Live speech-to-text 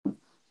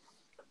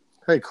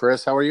Hey,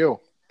 Chris, how are you?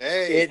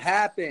 It Hey,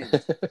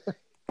 happened.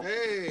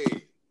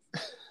 hey.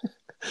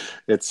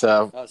 It's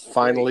That's great.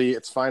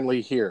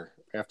 finally here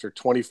after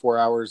 24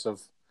 hours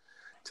of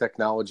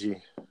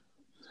technology.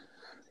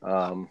 I,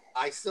 Um,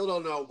 I still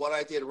don't know what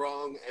I did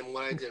wrong and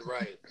what I did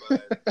right,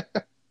 but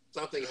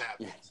something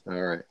happened.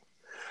 all right.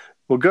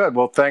 Well, good.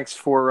 Well, thanks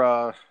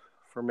for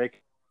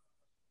making.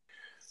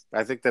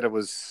 I think that it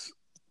was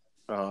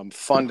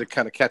fun to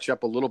kind of catch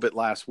up a little bit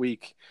last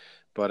week,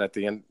 but at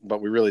the end,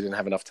 but we really didn't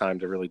have enough time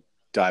to really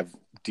dive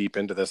deep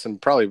into this,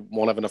 and probably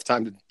won't have enough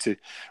time to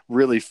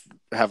really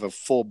have a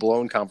full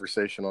blown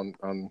conversation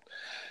on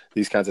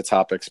these kinds of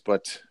topics.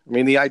 But I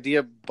mean, the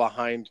idea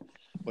behind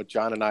what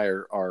John and I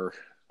are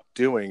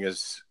doing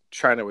is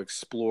trying to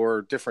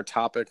explore different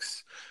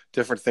topics,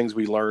 different things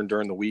we learned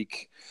during the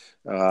week,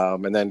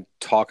 and then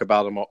talk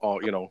about them all,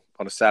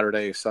 on a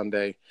Saturday,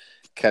 Sunday,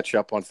 catch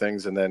up on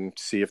things, and then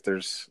see if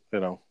there's,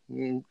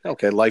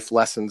 okay, life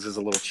lessons is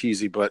a little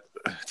cheesy, but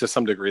to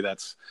some degree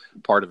that's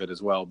part of it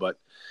as well.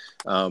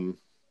 Um,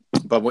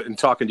 but in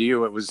talking to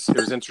you, it was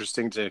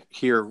interesting to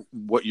hear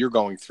what you're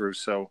going through.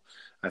 So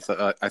I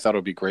thought it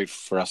would be great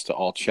for us to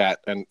all chat.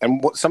 And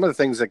some of the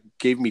things that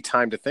gave me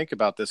time to think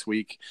about this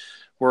week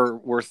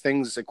were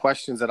things and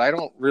questions that I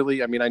don't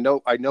really. I mean, I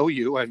know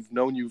you. I've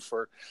known you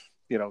for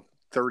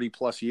 30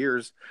 plus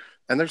years,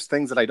 and there's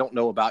things that I don't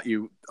know about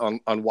you on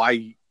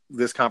why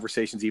this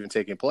conversation's even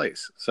taking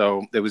place.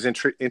 So it was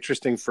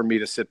interesting for me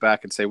to sit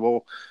back and say,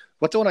 well,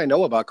 what don't I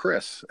know about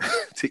Chris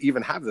to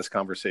even have this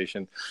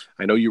conversation?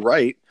 I know you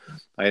write.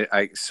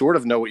 I sort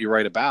of know what you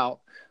write about,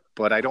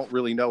 but I don't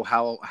really know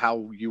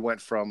how you went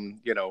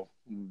from,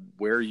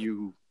 where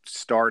you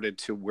started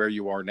to where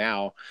you are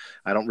now.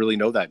 I don't really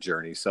know that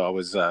journey. So I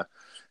was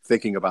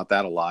thinking about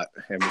that a lot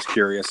and was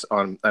curious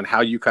on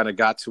how you kind of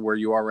got to where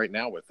you are right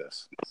now with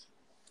this.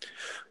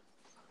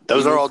 You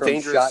Those are mean all from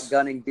dangerous.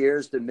 shotgunning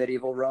beers to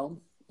medieval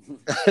Rome?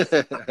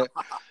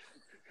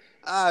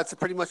 It's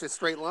pretty much a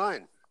straight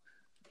line.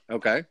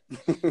 Okay.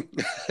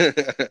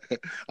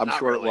 I'm Not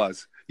sure it really.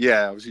 was.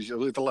 Yeah, it was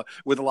usually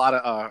with a lot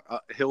of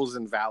hills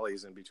and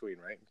valleys in between,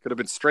 right? Could have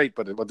been straight,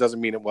 but it doesn't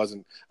mean it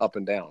wasn't up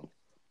and down.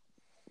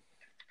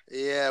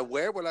 Yeah,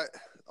 where would I?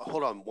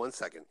 Hold on one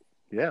second.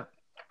 Yeah.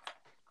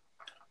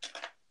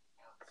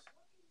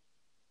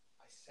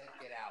 I said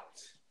get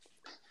out.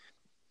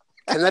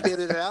 Can that be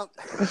edited out?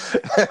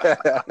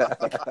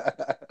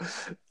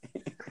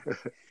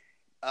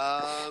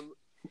 um,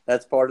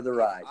 That's part of the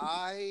ride.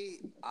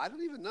 I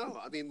don't even know.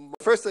 I mean,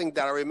 the first thing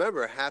that I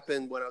remember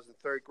happened when I was in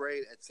third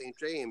grade at St.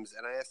 James,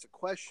 and I asked a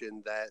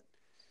question that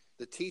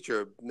the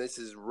teacher,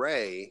 Mrs.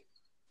 Ray,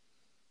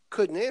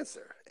 couldn't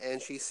answer,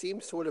 and she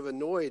seemed sort of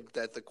annoyed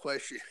that the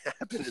question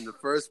happened in the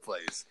first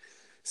place.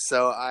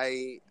 So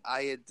I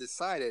had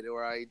decided,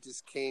 or I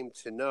just came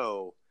to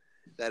know,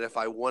 that if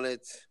I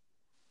wanted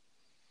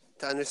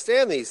to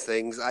understand these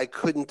things, I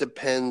couldn't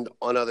depend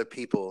on other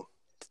people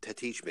to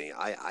teach me.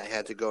 I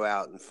had to go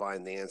out and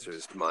find the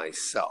answers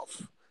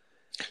myself.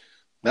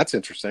 That's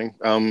interesting.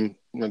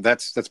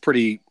 That's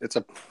pretty. It's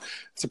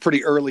a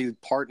pretty early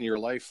part in your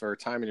life or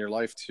time in your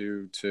life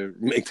to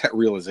make that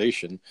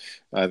realization.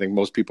 I think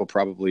most people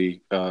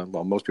probably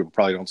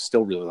don't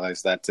still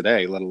realize that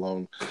today, let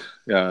alone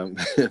um,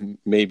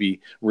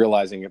 maybe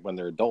realizing it when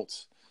they're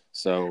adults.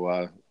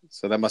 So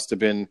that must have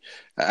been.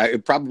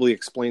 It probably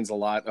explains a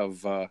lot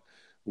of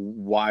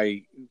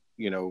why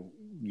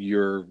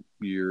you're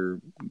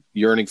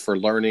yearning for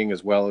learning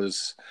as well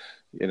as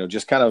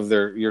just kind of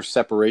your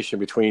separation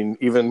between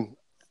even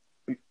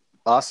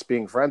us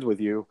being friends with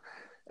you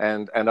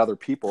and other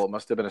people. It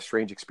must have been a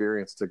strange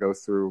experience to go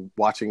through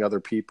watching other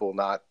people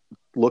not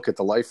look at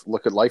life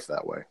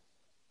that way.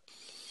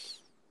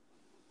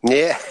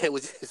 Yeah, it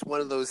was just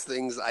one of those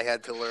things I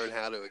had to learn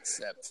how to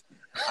accept.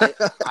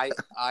 I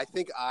I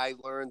think I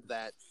learned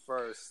that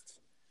first,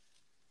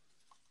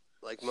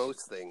 like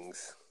most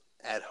things,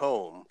 at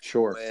home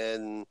Sure.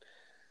 when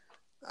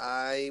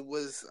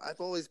I've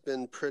always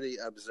been pretty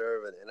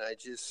observant, and I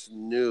just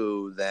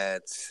knew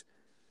that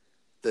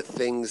the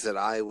things that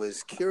I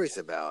was curious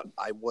about,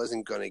 I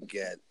wasn't going to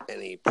get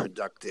any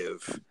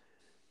productive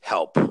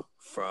help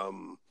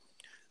from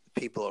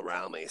people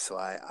around me. So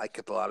I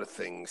kept a lot of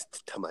things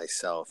to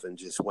myself and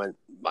just went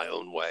my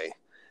own way.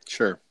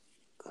 Sure.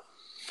 I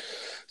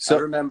So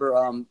remember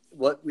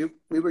what we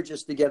were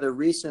just together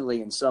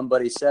recently, and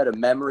somebody said a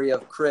memory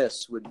of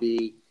Chris would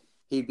be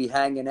he'd be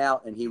hanging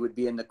out and he would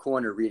be in the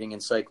corner reading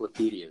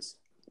encyclopedias.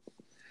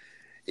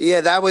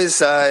 Yeah, that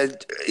was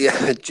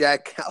yeah,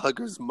 Jack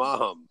Gallagher's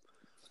mom.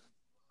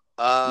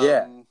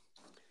 Yeah. Um,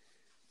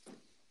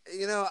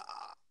 you know,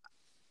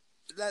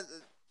 that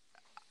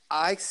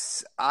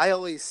I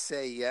always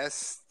say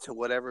yes to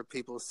whatever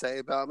people say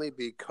about me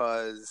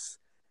because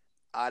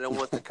I don't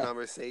want the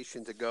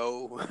conversation to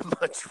go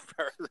much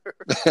further.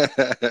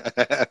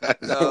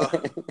 So,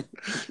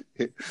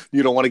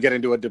 you don't want to get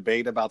into a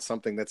debate about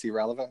something that's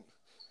irrelevant?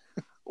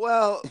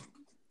 well,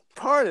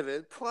 part of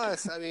it.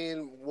 Plus, I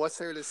mean, what's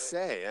there to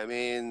say? I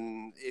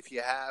mean, if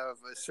you have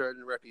a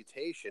certain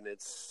reputation,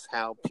 it's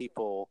how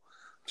people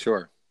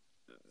Sure.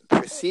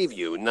 perceive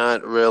you,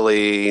 not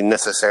really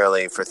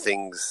necessarily for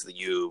things that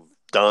you've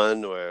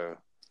done or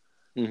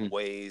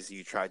ways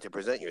you try to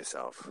present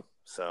yourself.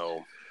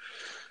 So,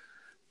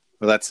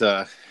 well, that's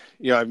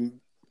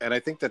and I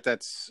think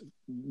that's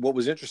what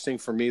was interesting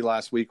for me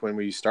last week when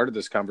we started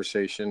this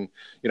conversation.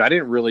 I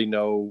didn't really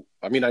know.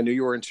 I mean, I knew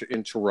you were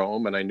into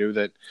Rome, and I knew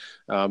that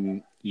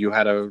you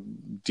had a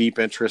deep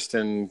interest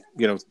in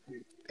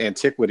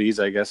antiquities.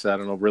 I guess I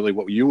don't know really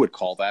what you would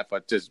call that,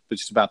 but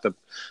just about the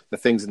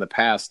things in the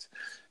past,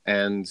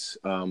 and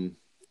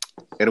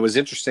it was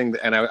interesting,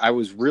 and I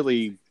was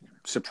really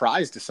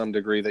surprised to some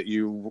degree that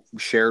you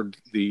shared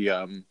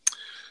the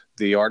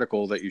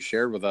article that you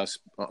shared with us,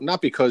 not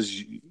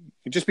because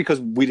just because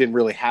we didn't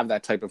really have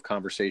that type of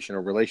conversation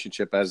or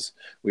relationship as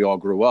we all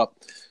grew up.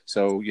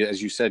 So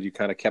as you said, you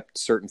kind of kept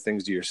certain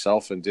things to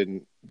yourself and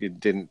didn't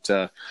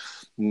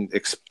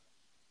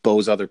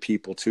expose other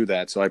people to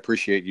that. So I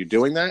appreciate you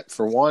doing that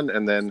for one.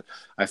 And then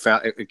I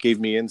found it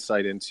gave me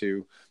insight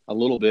into a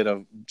little bit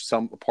of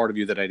some part of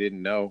you that I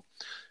didn't know.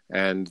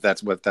 And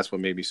that's what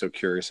made me so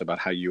curious about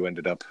how you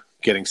ended up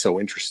getting so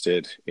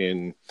interested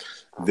in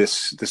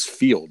this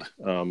field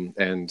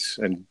and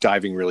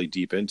diving really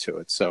deep into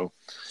it. So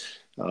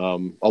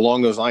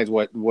along those lines,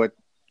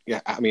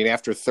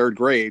 after third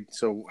grade,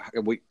 so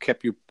we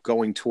kept you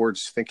going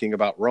towards thinking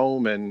about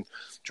Rome and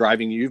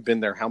driving. You've been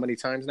there how many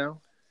times now?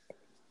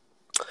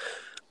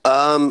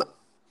 A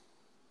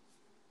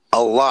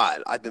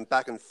lot. I've been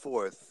back and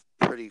forth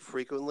pretty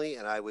frequently,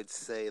 and I would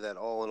say that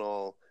all in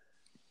all,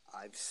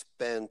 I've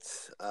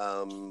spent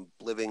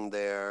living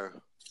there,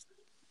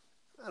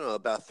 I don't know,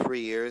 about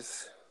 3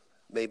 years,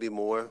 maybe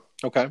more.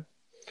 Okay.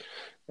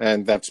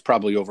 And that's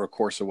probably over a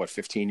course of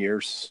 15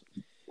 years?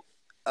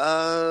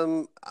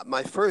 My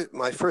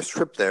first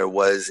trip there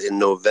was in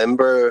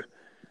November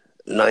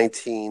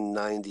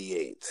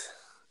 1998.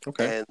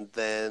 Okay. And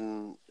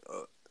then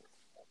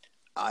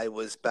I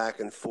was back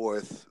and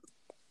forth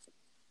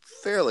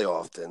fairly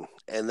often.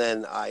 And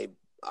then I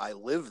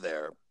lived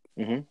there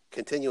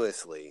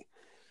continuously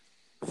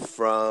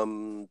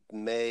from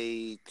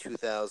May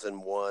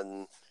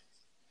 2001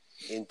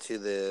 into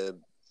the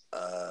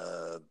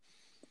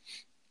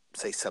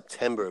say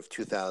September of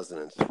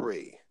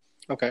 2003.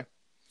 Okay.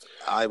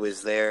 I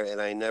was there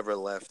and I never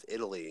left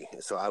Italy.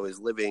 So I was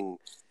living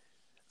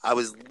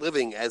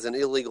as an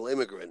illegal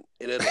immigrant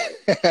in Italy.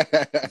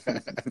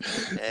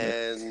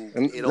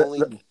 And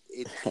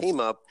it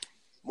came up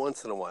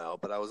once in a while,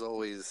 but I was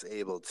always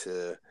able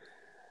to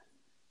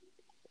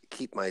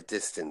keep my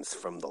distance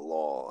from the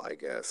law, I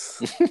guess.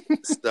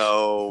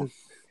 So,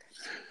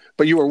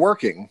 but you were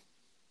working.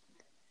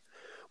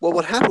 Well,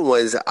 what happened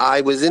was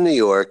I was in New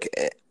York,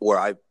 where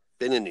I've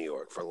been in New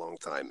York for a long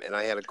time, and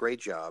I had a great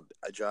job,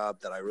 a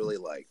job that I really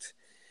liked.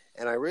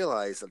 And I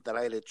realized that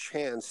I had a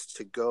chance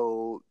to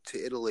go to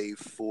Italy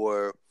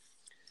for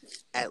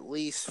at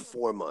least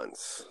 4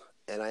 months.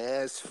 And I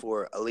asked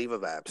for a leave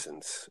of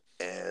absence,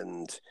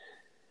 and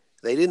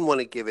they didn't want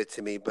to give it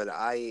to me, but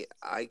I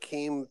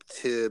came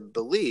to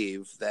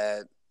believe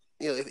that,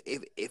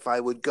 if I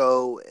would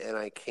go and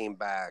I came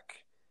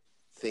back,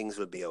 things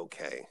would be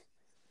okay,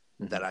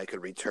 that I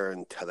could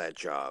return to that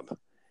job.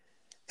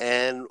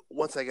 And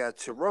once I got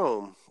to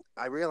Rome,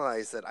 I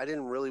realized that I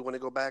didn't really want to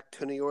go back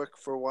to New York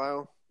for a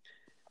while.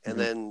 And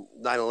then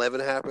 9/11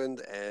 happened,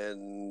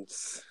 and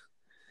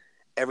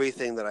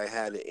everything that I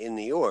had in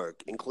New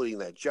York, including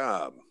that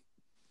job,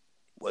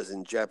 was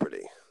in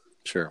jeopardy.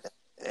 Sure.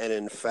 And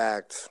in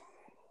fact,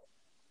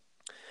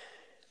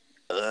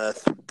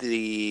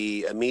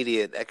 the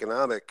immediate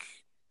economic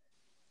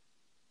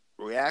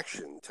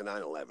reaction to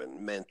 9/11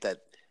 meant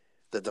that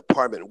the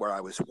department where I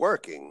was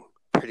working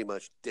pretty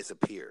much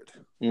disappeared.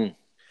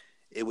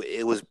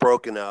 It was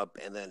broken up,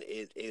 and then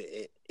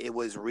it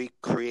was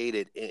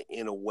recreated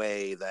in a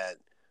way that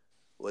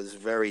was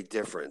very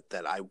different,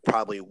 that I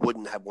probably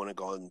wouldn't have wanted to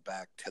go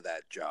back to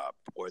that job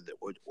or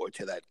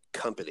to that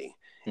company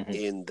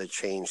in the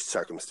changed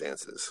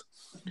circumstances.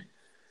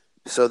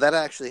 So that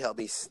actually helped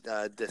me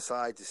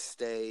decide to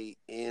stay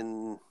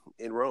in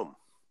Rome.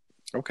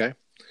 Okay.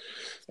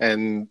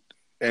 And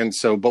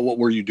so, but what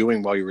were you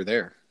doing while you were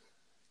there?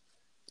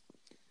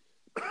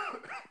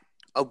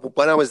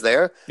 When I was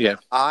there, yeah,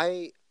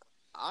 I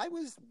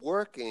was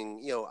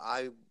working.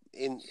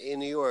 In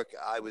New York,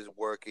 I was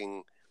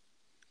working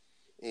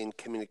in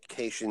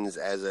communications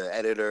as an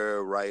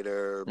editor,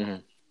 writer,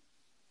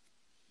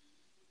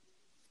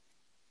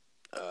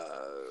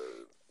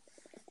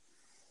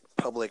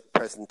 public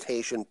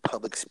presentation,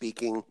 public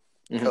speaking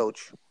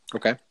coach.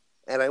 Okay.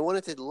 And I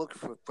wanted to look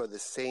for the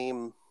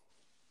same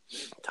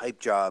type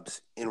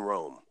jobs in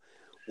Rome,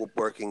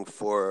 working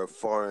for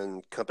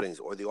foreign companies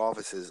or the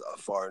offices of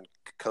foreign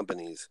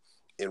companies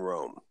in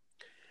Rome.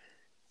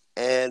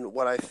 And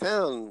what I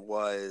found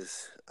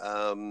was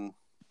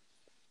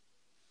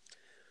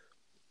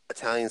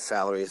Italian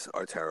salaries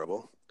are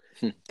terrible.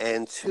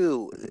 And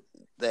two,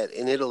 that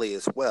in Italy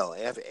as well,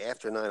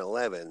 after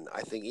 9/11,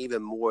 I think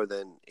even more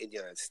than in the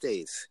United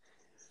States,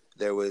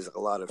 there was a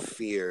lot of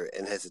fear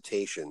and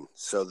hesitation.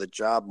 So the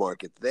job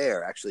market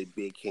there actually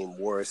became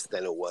worse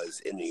than it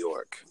was in New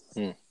York.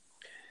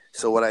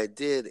 So what I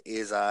did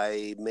is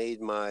I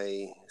made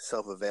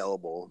myself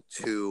available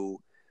to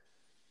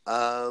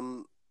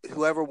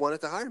whoever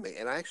wanted to hire me.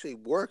 And I actually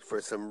worked for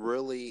some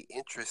really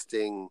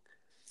interesting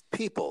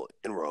people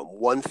in Rome.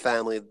 One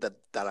family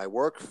that I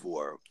worked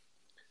for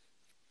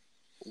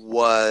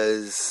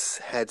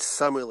had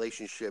some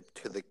relationship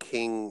to the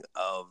king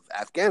of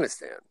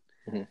Afghanistan.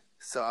 Mm-hmm.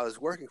 So I was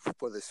working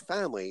for this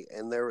family,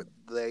 and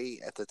they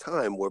at the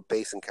time were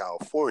based in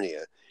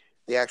California.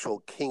 The actual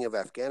king of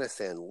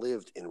Afghanistan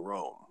lived in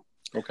Rome.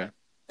 Okay.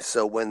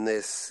 So when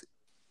this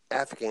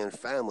Afghan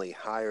family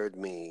hired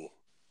me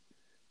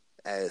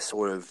as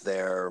sort of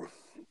their,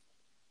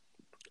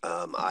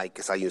 I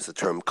guess I use the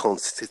term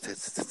concierge,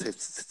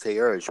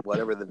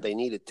 whatever that they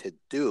needed to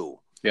do.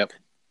 Yep.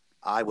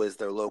 I was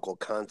their local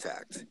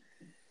contact.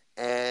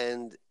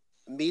 And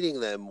meeting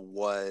them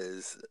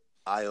was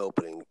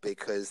eye-opening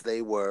because they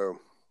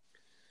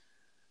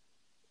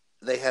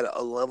had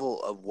a level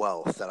of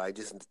wealth that I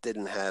just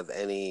didn't have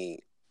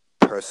any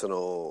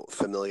personal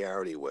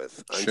familiarity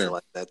with until I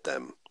met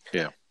them.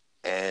 Yeah.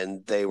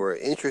 And they were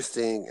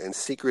interesting and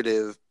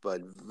secretive,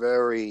 but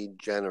very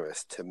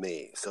generous to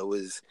me. So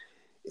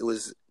it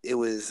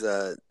was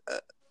an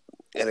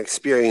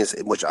experience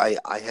in which I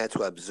had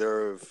to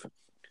observe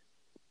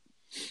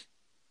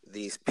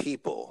these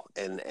people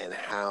and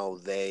how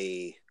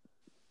they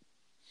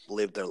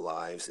lived their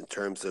lives in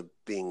terms of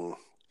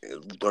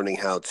learning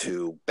how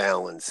to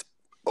balance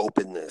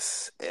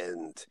openness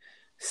and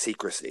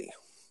secrecy.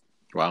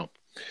 Wow.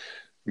 I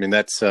mean,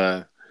 that's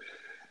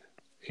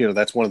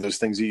that's one of those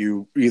things that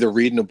you either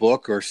read in a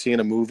book or see in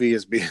a movie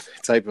as being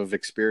the type of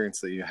experience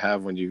that you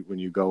have when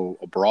you go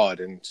abroad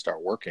and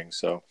start working.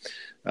 So,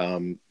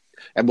 and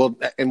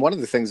one of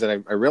the things that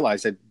I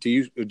realized that do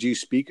you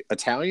speak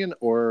Italian,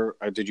 or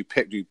do you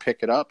pick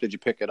it up? Did you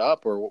pick it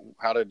up, or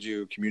how did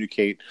you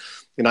communicate?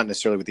 Not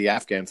necessarily with the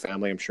Afghan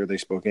family. I'm sure they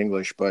spoke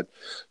English, but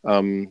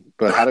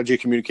how did you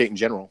communicate in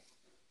general?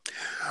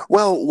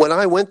 Well, when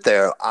I went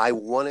there, I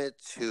wanted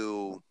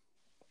to.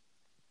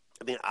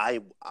 I mean, I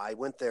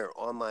went there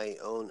on my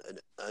own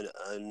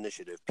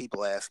initiative.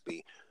 People ask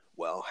me,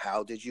 well,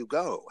 how did you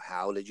go?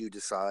 How did you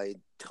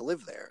decide to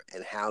live there?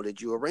 And how did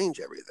you arrange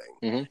everything?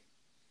 Mm-hmm.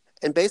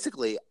 And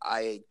basically,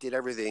 I did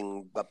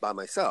everything by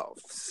myself.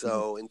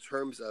 So in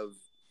terms of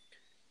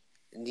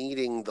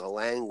needing the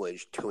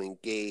language to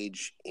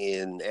engage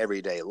in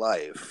everyday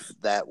life,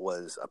 that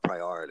was a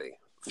priority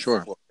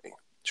for me.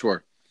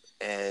 Sure.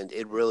 And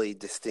it really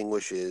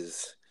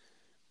distinguishes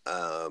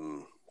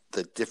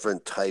the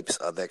different types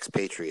of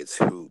expatriates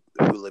who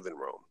live in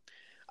Rome.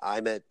 I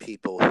met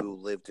people who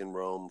lived in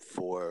Rome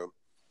for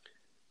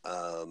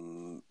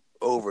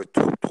over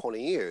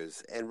 20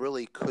 years and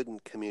really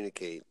couldn't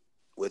communicate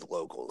with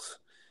locals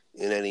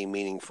in any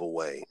meaningful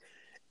way,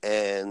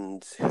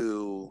 and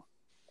who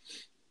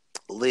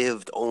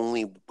lived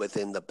only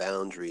within the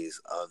boundaries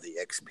of the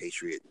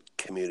expatriate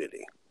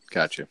community.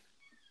 Gotcha.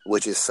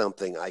 Which is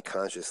something I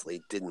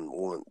consciously didn't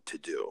want to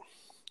do.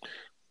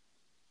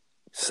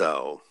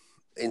 So,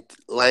 in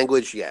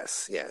language,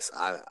 yes.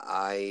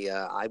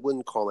 I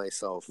wouldn't call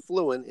myself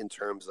fluent in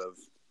terms of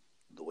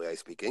the way I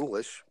speak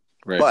English,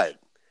 right. But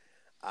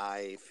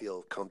I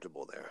feel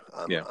comfortable there.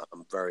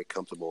 I'm very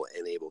comfortable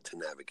and able to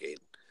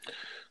navigate.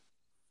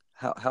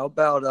 How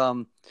about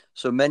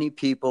so many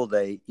people,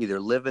 they either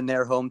live in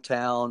their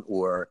hometown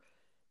or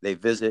they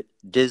visit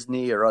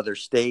Disney or other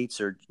states,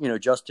 or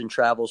Justin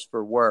travels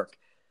for work.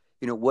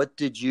 What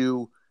did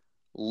you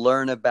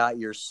learn about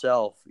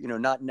yourself?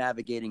 Not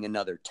navigating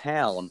another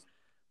town,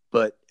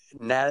 but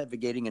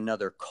navigating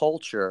another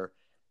culture.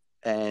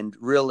 And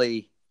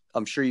really,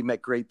 I'm sure you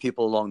met great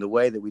people along the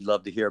way that we'd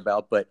love to hear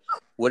about, but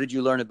what did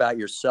you learn about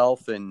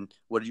yourself, and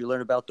what did you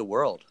learn about the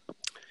world?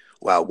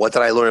 Wow. What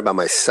did I learn about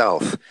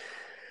myself?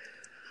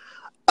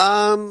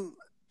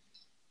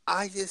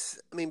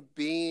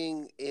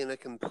 Being in a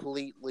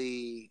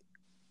completely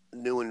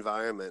new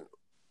environment,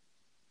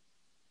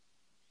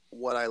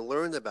 what I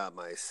learned about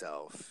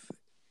myself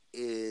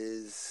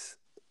is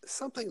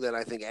something that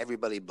I think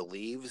everybody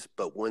believes,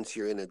 but once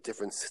you're in a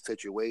different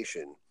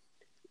situation,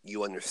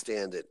 you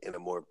understand it in a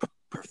more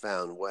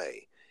profound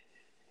way,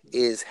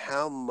 is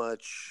how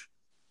much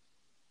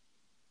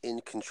in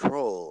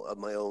control of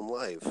my own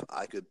life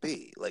I could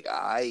be.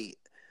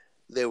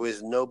 There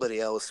was nobody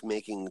else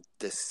making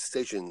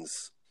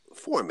decisions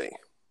for me.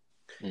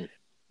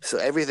 So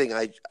everything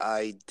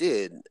I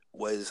did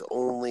was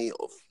only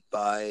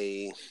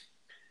by,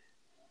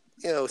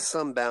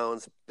 some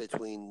balance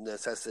between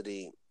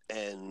necessity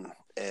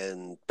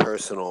and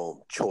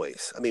personal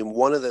choice. I mean,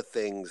 one of the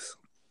things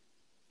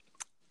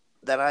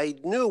that I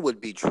knew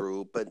would be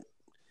true, but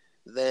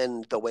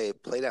then the way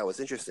it played out was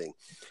interesting,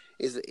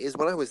 is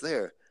when I was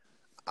there,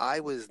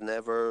 I was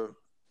never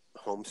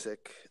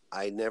homesick.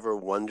 I never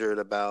wondered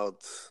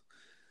about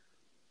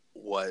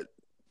what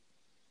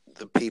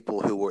the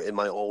people who were in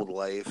my old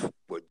life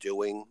were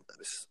doing,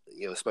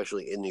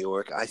 especially in New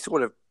York. I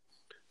sort of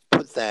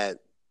put that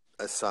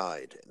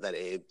aside, that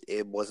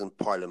it wasn't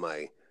part of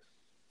my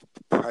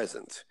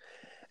present.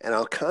 And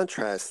I'll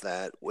contrast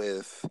that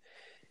with,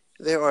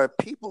 there are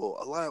people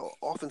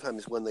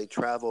oftentimes when they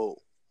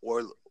travel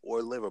or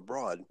live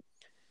abroad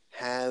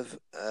have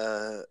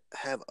a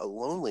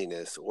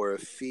loneliness or a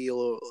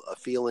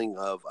feeling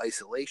of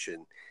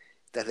isolation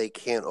that they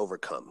can't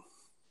overcome.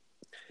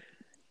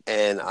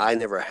 And I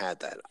never had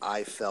that.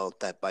 I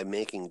felt that by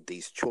making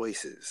these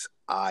choices,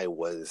 I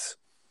was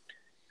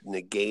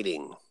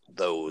negating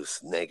those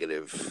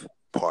negative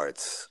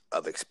parts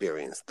of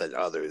experience that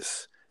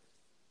others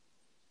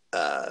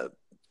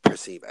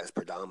perceive as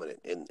predominant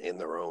in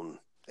their own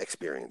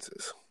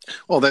experiences.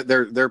 Well, that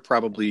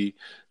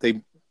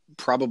they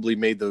probably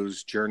made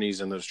those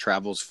journeys and those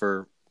travels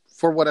for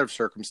whatever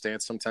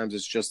circumstance. Sometimes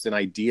it's just an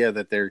idea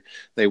that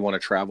they want to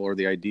travel, or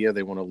the idea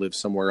they want to live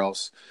somewhere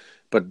else,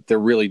 but they're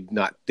really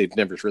not. They've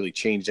never really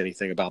changed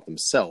anything about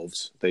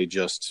themselves. They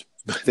just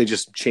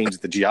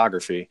changed the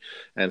geography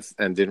and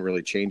didn't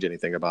really change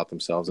anything about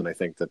themselves. And I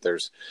think that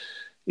there's,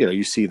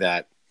 you see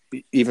that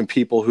even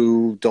people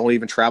who don't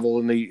even travel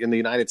in the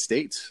United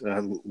States,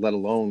 let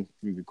alone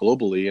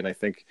globally. And I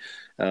think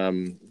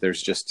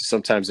there's just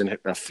sometimes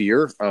a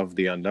fear of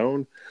the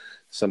unknown.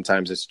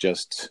 Sometimes it's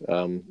just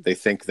they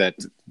think that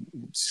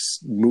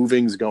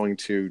moving's going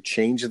to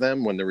change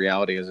them, when the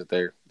reality is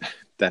that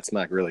that's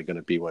not really going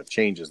to be what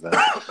changes them.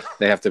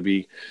 They have to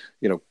be,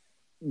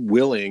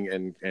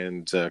 willing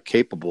and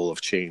capable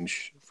of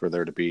change for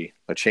there to be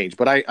a change.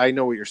 But I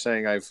know what you're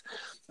saying.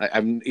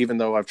 I'm even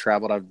though I've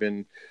traveled, I've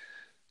been,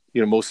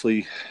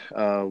 mostly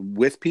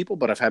with people,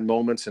 but I've had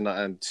moments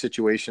and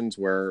situations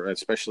where,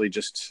 especially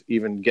just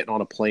even getting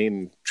on a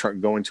plane,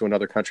 going to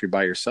another country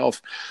by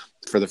yourself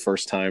for the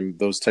first time,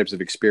 those types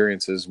of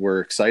experiences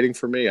were exciting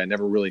for me. I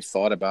never really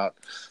thought about,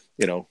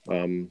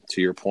 to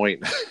your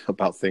point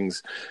about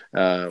things,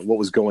 what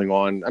was going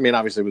on. I mean,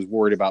 obviously I was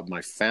worried about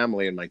my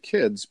family and my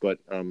kids, but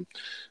other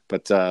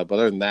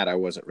than that, I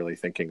wasn't really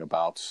thinking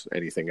about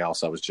anything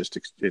else. I was just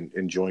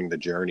enjoying the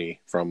journey.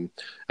 I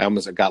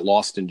almost got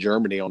lost in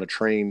Germany on a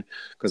train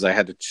because I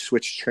had to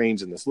switch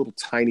trains in this little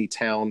tiny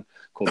town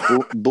called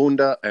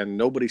Bunda, and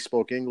nobody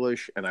spoke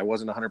English, and I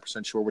wasn't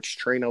 100% sure which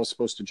train I was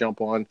supposed to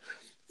jump on.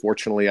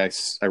 Fortunately, I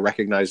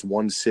recognized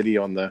one city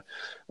on the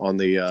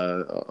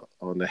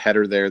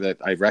header there that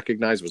I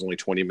recognized. It was only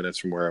 20 minutes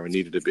from where I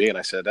needed to be, and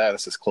I said,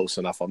 this is close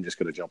enough. I'm just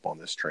going to jump on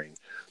this train.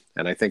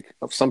 And I think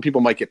some people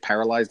might get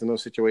paralyzed in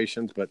those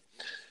situations, but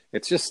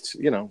it's just,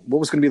 what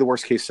was going to be the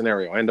worst case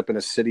scenario? I end up in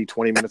a city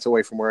 20 minutes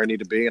away from where I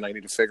need to be, and I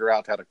need to figure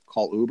out how to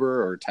call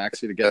Uber or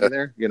taxi to get me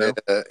there.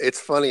 It's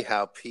funny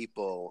how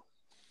people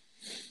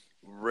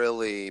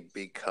really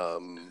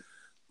become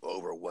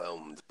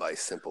overwhelmed by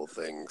simple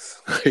things.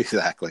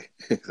 Exactly.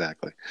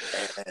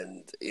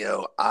 And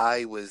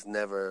I was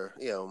never,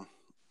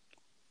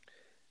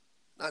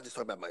 not just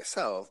talking about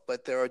myself,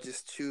 but there are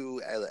just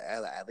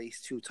at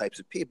least two types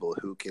of people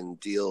who can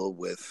deal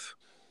with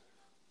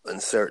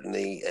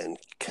uncertainty and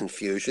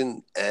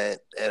confusion,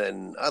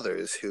 and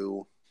others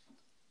who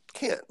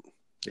can't.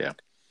 Yeah.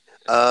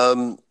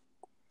 I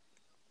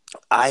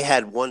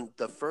had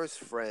the first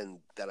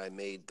friend that I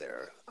made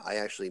there, I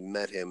actually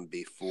met him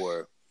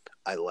before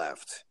I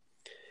left,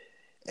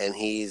 and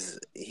he's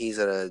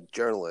a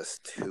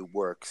journalist who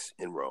works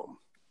in Rome.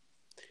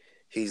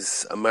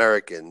 He's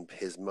American.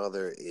 His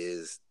mother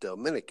is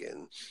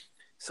Dominican.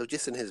 So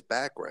just in his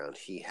background,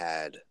 he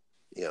had,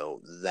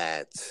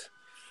 that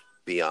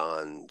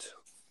beyond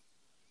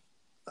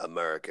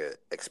America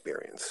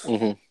experience.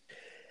 Mm-hmm.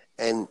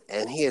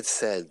 And he had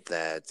said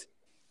that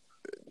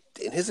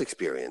in his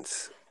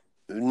experience,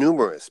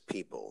 numerous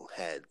people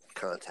had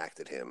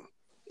contacted him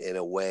in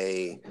a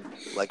way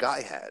like I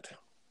had.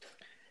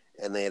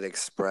 And they had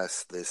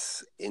expressed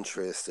this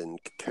interest and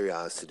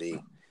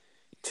curiosity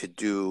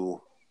to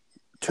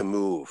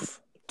move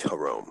to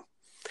Rome.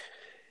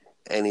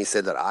 And he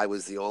said that I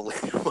was the only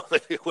one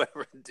who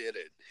ever did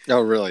it.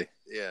 Oh, really?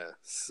 Yeah.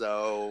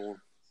 So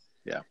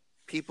yeah,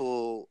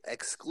 people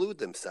exclude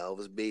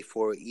themselves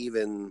before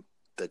even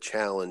the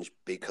challenge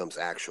becomes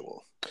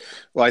actual.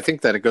 Well, I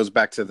think that it goes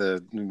back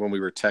to when we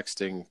were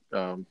texting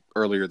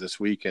earlier this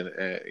week, and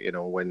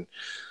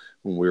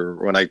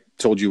when I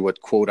told you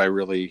what quote I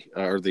really,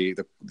 or the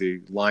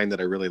line that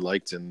I really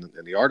liked in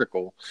the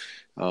article,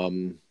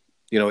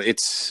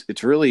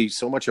 it's really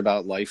so much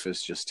about life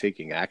is just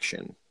taking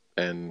action,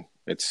 and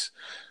it's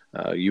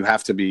you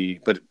have to be,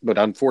 but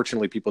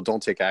unfortunately people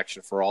don't take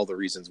action for all the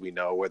reasons we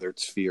know, whether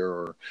it's fear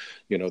or,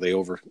 they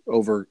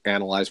over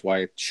analyze why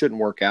it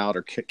shouldn't work out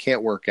or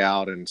can't work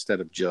out. And instead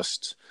of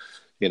just,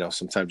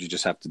 sometimes you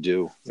just have to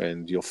do,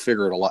 and you'll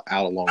figure it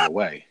out along the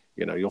way.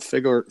 You'll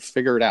figure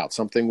it out.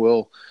 Something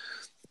will,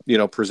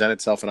 present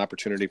itself, an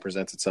opportunity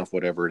presents itself,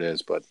 whatever it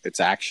is, but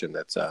it's action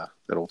that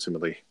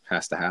ultimately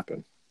has to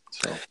happen.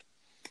 So.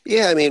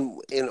 Yeah, I mean,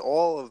 in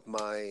all of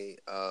my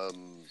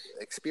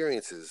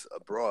experiences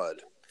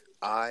abroad,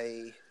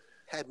 I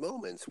had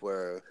moments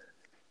where,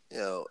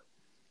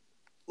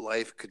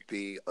 life could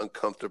be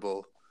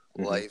uncomfortable,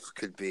 mm-hmm. Life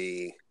could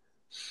be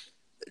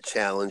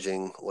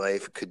challenging,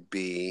 life could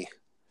be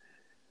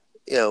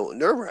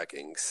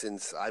nerve-wracking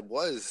since I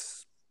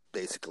was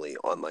basically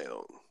on my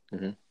own.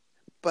 Mm-hmm.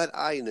 But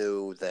I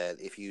knew that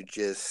if you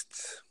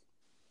just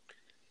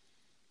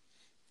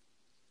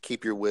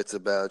keep your wits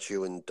about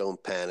you and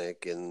don't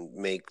panic and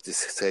make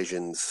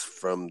decisions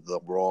from the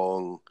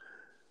wrong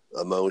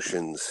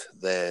emotions,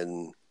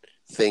 then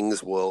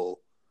things will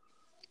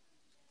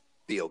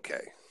be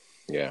okay.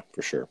 Yeah,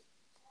 for sure.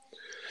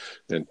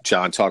 And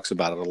John talks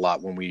about it a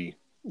lot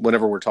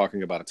whenever we're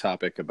talking about a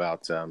topic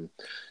about,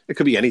 it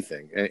could be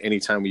anything.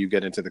 Anytime you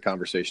get into the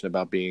conversation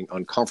about being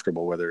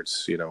uncomfortable, whether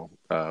it's,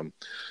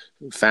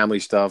 family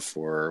stuff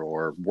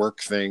or work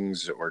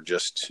things or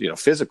just,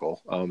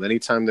 physical,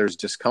 anytime there's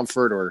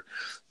discomfort or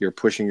you're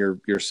pushing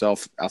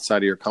yourself outside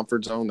of your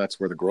comfort zone, that's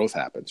where the growth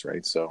happens.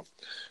 Right. So,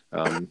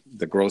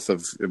 the growth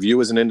of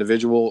you as an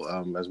individual,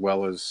 as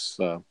well as,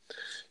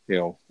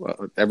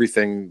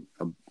 everything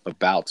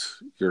about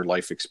your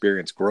life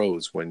experience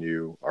grows when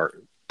you are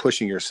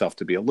pushing yourself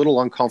to be a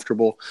little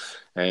uncomfortable,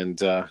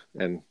 and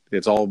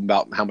it's all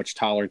about how much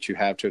tolerance you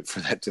have for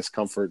that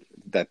discomfort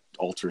that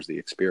alters the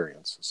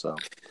experience. So,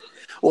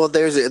 well,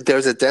 there's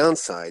a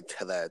downside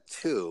to that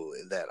too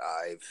that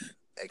I've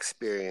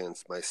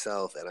experienced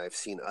myself and I've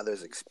seen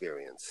others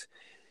experience,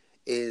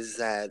 is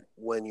that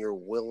when you're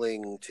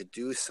willing to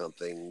do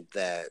something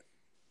that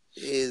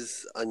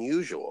is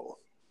unusual,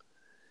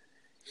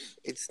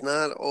 it's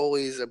not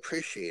always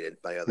appreciated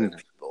by other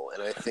people.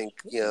 And I think,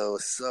 well,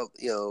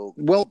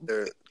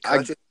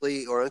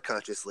 consciously or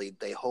unconsciously,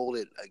 they hold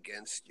it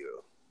against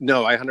you.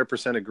 No, I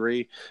 100%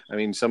 agree. I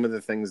mean, some of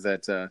the things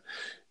that, some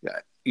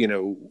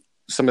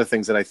of the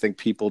things that I think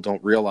people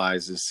don't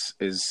realize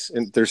is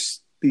and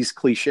there's these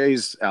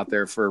cliches out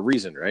there for a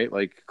reason, right?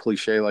 Like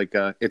cliche, like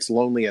it's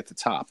lonely at the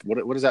top.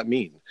 What does that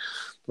mean?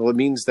 Well, it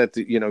means that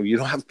you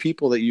don't have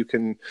people that you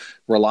can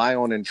rely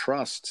on and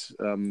trust.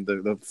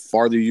 The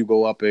farther you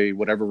go up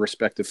whatever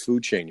respective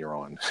food chain you're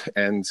on,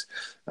 and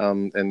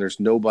there's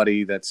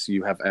nobody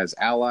you have as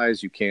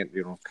allies. You can't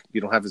you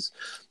don't have as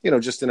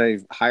just in a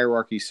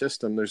hierarchy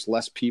system. There's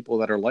less people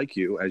that are like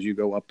you as you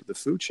go up the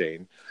food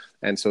chain,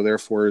 and so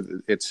therefore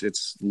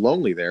it's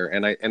lonely there.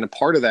 And a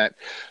part of that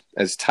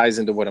as ties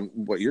into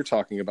what you're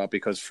talking about,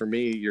 because for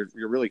me you're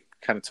really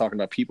kind of talking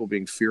about people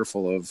being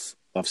fearful of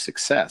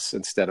success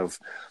instead of,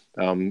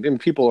 and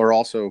people are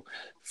also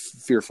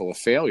fearful of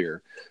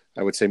failure.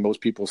 I would say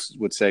most people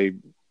would say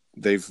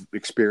they've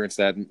experienced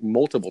that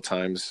multiple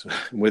times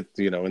with,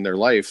 in their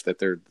life, that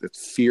the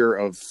fear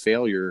of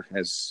failure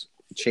has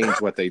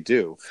changed what they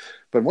do.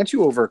 But once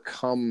you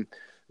overcome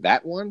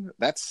that one,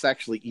 that's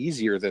actually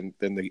easier than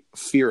the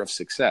fear of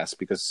success,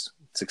 because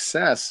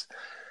success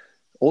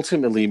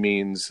ultimately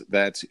means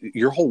that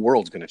your whole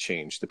world's going to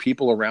change. The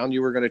people around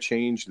you are going to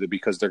change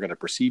because they're going to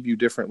perceive you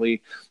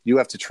differently. You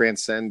have to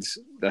transcend,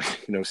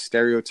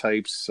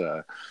 stereotypes,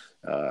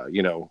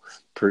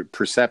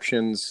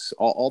 perceptions,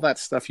 all that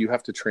stuff. You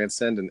have to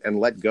transcend and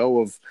let go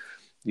of,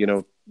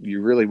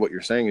 what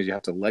you're saying is you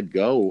have to let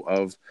go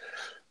of,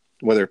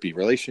 whether it be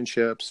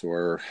relationships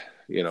or,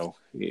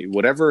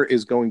 whatever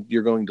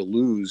you're going to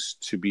lose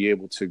to be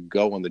able to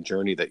go on the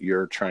journey that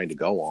you're trying to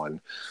go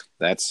on.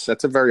 That's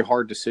a very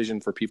hard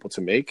decision for people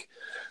to make.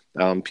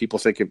 People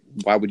think,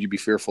 why would you be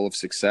fearful of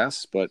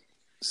success? But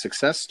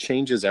success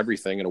changes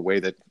everything in a way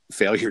that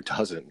failure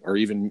doesn't, or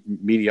even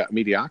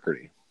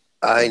mediocrity.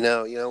 I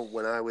know,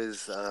 when I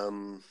was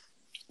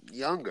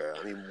younger,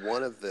 I mean,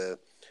 one of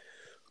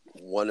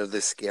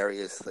the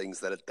scariest things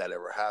that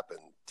ever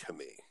happened to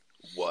me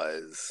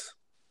was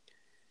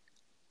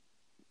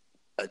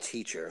a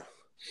teacher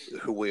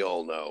who we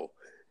all know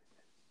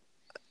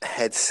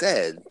had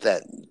said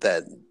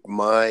that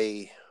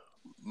my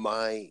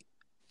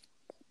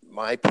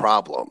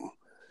problem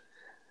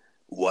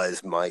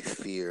was my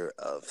fear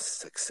of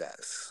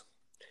success.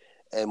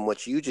 And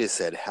what you just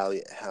said, how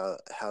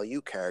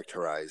you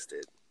characterized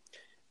it,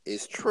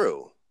 is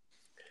true.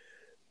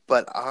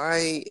 But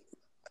I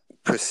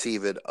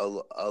perceive it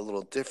a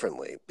little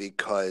differently,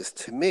 because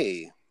to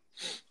me,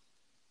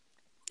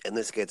 and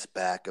this gets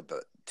back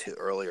to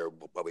earlier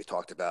what we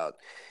talked about,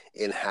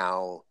 in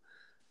how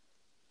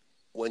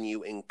when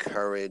you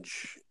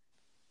encourage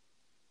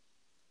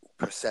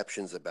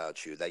perceptions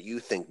about you that you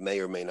think may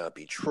or may not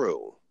be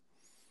true,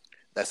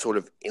 that sort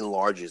of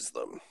enlarges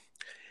them.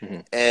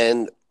 Mm-hmm.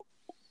 And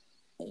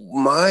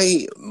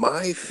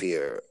my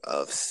fear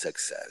of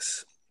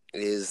success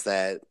is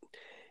that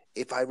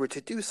if I were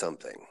to do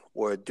something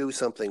or do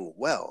something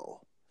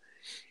well,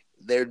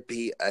 there'd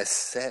be a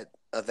set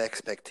of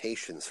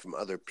expectations from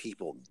other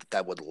people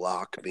that would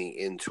lock me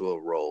into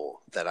a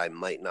role that I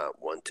might not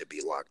want to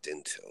be locked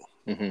into.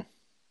 Mm-hmm.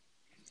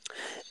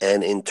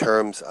 And in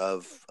terms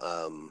of,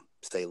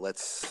 say,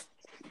 let's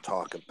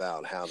talk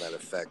about how that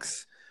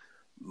affects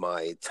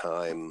my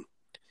time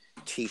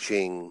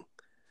teaching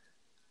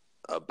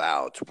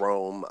about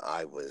Rome.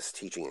 I was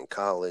teaching in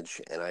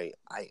college, and I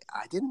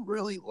didn't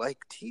really like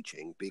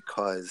teaching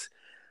because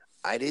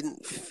I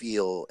didn't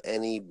feel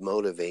any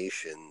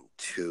motivation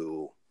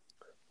to,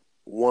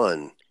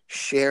 one,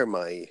 share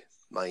my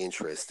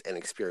interest and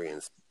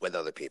experience with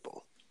other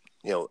people.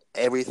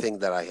 everything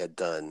that I had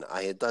done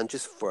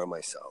just for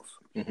myself.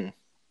 Mm-hmm.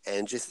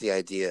 And just the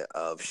idea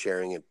of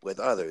sharing it with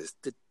others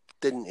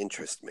didn't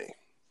interest me.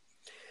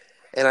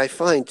 And I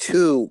find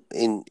too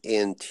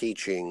in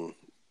teaching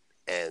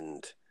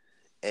and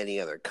any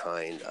other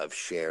kind of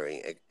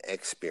sharing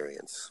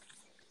experience,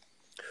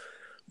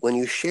 when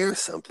you share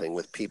something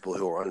with people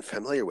who are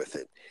unfamiliar with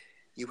it,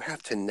 you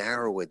have to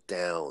narrow it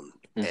down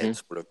Mm-hmm. and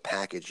sort of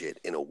package it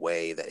in a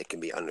way that it can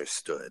be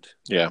understood.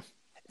 Yeah.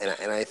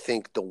 And I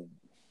think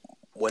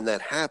when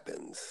that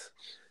happens,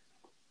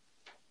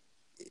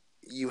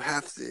 you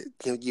have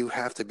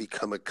to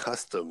become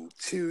accustomed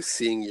to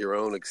seeing your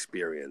own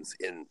experience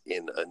in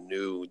a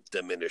new,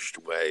 diminished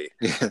way.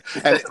 Yeah.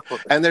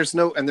 And there's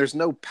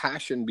no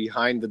passion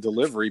behind the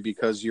delivery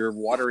because you're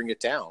watering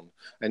it down,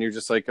 and you're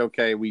just like,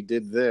 okay, we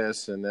did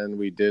this and then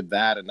we did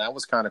that and that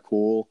was kind of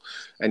cool,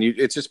 and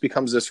it just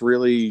becomes this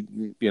really,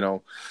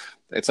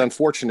 it's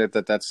unfortunate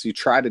that's you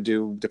try to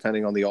do,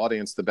 depending on the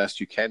audience, the best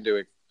you can do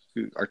it,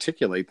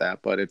 articulate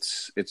that, but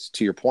it's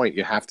to your point,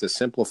 you have to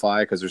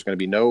simplify because there's going to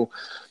be no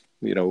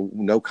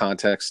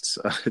contexts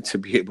to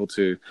be able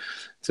to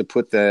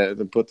put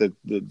the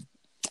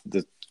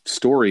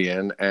story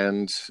in,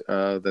 and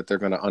that they're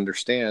going to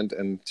understand.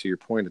 And to your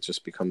point, it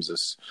just becomes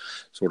this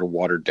sort of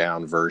watered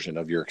down version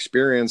of your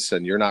experience,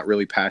 and you're not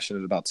really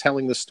passionate about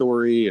telling the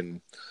story,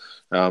 and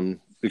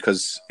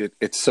because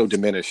it's so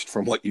diminished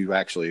from what you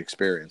actually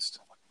experienced.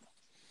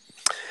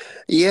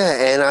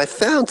 Yeah, and I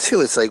found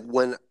too, it's like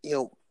when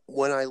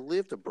I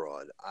lived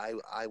abroad,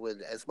 I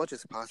would, as much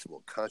as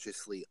possible,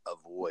 consciously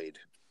avoid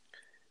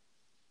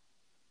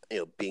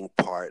being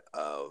part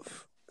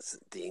of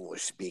the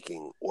English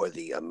speaking or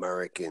the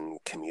American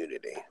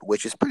community,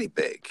 which is pretty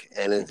big,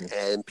 and Mm-hmm.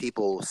 and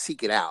people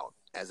seek it out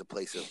as a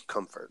place of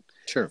comfort.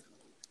 Sure.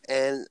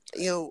 And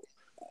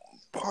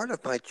part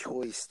of my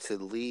choice to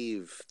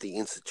leave the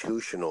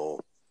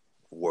institutional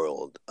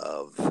world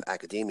of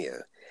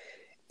academia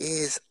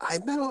is I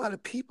met a lot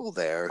of people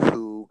there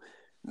who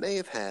may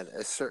have had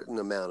a certain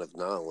amount of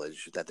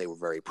knowledge that they were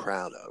very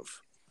proud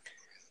of,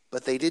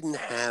 but they didn't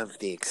have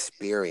the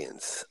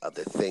experience of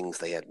the things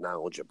they had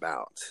knowledge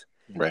about.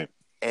 Right.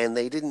 And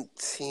they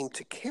didn't seem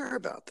to care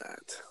about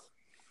that.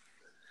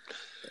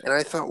 And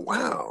I thought,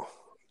 wow,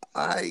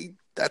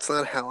 that's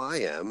not how I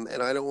am,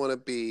 and I don't want to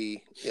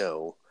be,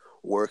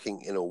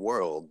 working in a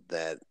world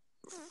that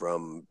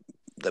from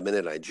the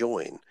minute I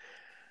join,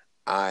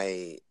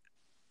 I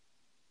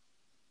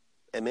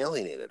am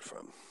alienated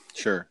from.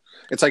 Sure.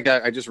 It's like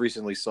I just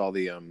recently saw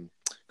the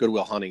Good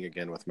Will Hunting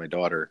again with my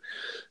daughter.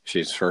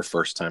 She's her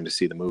first time to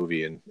see the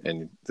movie,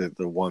 and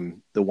the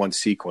one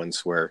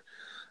sequence where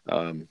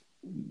Robin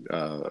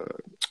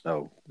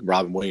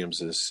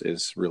Williams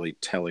is really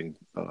telling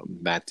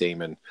Matt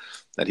Damon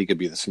that he could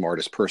be the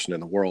smartest person in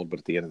the world, but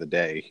at the end of the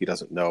day, he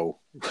doesn't know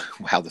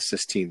how the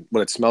Sistine, what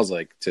it smells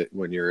like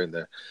when you're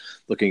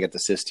looking at the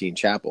Sistine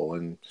Chapel,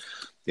 and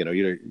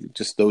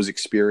just those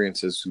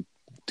experiences.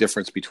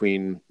 Difference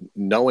between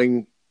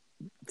knowing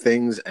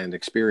things and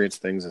experience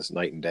things is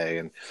night and day.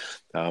 And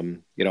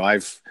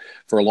I've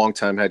for a long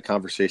time had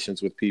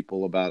conversations with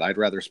people about I'd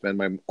rather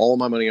spend all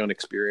my money on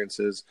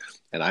experiences,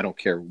 and I don't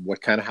care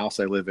what kind of house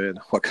I live in,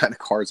 what kind of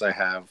cars I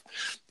have.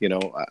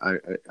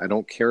 I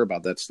don't care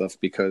about that stuff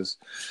because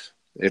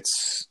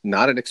it's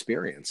not an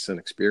experience. An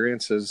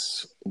experience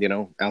is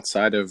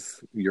outside of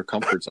your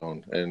comfort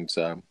zone,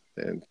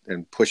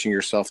 and pushing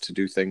yourself to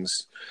do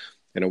things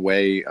in a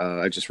way.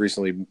 I just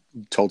recently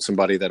told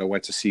somebody that I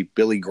went to see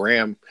Billy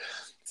Graham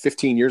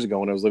 15 years ago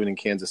when I was living in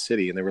Kansas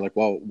City, and they were like,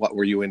 well, what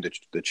were you into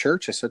the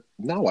church? I said,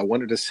 no, I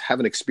wanted to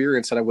have an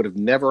experience that I would have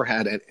never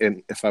had.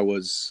 And if I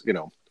was,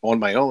 on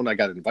my own, I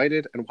got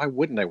invited, and why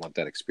wouldn't I want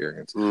that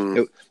experience?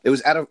 It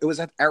was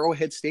at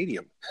Arrowhead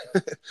Stadium.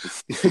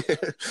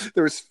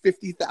 There was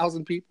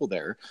 50,000 people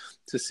there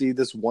to see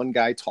this one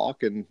guy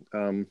talk, and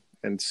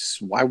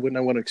why wouldn't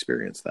I want to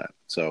experience that?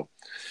 So,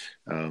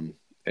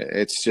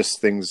 it's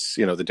just things,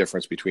 the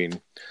difference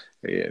between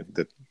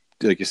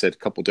like you said, a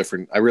couple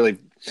different. I really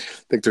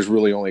think there's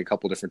really only a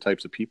couple different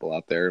types of people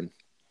out there, and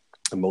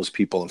most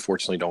people,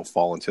 unfortunately, don't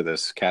fall into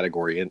this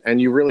category.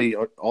 And you really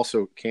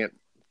also can't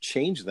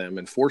change them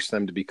and force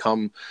them to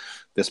become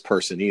this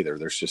person either.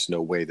 There's just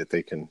no way that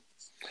they can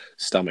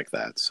stomach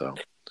that. So,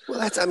 well,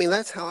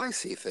 that's how I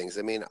see things.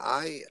 I mean,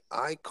 I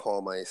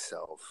call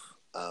myself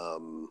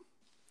a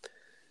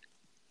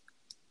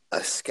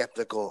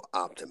skeptical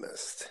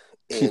optimist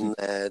in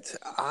that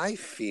I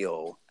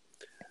feel,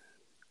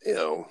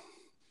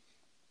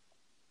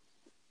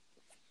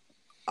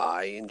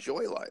 I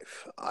enjoy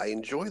life. I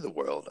enjoy the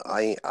world.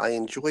 I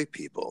enjoy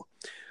people.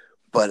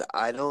 But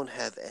I don't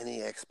have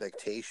any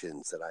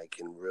expectations that I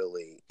can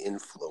really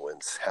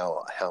influence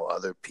how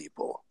other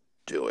people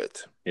do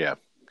it. Yeah.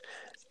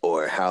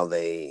 Or how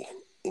they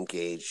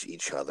engage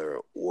each other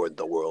or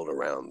the world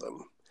around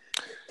them.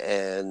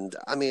 And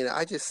I mean,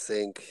 I just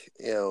think,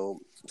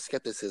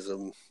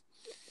 skepticism,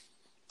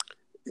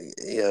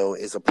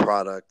 is a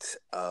product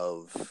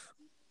of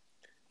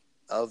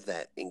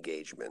that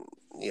engagement.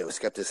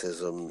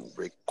 Skepticism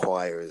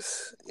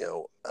requires,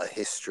 a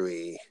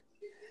history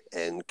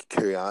and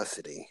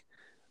curiosity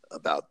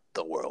about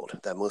the world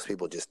that most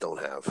people just don't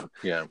have.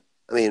 Yeah.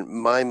 I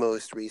mean, my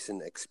most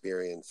recent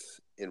experience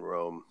in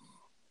Rome,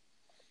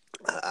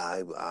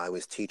 I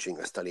was teaching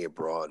a study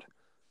abroad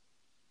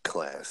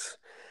class,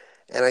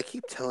 and I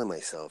keep telling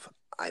myself,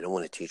 I don't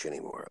want to teach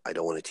anymore. I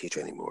don't want to teach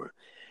anymore.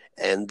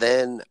 And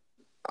then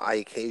I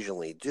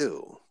occasionally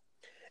do.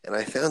 And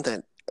I found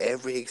that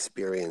every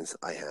experience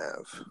I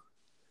have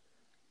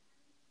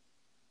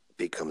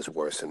becomes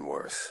worse and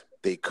worse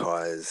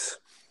because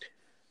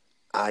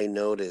I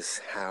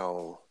notice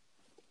how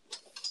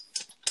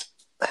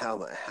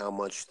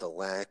much the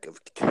lack of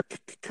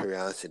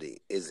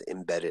curiosity is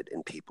embedded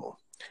in people,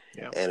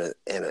 Yeah.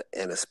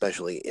 and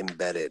especially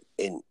embedded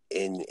in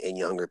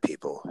younger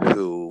people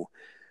who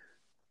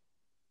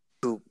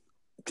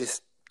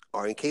just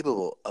are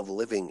incapable of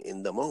living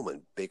in the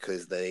moment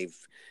because they've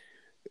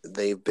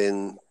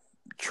been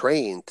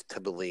trained to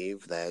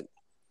believe that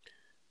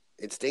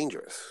it's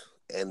dangerous,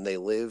 and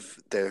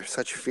they're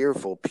such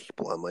fearful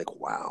people. I'm like,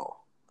 wow.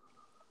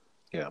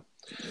 Yeah.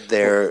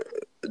 Their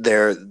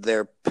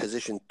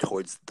position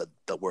towards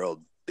the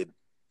world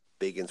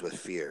begins with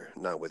fear,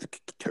 not with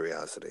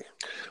curiosity.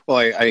 Well,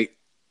 I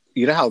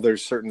you know how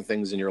there's certain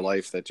things in your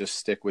life that just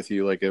stick with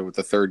you, like with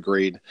the third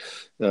grade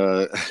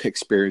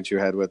experience you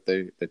had with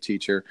the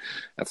teacher.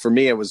 For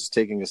me, I was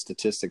taking a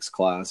statistics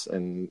class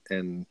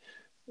and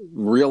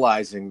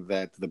realizing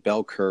that the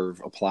bell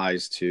curve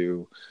applies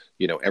to,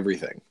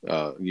 everything.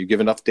 You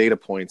give enough data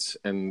points,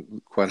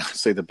 and quite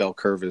honestly, the bell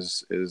curve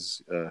is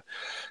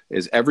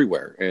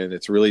everywhere, and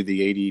it's really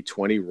the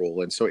 80-20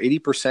 rule. And so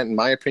 80%, in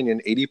my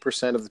opinion,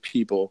 80% of the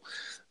people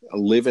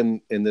live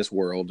in this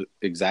world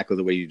exactly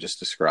the way you just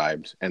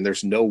described, and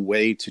there's no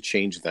way to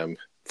change them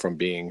from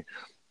being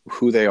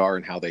who they are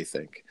and how they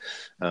think.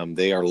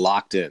 They are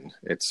locked in.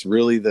 It's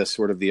really the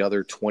sort of the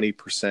other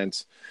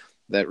 20%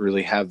 that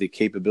really have the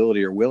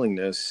capability or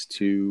willingness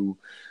to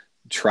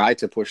try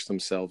to push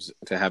themselves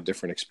to have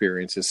different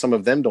experiences. Some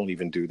of them don't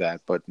even do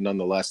that, but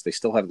nonetheless, they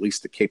still have at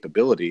least the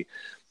capability.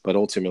 But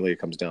ultimately, it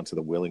comes down to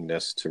the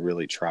willingness to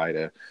really try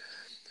to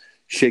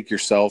shake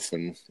yourself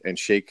and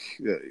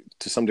shake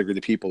to some degree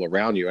the people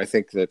around you. I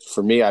think that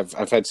for me,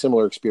 I've had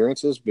similar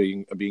experiences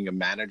being a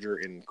manager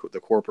in the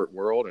corporate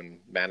world and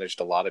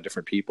managed a lot of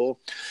different people.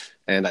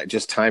 And I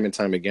just time and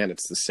time again,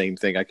 it's the same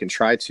thing. I can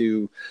try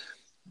to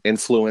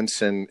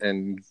influence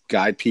and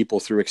guide people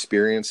through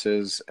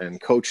experiences and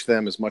coach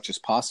them as much as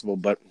possible,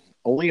 but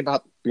only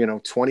about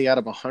 20 out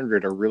of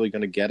 100 are really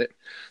going to get it.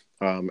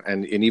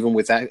 And even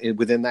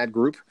within that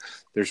group,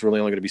 there's really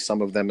only going to be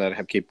some of them that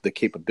have the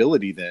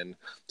capability then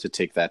to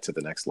take that to the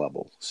next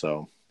level.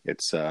 So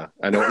it's I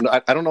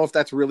don't know if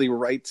that's really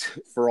right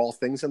for all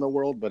things in the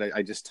world, but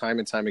I just time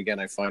and time again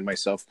I find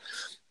myself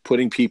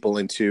putting people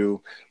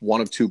into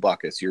one of two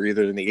buckets. You're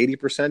either in the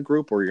 80%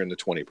 group or you're in the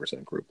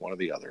 20% group, one or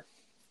the other.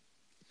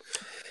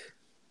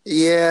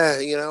 Yeah,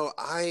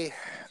 I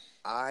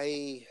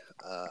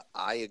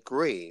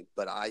agree,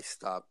 but I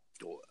stopped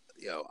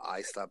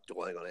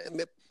dwelling on it. I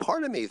mean,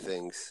 part of me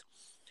thinks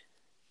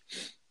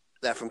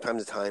that from time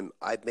to time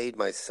I've made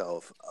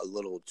myself a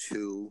little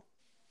too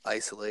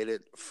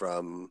isolated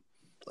from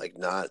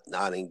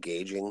not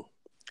engaging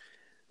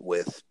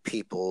with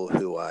people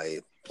who I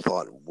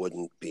thought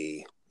wouldn't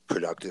be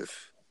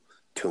productive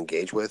to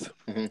engage with.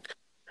 Mm-hmm.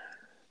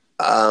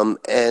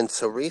 And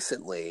so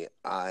recently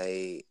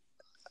I'm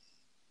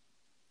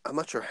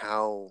not sure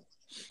how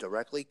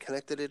directly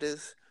connected it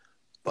is,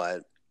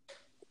 but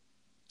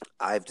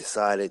I've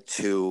decided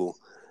to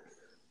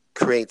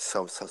create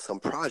some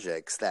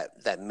projects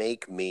that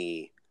make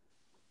me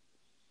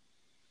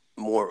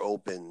more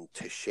open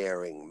to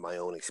sharing my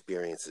own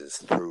experiences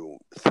through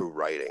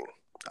writing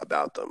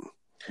about them.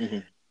 Mm-hmm.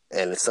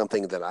 And it's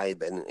something that I've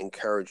been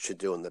encouraged to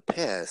do in the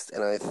past,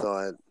 and I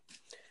thought,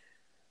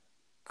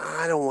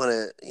 I don't want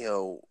to,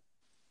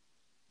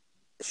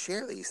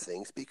 share these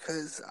things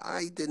because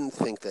I didn't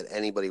think that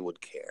anybody would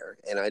care,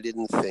 and I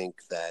didn't think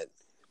that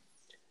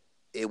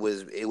it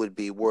would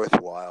be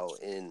worthwhile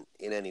in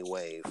any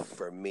way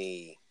for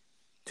me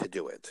to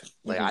do it.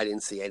 Like, Mm-hmm. I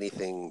didn't see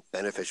anything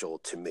beneficial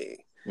to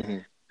me, Mm-hmm.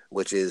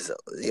 which is,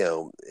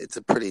 it's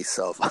a pretty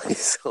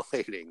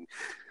self-isolating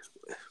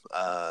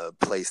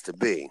place to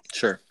be.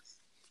 Sure.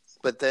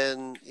 But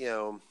then,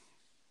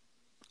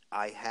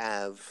 I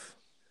have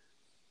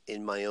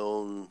in my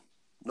own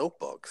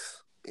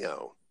notebooks,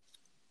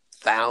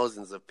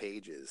 thousands of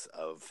pages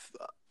of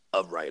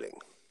writing,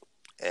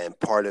 and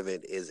part of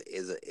it is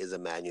a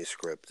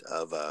manuscript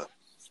of a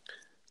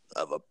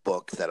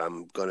book that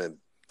I'm going to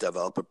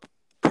develop a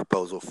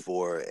proposal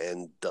for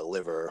and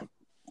deliver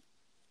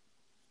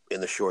in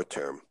the short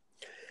term.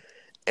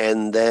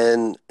 And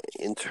then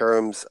in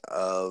terms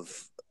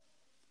of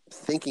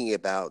thinking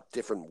about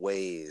different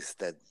ways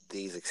that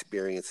these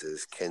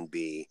experiences can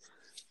be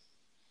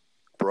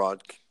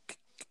broadcast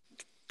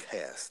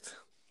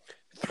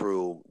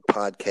through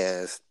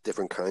podcasts,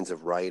 different kinds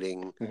of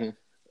writing, Mm-hmm.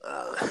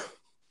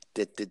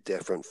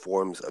 different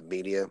forms of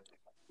media,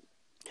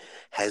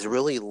 has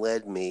really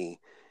led me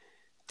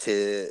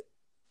to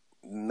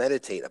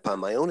meditate upon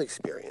my own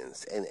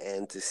experience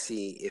and to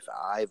see if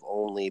I've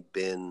only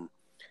been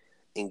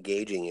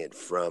engaging it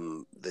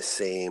from the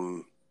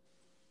same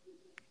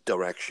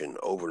direction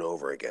over and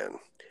over again.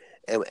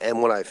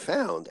 And what I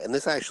found, and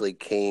this actually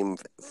came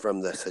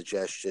from the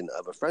suggestion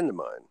of a friend of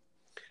mine,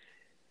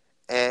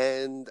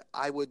 and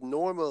I would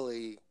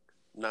normally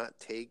not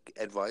take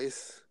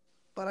advice,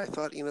 but I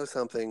thought,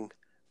 something,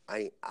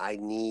 I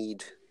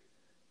need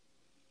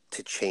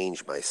to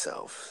change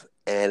myself.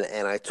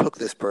 And I took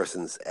this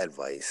person's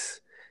advice,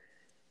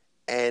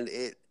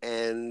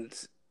 and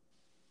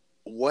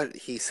what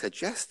he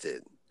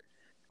suggested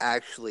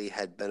actually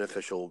had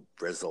beneficial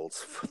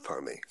results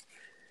for me.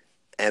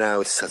 And I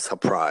was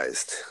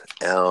surprised.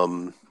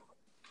 And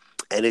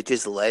it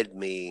just led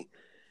me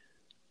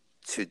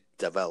to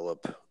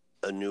develop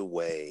a new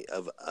way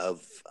of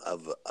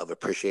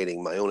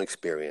appreciating my own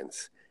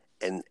experience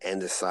and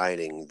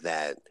deciding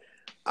that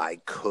I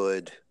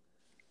could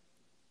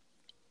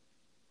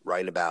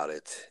write about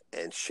it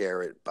and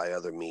share it by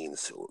other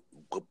means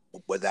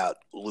without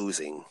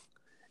losing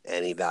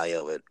any value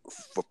of it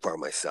for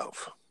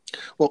myself.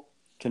 Well,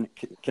 can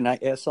I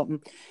ask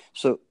something?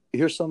 So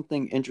here's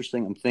something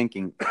interesting I'm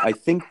thinking. I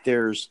think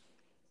there's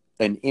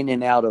an in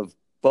and out of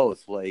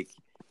both. Like,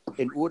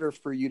 in order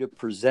for you to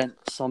present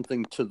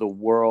something to the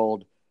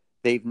world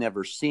they've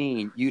never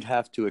seen, you'd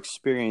have to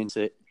experience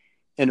it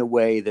in a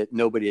way that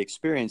nobody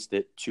experienced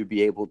it to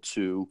be able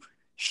to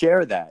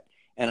share that.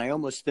 And I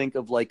almost think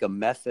of like a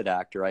method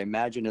actor. I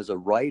imagine as a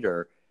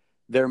writer,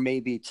 there may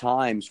be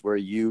times where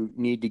you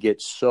need to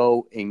get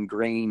so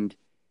ingrained,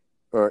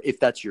 or if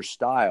that's your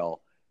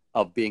style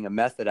of being a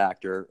method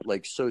actor,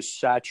 like so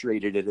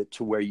saturated in it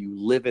to where you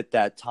live at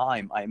that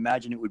time. I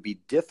imagine it would be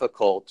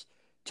difficult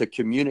to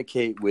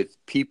communicate with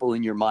people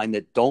in your mind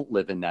that don't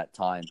live in that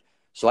time.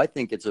 So I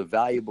think it's a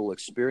valuable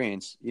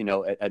experience,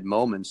 at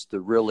moments to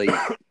really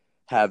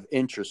have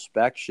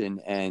introspection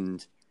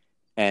and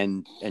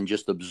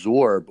just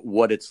absorb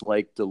what it's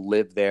like to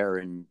live there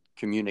and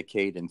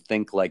communicate and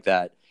think like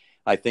that.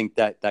 I think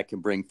that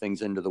can bring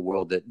things into the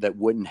world that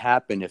wouldn't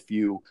happen if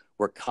you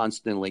were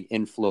constantly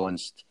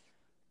influenced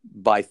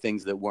by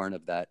things that weren't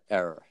of that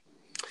era.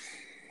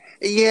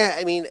 Yeah,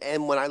 I mean,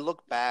 and when I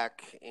look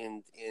back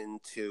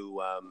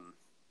into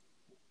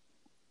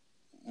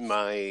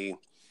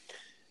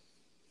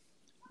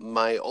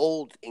my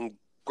old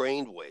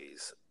ingrained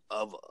ways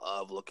of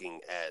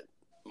looking at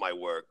my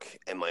work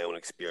and my own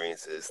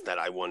experiences that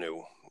I want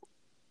to,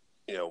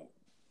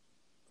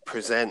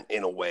 present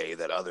in a way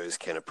that others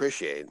can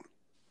appreciate,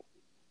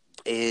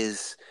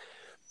 is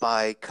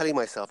by cutting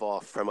myself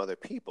off from other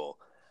people.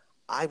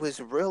 I was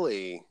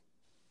really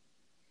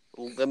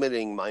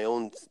limiting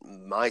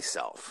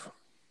myself.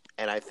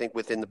 And I think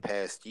within the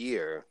past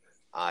year,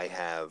 I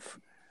have,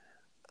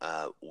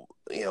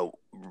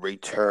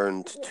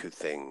 returned to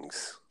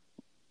things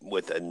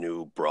with a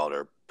new,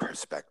 broader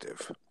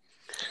perspective.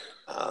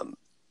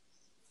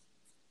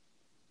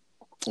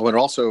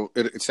 Well,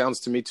 it sounds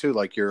to me too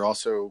like you're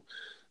also,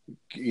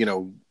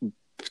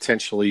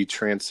 potentially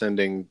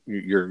transcending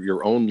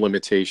your own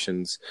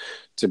limitations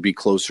to be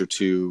closer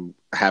to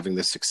having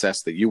the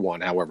success that you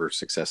want, however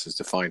success is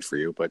defined for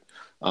you. But,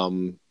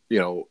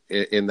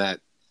 in that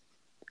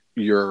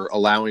you're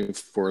allowing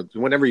for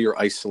whenever you're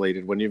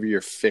isolated, whenever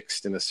you're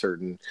fixed in a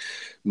certain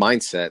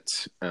mindset,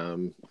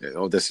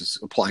 this is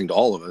applying to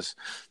all of us.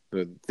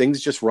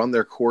 Things just run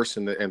their course,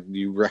 and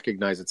you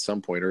recognize at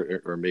some point,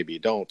 or maybe you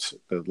don't,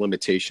 the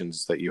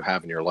limitations that you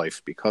have in your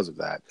life because of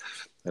that.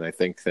 And I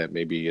think that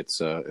maybe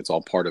it's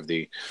all part of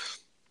the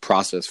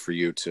process for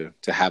you to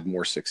have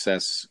more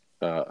success.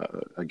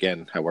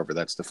 Again, however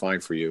that's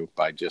defined for you,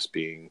 by just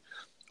being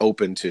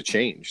open to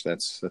change.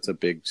 That's a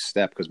big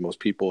step, because most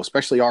people,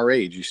 especially our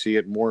age, you see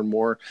it more and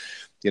more.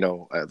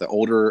 The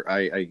older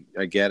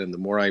I get, and the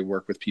more I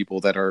work with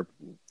people that are,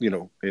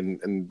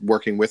 in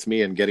working with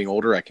me and getting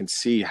older, I can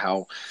see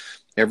how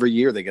every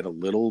year they get a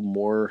little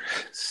more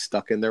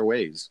stuck in their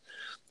ways.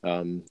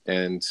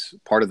 And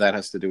part of that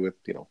has to do with,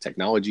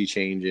 technology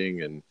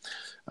changing and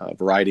a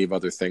variety of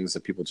other things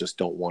that people just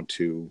don't want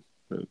to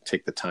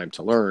take the time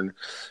to learn.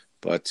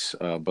 But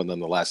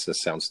nonetheless,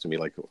 this sounds to me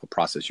like a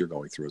process you're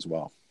going through as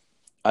well.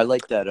 I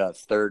like that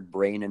third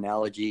brain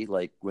analogy.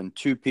 Like when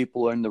two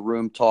people are in the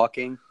room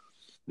talking,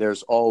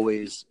 there's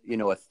always,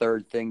 a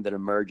third thing that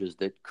emerges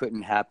that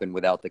couldn't happen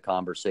without the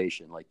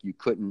conversation. Like you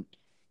couldn't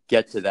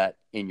get to that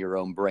in your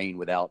own brain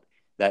without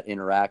that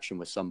interaction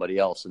with somebody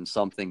else, and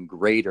something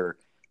greater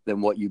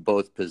than what you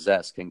both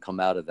possess can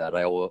come out of that.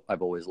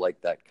 I've always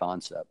liked that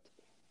concept.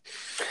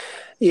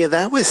 Yeah,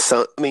 that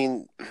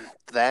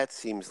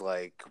seems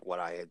like what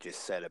I had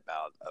just said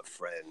about a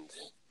friend.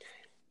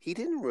 He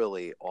didn't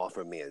really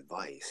offer me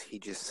advice. He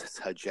just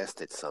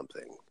suggested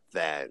something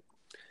that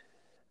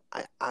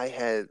I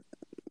had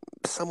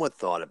somewhat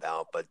thought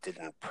about but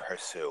didn't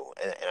pursue.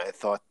 And I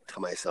thought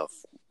to myself,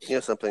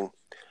 something,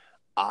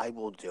 I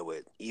will do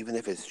it, even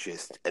if it's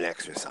just an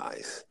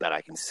exercise that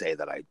I can say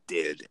that I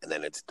did and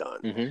then it's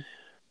done. Mm-hmm.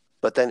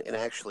 But then in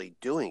actually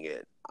doing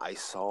it, I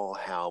saw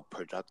how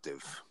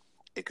productive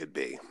it could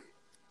be.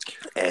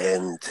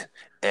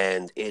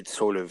 and it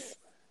sort of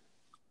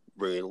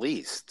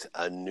released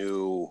a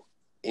new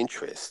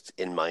interest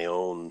in my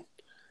own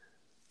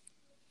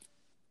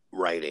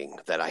writing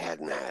that I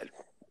hadn't had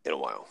in a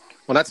while.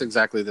 Well, that's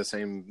exactly the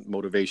same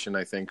motivation,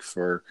 I think,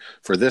 for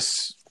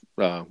this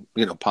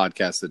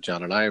podcast that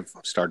John and I have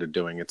started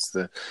doing. It's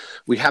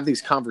we have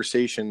these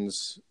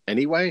conversations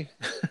anyway,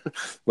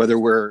 whether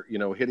we're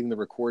hitting the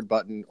record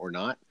button or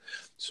not.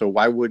 So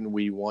why wouldn't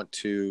we want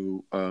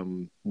to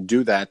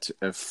do that?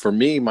 For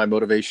me, my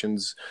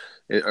motivations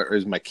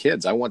is my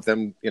kids. I want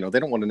them, they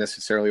don't want to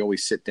necessarily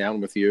always sit down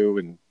with you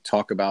and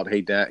talk about,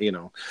 hey, Dad,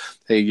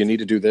 hey, you need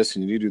to do this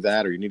and you need to do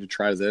that, or you need to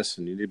try this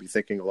and you need to be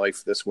thinking of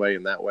life this way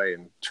and that way,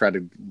 and try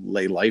to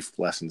lay life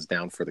lessons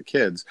down for the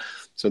kids.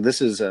 So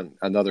this is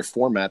another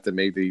format that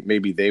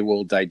maybe they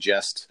will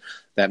digest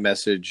that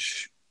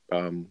message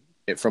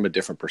from a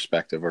different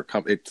perspective, or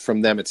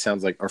from them. It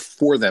sounds like, or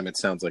for them, it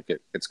sounds like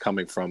it's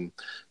coming from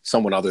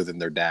someone other than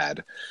their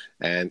dad.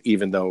 And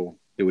even though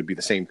it would be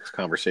the same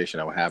conversation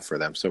I would have for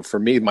them. So for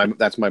me,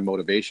 that's my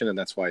motivation. And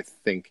that's why I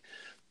think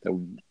that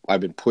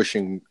I've been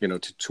pushing,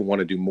 to want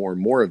to do more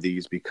and more of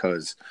these,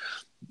 because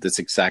that's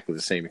exactly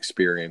the same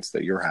experience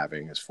that you're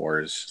having as far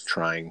as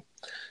trying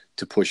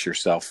to push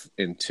yourself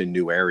into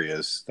new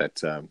areas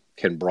that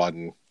can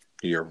broaden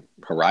your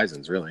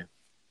horizons, really.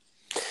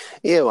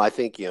 Yeah, well, I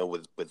think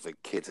with the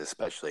kids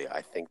especially,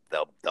 I think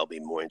they'll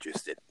be more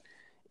interested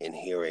in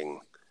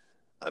hearing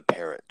a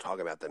parent talk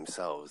about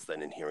themselves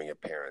than in hearing a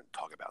parent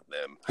talk about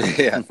them.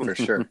 Yeah, for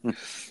sure.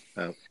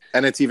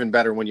 And it's even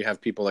better when you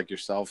have people like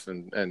yourself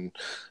and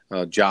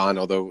John.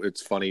 Although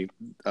it's funny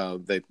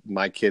that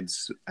my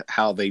kids,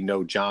 how they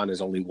know John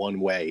is only one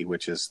way,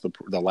 which is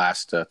the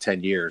last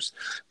 10 years,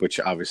 which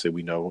obviously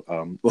we know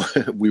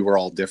we were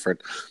all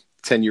different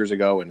 10 years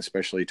ago and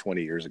especially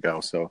 20 years ago.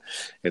 So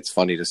it's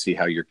funny to see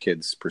how your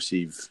kids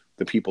perceive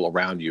the people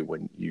around you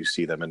when you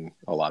see them in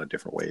a lot of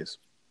different ways.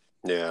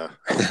 Yeah.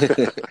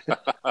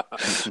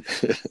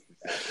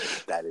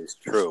 That is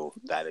true.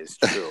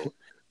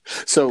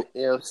 So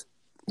yeah.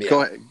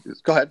 Go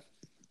ahead.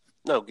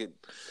 No, good.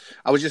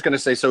 I was just going to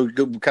say, so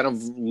kind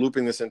of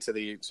looping this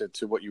into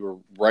to what you were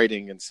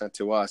writing and sent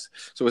to us.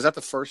 So was that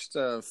the first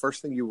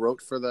thing you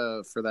wrote for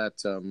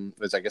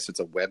that? I guess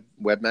it's a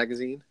web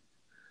magazine.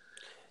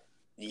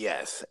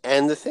 Yes,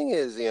 and the thing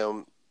is,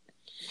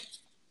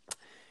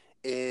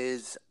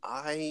 is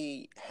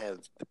I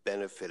have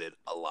benefited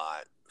a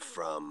lot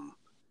from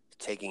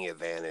taking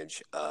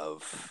advantage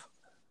of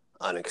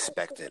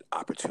unexpected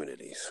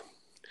opportunities.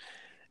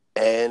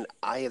 And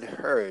I had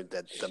heard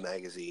that the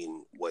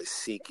magazine was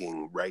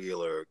seeking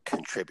regular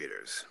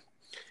contributors.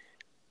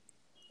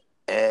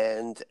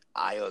 And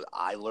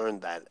I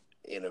learned that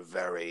in a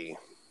very,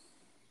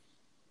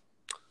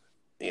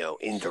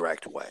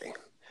 indirect way.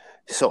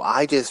 So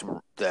I just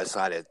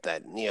decided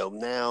that,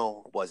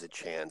 now was a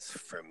chance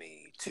for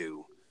me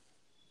to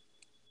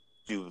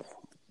do,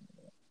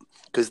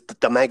 because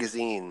the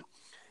magazine,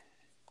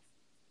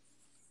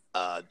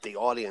 the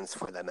audience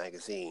for that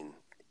magazine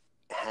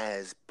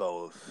has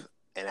both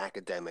an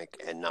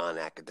academic and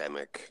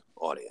non-academic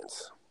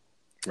audience.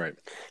 Right.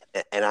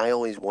 And I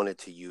always wanted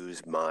to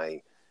use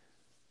my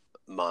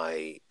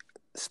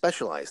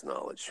specialized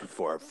knowledge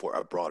for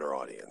a broader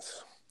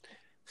audience.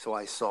 So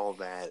I saw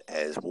that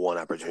as one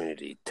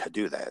opportunity to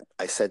do that.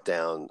 I sat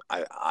down,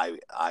 I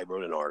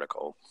wrote an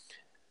article,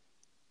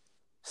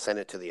 sent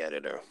it to the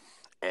editor,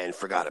 and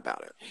forgot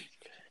about it.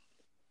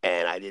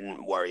 And I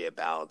didn't worry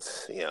about,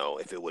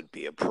 if it would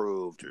be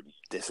approved or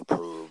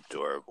disapproved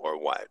or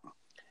what.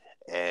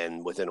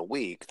 And within a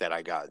week that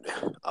I got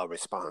a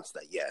response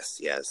that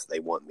yes, they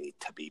want me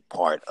to be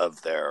part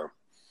of their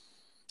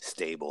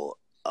stable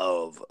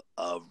of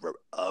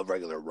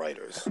regular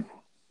writers.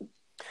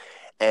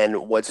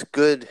 And what's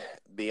good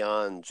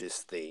beyond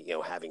just the,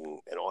 having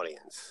an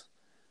audience,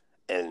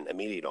 an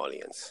immediate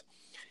audience,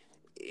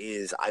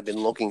 is I've been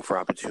looking for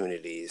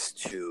opportunities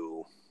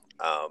to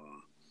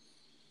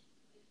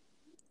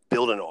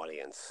build an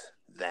audience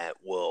that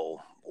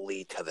will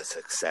lead to the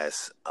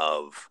success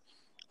of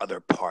other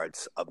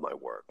parts of my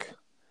work,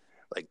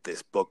 like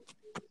this book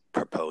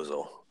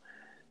proposal.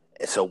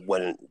 And so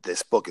when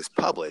this book is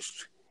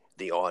published,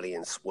 the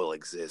audience will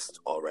exist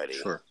already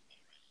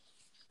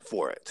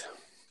for it.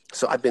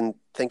 So I've been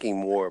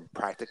thinking more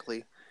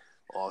practically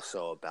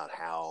also about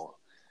how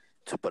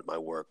to put my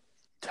work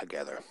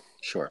together.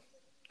 Sure.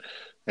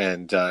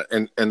 And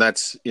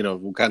that's,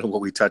 kind of what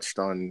we touched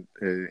on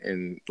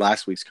in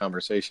last week's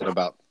conversation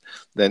about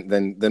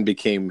then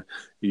became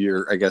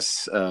your, I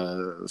guess,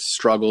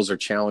 struggles or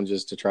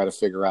challenges to try to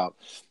figure out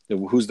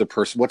who's the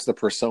person, what's the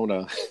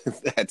persona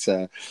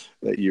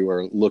that you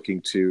are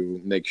looking to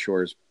make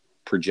sure is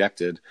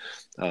projected,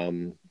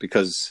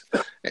 because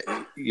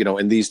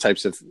in these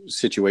types of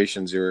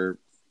situations you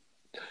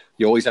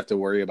always have to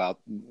worry about,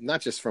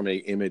 not just from an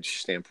image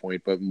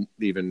standpoint, but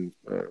even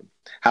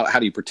how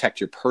do you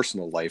protect your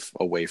personal life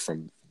away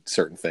from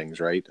certain things,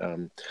 right?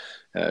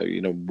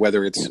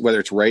 Whether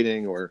it's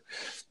writing or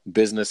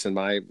business in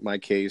my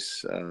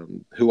case,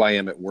 who I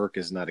am at work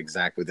is not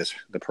exactly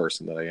the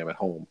person that I am at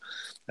home,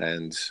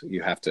 and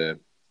you have to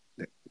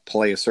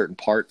play a certain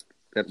part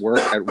at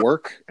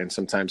work, and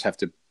sometimes have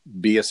to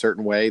be a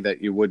certain way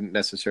that you wouldn't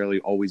necessarily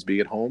always be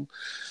at home.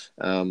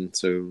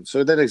 So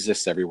that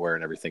exists everywhere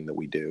in everything that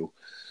we do.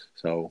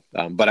 So,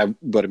 but I'm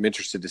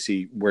interested to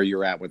see where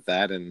you're at with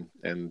that, and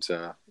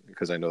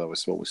because I know that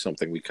was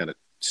something we kind of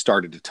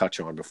started to touch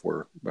on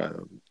before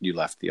you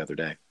left the other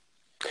day.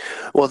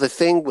 Well, the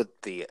thing with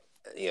the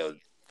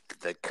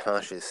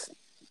conscious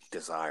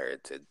desire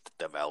to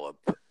develop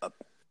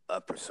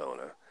a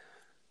persona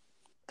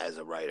as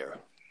a writer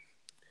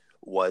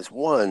was,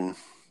 one,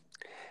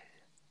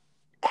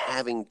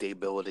 having the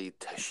ability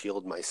to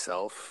shield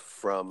myself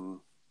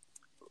from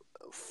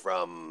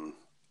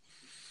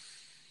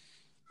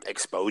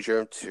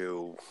exposure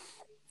to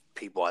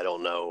people I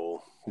don't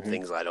know,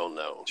 things I don't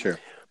know. Sure.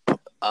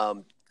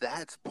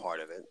 That's part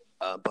of it.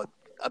 But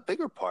a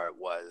bigger part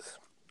was,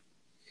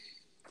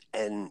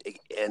 and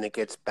it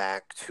gets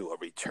back to a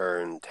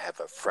return to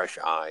have a fresh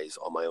eyes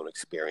on my own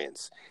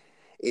experience,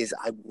 is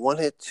I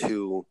wanted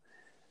to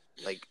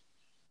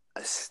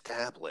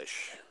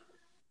establish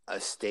a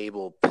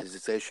stable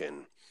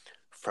position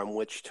from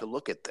which to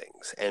look at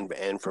things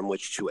and from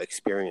which to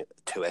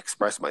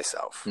express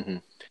myself. Mm-hmm.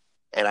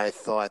 And I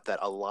thought that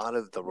a lot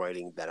of the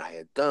writing that I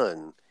had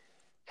done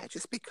had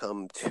just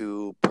become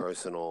too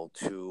personal,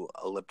 too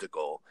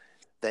elliptical,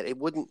 that it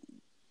wouldn't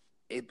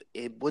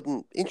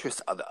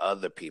interest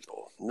other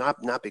people.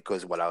 Not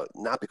because of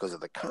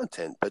the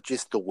content, but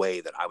just the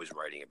way that I was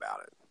writing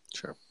about it.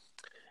 Sure.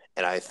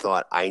 And I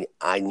thought I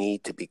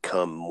need to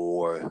become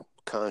more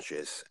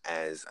conscious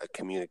as a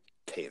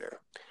communicator,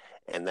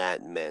 and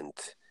that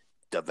meant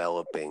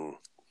developing,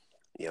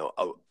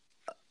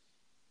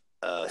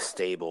 a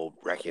stable,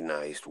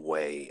 recognized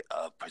way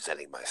of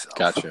presenting myself.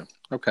 Gotcha.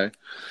 Okay.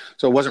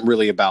 So it wasn't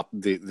really about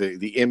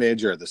the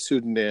image or the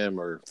pseudonym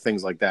or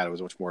things like that. It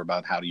was much more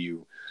about how do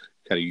you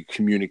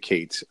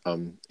communicate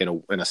in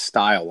a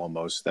style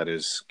almost that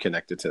is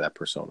connected to that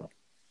persona.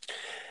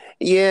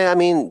 Yeah, I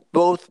mean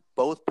both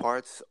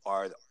parts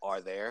are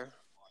there,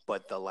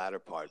 but the latter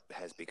part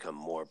has become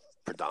more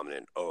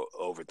predominant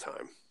over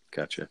time.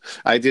 Gotcha.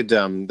 I did.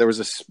 There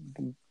was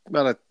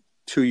about a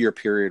 2-year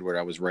period where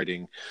I was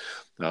writing.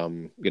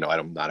 I'm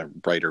not a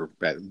writer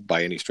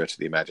by any stretch of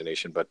the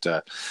imagination, but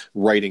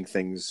writing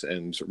things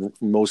and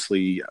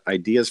mostly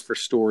ideas for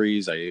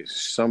stories.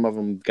 Some of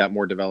them got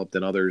more developed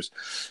than others,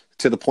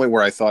 to the point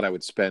where I thought I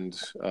would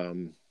spend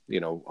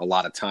a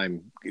lot of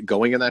time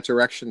going in that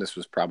direction. This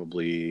was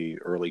probably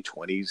early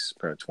 20s,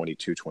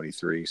 22,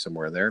 23,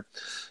 somewhere in there.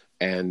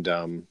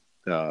 And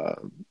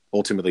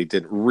ultimately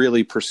didn't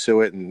really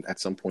pursue it, and at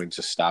some point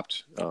just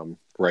stopped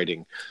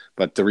writing.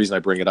 But the reason I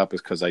bring it up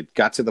is because I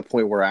got to the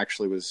point where I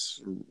actually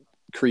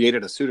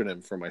created a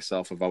pseudonym for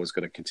myself if I was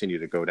going to continue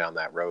to go down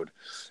that road.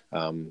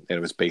 And it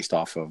was based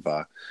off of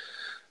a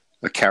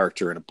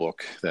character in a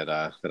book that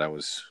I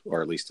was,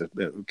 or at least a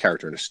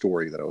character in a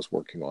story that I was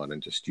working on,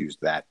 and just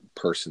used that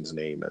person's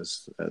name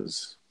as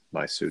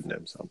my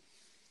pseudonym. So,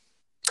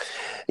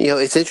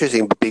 it's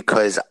interesting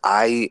because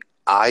I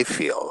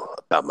feel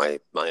about my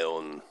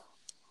own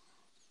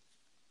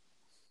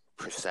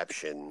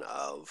perception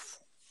of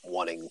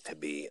wanting to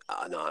be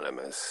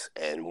anonymous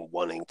and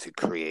wanting to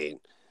create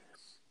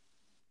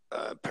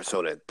a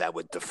persona that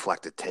would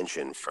deflect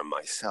attention from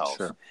myself.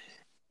 Sure.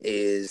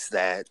 Is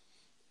that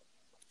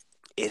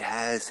it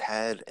has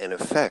had an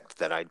effect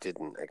that I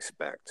didn't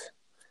expect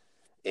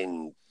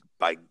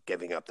by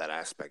giving up that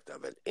aspect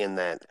of it, in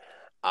that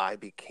I've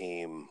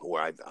become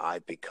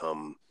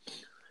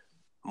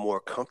more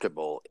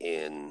comfortable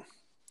in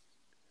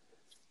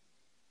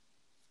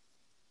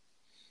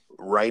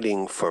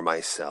writing for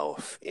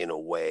myself in a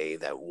way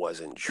that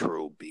wasn't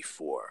true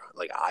before.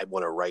 Like, I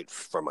want to write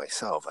for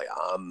myself. Like,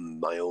 I'm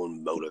my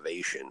own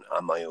motivation.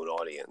 I'm my own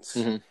audience.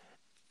 Mm-hmm.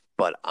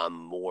 But I'm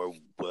more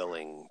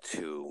willing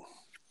to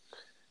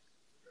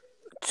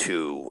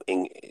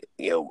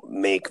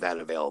make that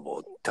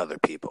available to other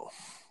people,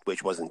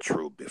 which wasn't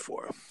true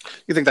before.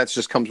 You think that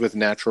just comes with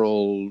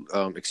natural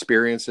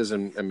experiences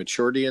and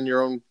maturity in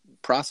your own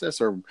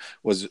process, or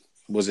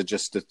was it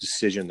just a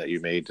decision that you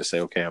made to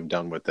say, okay, I'm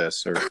done with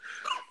this? Or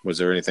was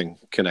there anything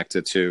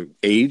connected to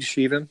age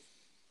even?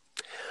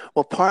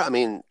 Well,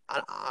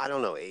 I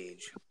don't know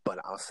age, but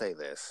I'll say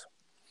this.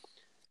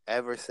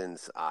 Ever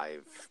since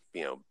I've,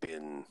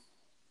 been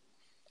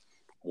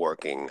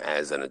working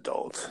as an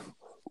adult,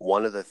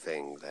 one of the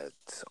things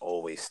that's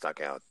always stuck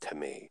out to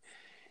me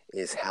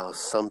is how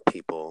some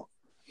people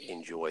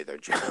enjoy their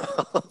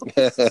job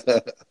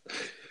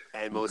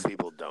and most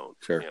people don't.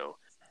 Sure.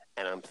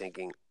 And I'm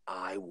thinking,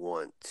 I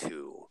want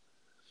to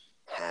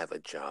have a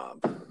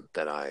job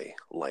that I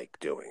like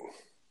doing.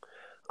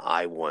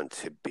 I want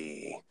to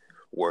be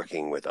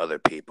working with other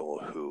people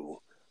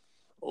who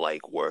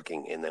like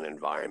working in an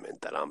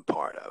environment that I'm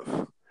part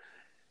of.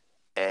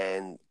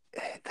 And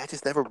that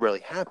just never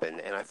really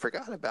happened. And I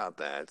forgot about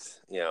that,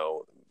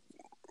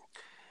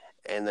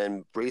 And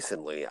then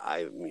recently,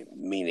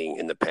 meaning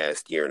in the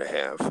past year and a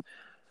half,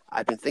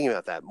 I've been thinking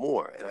about that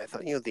more, and I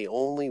thought, the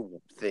only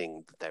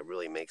thing that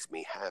really makes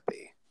me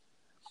happy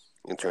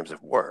in terms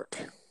of work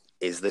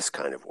is this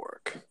kind of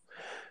work.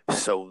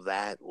 So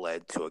that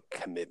led to a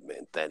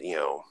commitment that,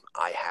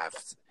 I have,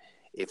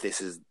 if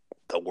this is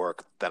the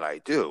work that I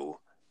do,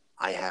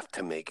 I have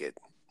to make it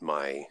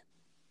my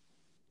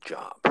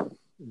job,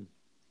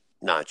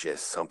 not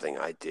just something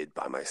I did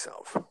by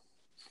myself.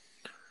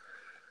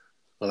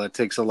 Well, that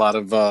takes a lot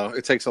of,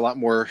 it takes a lot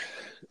more,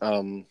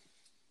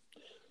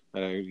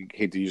 I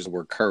hate to use the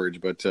word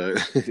courage, but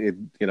it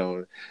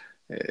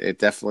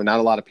definitely, not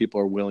a lot of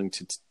people are willing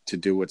to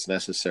do what's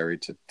necessary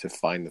to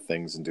find the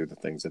things and do the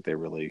things that they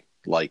really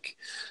like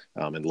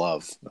and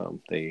love.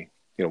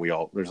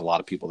 There's a lot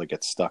of people that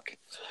get stuck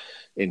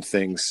in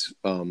things,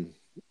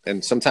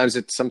 and sometimes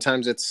it's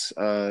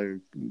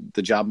the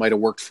job might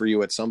have worked for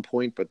you at some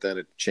point, but then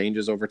it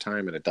changes over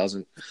time and it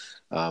doesn't.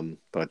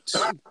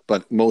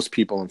 But most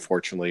people,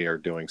 unfortunately, are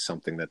doing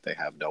something that they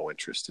have no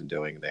interest in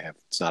doing.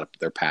 It's not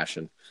their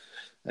passion,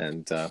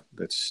 and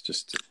it's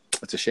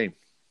a shame.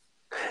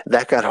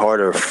 That got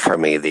harder for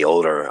me the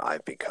older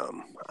I've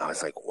become. I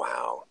was like,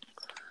 wow,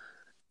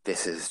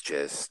 this is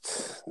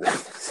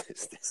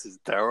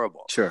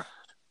terrible. Sure.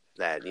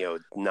 That,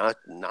 not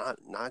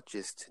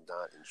just to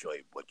not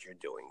enjoy what you're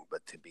doing,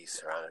 but to be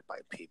surrounded by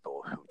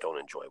people who don't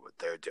enjoy what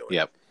they're doing.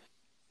 Yep.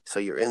 So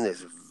you're in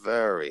this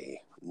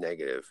very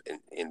negative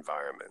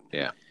environment.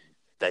 Yeah.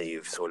 That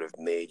you've sort of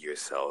made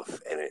yourself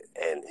an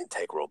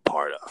integral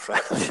part of.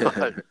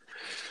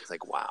 It's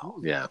like, wow.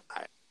 Yeah.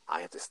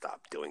 I have to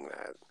stop doing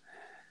that.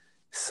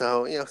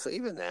 So, so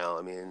even now,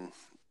 I mean,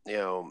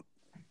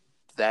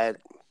 that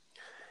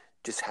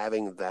just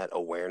having that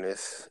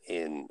awareness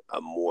in a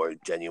more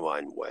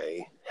genuine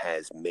way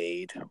has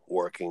made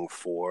working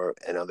for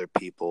and other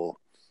people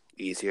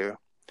easier,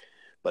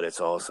 but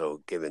it's also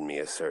given me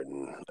a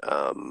certain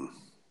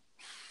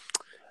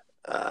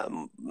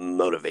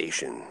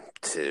motivation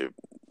to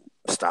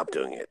stop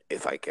doing it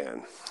if I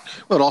can.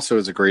 Well, it also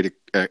is a great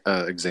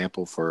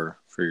example for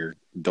your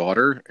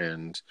daughter,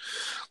 and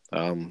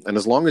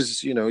as long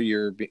as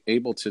you're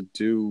able to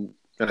do,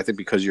 and I think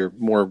because you're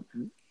more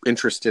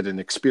interested in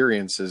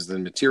experiences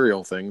than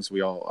material things,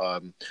 we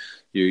all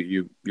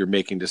you're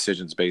making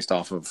decisions based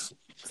off of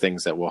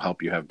things that will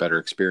help you have better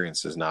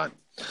experiences, not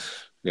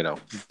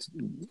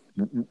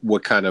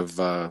what kind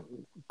of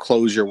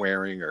clothes you're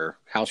wearing or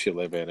house you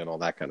live in and all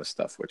that kind of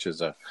stuff, which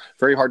is a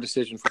very hard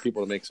decision for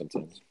people to make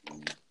sometimes.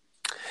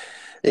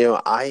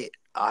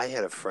 I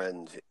had a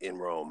friend in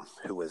Rome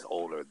who was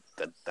older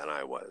than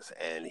I was,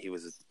 and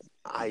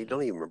I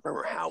don't even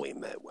remember how we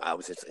met. I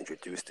was just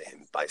introduced to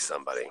him by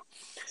somebody,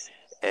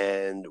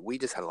 and we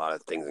just had a lot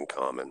of things in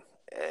common.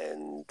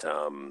 And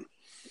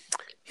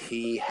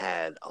he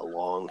had a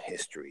long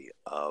history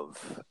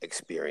of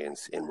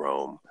experience in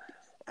Rome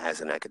as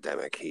an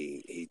academic.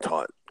 He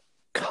taught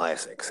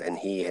classics, and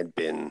he had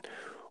been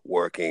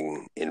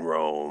working in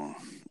Rome,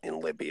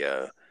 in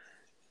Libya,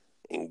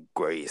 in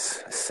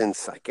Greece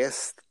since, I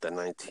guess, the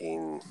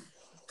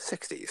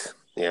 1960s,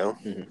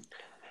 Mm-hmm.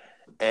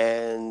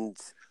 And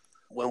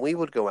when we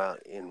would go out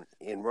in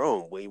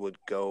Rome, we would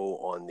go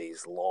on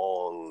these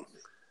long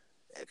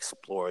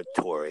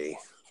exploratory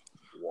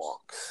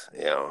walks,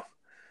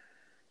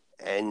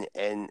 and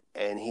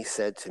he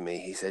said to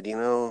me,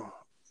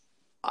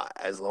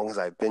 as long as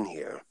I've been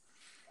here,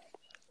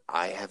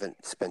 I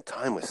haven't spent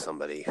time with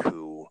somebody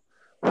who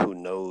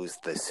knows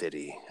the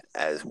city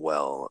as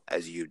well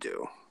as you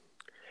do.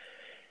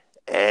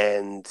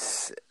 And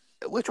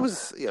which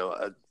was,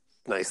 a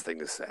nice thing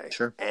to say.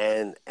 Sure.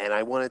 And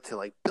I wanted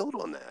to build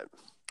on that.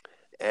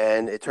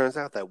 And it turns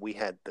out that we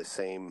had the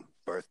same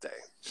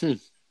birthday.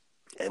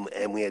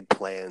 And we had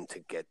planned to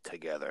get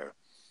together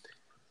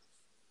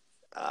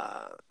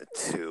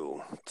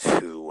to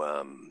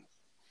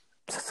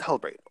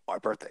celebrate our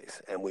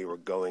birthdays. And we were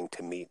going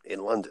to meet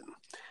in London.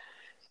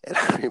 And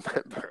I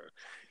remember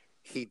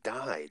he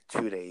died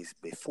 2 days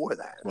before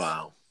that.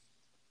 Wow.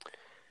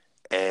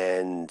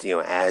 And,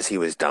 as he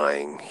was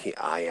dying,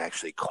 I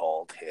actually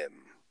called him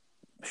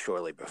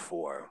shortly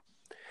before,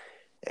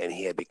 and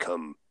he had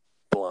become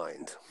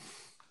blind.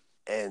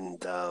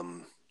 And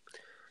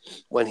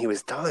when he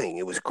was dying,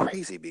 it was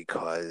crazy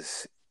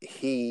because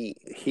he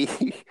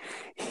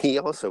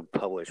also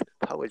published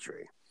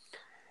poetry.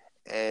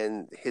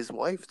 And his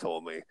wife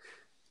told me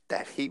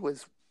that he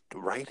was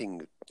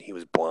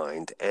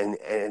blind,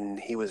 and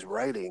he was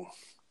writing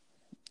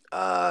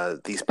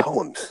these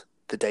poems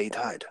the day he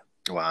died.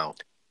 Wow.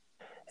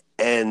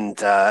 And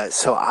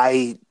so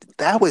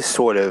that was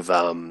sort of,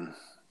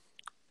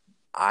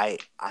 I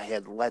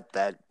had let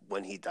that,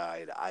 when he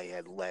died, I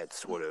had let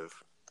sort of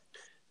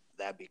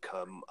that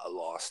become a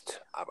lost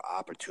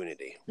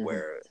opportunity,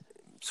 where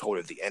sort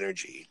of the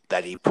energy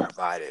that he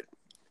provided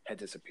had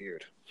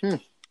disappeared.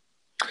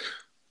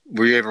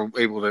 Were you ever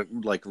able to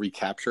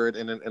recapture it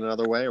in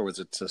another way, or was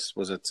it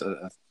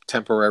a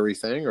temporary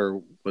thing,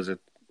 or was it?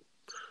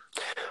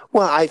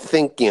 Well, I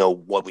think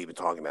what we've been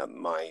talking about,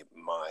 my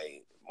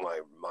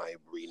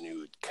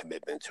renewed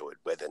commitment to it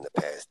within the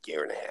past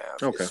year and a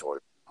half, Okay. is sort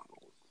of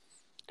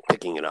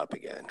picking it up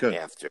again Good.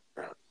 after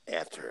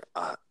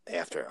a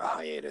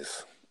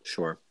hiatus.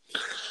 Sure.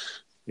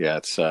 Yeah,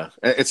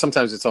 it's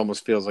sometimes it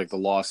almost feels like the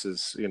loss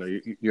is,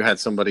 you had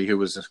somebody who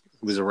was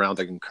around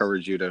to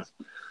encourage you to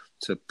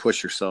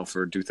push yourself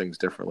or do things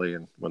differently,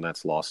 and when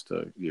that's lost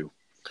to you,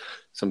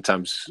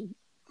 sometimes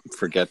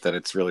forget that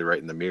it's really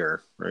right in the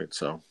mirror, right?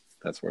 So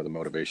that's where the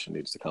motivation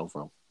needs to come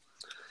from.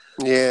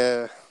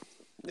 Yeah.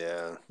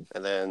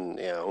 And then,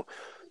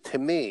 to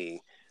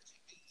me,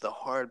 the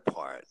hard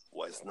part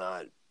was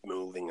not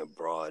moving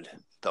abroad.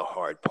 The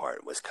hard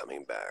part was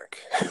coming back.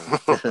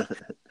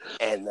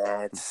 And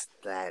that's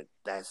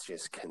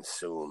just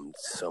consumed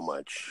so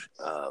much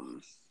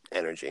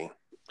energy.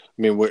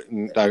 I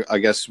mean, I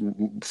guess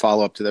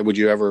follow up to that. Would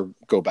you ever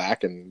go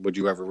back, and would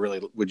you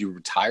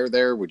retire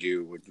there? Are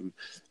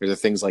there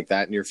things like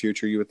that in your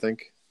future you would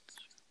think?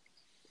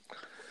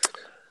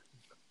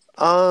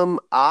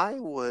 I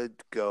would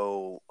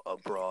go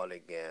abroad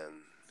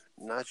again,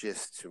 not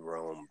just to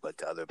Rome, but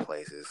to other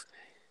places,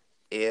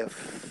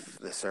 if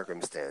the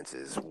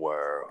circumstances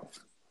were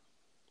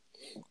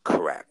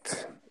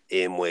correct,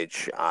 in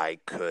which I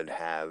could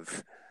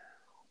have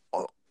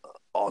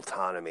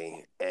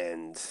autonomy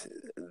and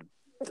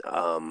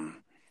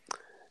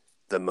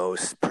the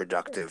most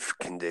productive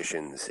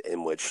conditions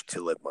in which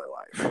to live my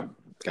life.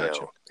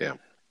 Gotcha. Yeah.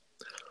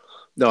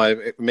 No,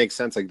 it makes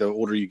sense. Like the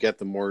older you get,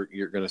 the more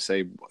you're going to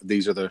say,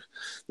 this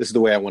is the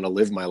way I want to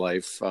live my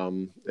life.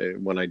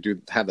 When I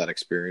do have that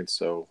experience.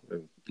 So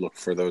look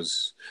for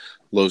those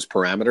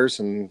parameters,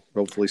 and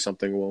hopefully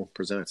something will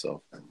present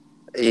itself.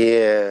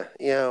 Yeah.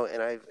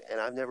 And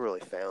I've never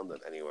really found them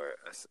anywhere,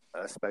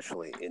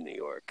 especially in New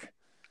York.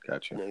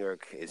 Gotcha. New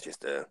York is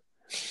just a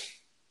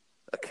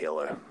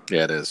killer.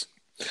 Yeah, it is.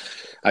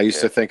 I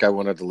used to think I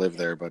wanted to live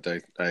there, but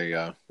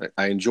I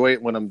enjoy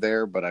it when I'm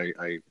there, but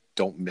I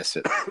don't miss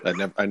it.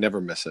 I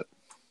never miss it.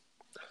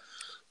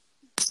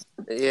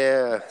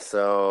 Yeah,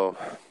 so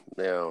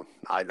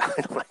I'd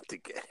like to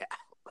get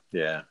out.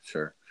 Yeah,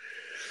 sure.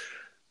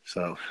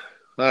 So,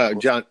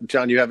 John,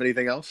 you have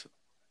anything else?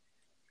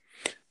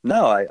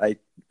 No,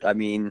 I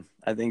mean,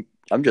 I think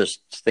I'm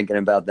just thinking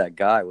about that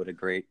guy. What a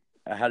great!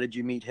 How did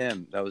you meet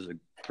him? That was a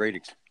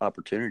great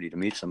opportunity to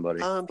meet somebody.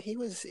 He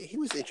was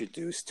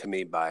introduced to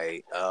me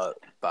by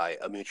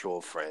a mutual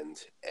friend,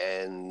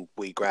 and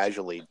we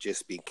gradually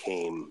just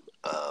became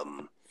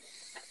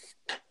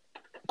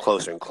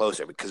closer and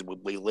closer because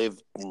we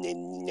lived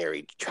near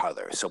each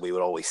other, so we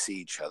would always see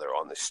each other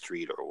on the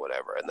street or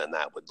whatever, and then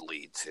that would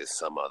lead to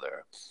some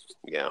other,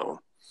 Yeah,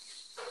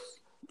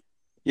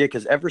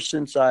 because ever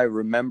since I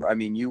remember, I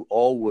mean, you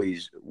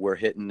always were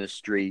hitting the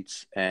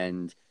streets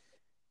and,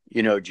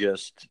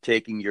 just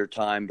taking your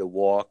time to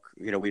walk.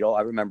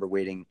 I remember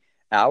waiting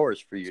hours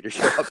for you to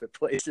show up at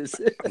places.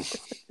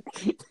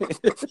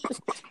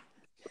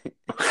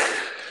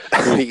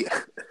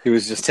 He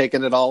was just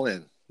taking it all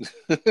in.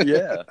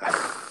 Yeah.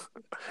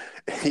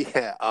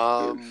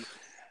 Yeah.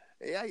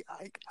 Yeah.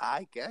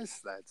 I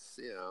guess that's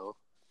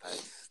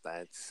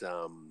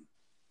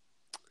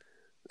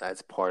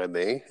part of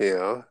me.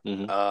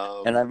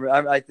 Mm-hmm.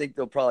 And I think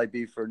there'll probably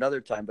be for another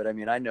time. But I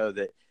mean, I know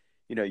that,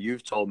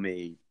 you've told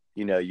me,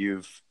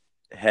 you've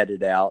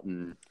headed out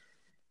and,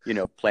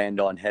 planned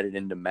on headed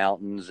into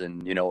mountains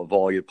and, of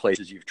all your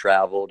places you've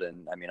traveled.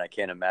 And I mean, I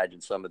can't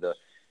imagine some of the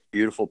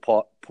beautiful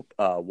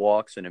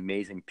walks and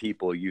amazing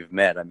people you've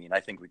met. I mean, I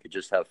think we could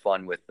just have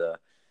fun with the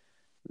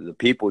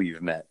people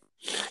you've met.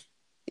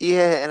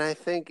 Yeah, and I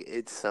think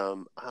it's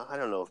I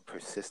don't know if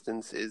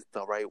persistence is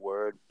the right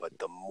word, but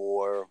the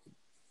more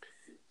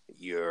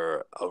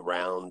you're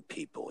around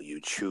people you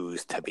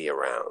choose to be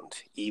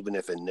around, even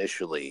if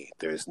initially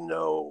there's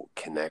no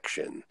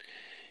connection,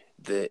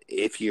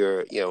 if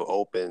you're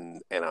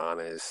open and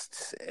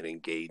honest and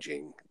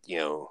engaging,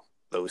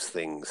 those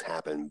things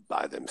happen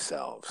by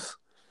themselves.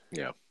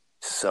 Yeah.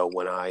 So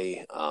when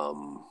I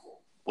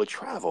would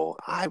travel,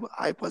 I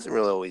wasn't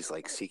really always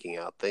like seeking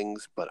out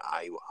things, but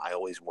I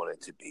always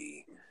wanted to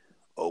be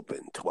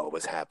open to what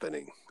was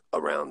happening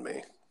around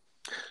me.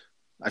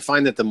 I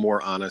find that the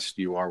more honest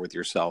you are with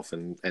yourself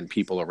and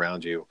people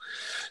around you,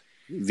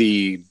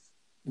 the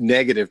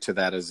negative to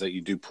that is that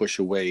you do push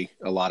away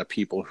a lot of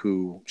people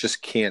who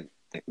just can't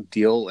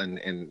deal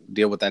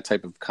with that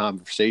type of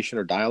conversation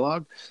or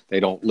dialogue.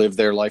 They don't live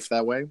their life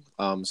that way.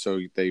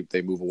 So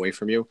they move away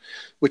from you,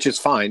 which is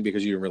fine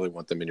because you don't really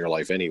want them in your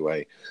life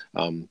anyway.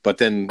 But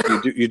then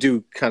you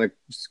do kind of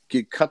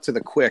cut to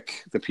the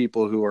quick, the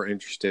people who are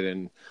interested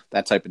in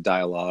that type of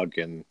dialogue.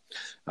 And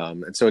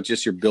so it's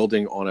just, you're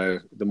building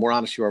on the more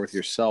honest you are with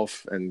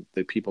yourself and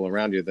the people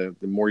around you, the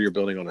more you're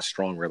building on a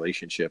strong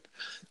relationship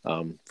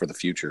for the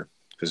future.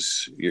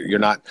 Because you're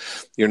not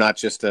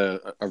just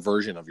a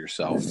version of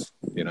yourself,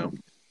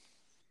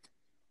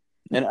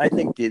 And I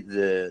think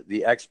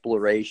the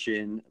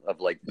exploration of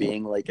like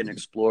being like an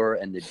explorer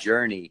and the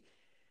journey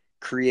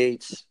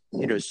creates,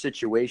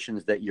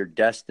 situations that you're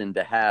destined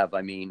to have.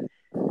 I mean,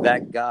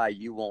 that guy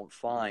you won't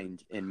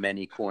find in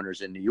many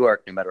corners in New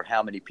York, no matter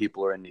how many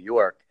people are in New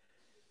York.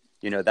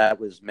 That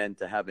was meant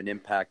to have an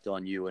impact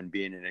on you and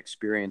being an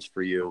experience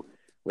for you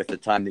with the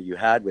time that you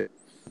had with,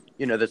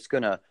 that's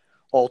going to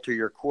alter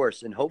your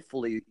course. And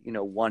hopefully,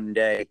 one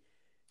day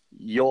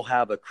you'll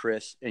have a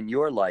Chris in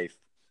your life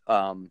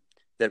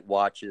that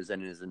watches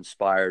and is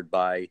inspired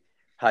by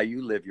how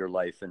you live your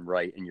life and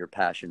write and your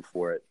passion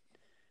for it.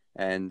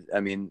 And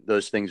I mean,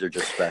 those things are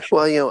just special.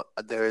 Well,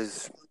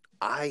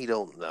 I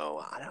don't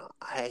know.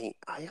 I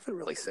haven't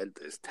really said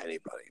this to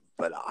anybody,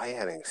 but I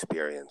had an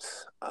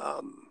experience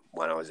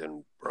when I was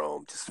in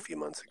Rome just a few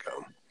months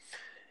ago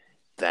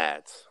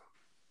that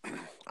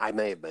I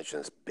may have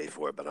mentioned this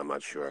before, but I'm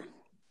not sure.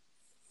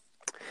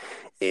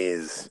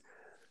 Is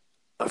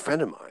a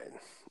friend of mine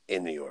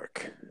in New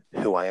York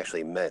who I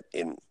actually met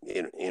in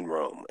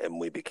Rome,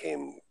 and we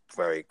became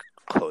very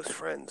close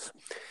friends.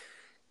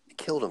 He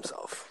killed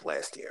himself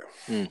last year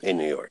in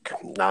New York,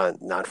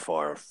 not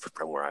far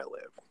from where I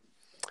live.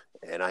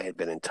 And I had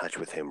been in touch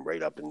with him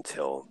right up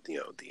until,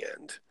 the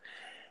end.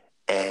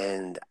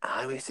 And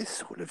I was just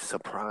sort of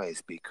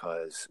surprised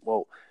because,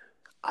 well,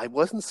 I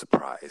wasn't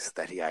surprised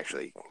that he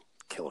actually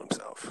killed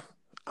himself.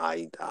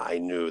 I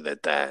knew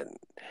that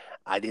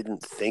I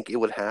didn't think it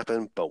would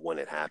happen, but when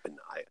it happened,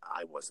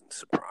 I wasn't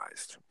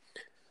surprised.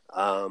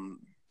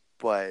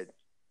 But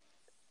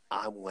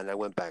when I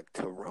went back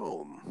to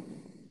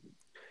Rome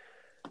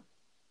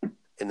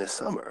in the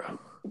summer,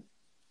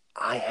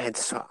 I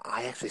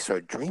actually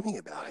started dreaming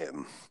about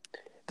him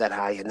that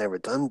I had never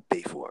done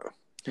before.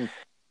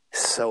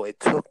 So it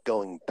took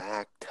going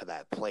back to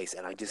that place,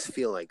 and I just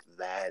feel like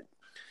that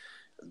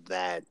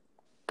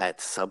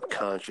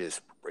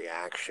subconscious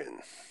reaction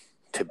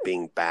to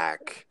being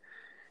back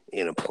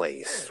in a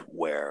place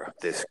where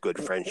this good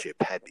friendship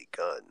had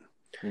begun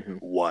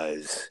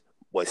was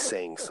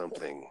saying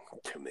something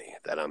to me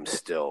that I'm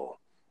still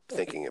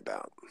thinking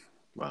about.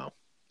 Wow.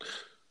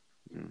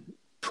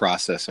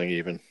 Processing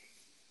even,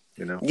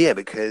 Yeah,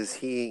 because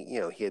he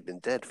had been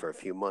dead for a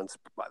few months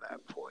by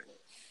that point.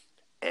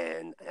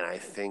 And I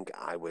think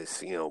I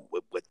was,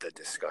 with the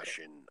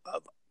discussion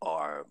of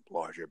our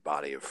larger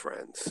body of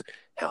friends,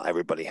 how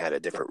everybody had a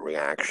different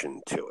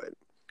reaction to it.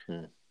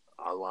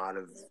 A lot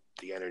of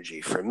the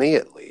energy, for me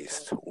at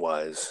least,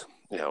 was,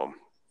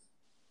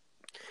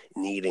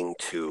 needing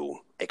to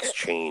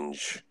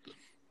exchange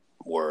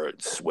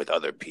words with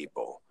other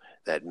people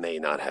that may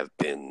not have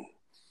been,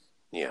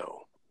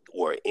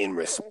 or in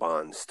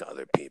response to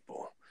other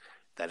people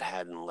that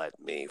hadn't let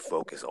me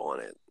focus on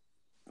it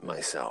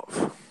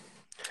myself.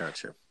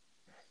 Gotcha.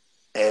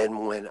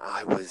 And when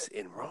I was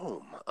in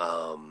Rome,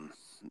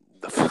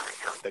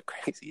 the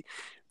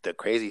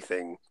crazy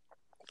thing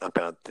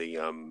about the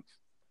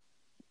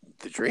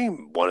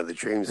dream, one of the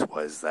dreams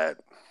was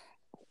that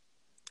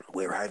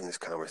we were having this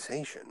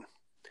conversation,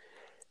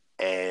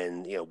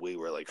 and we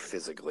were like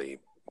physically,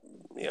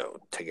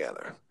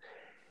 together,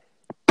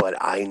 but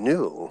I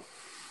knew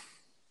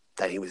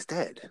that he was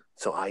dead,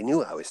 so I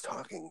knew I was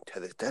talking to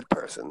this dead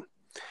person,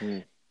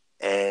 and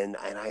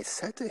I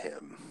said to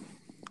him,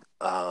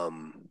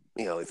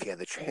 if you had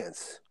the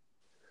chance,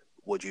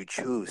 would you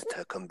choose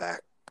to come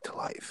back to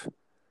life?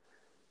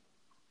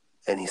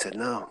 And he said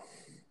no.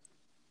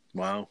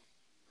 Wow.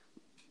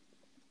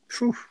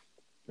 Whew.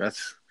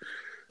 That's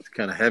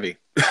kind of heavy.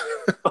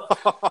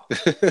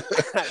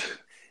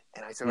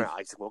 And I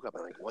just woke up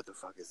and like, what the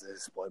fuck is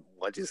this?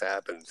 What just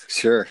happened?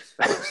 Sure.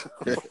 Am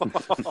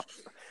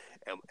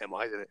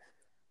I?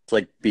 It's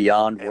like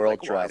beyond and world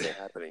like, travel. Why is it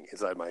happening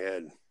inside my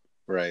head?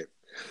 Right.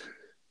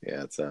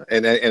 Yeah, it's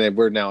and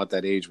we're now at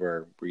that age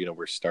where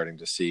we're starting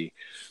to see,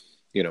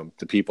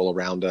 the people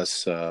around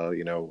us,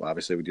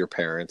 obviously with your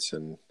parents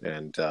and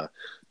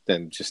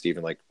then just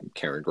even like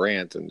Karen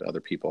Grant and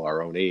other people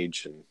our own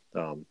age, and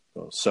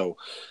so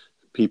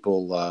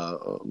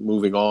people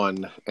moving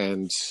on,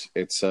 and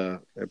it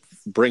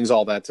brings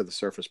all that to the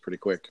surface pretty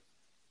quick.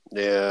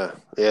 Yeah,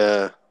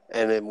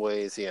 and in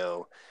ways,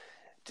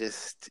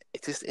 it's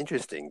just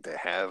interesting to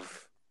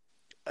have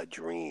a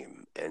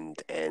dream and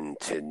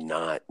to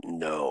not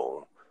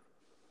know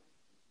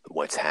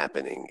what's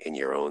happening in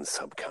your own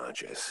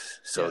subconscious,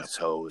 so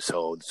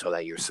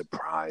that you're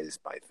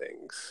surprised by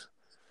things.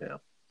 Yeah,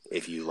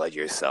 if you let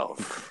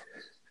yourself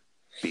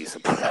be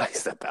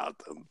surprised about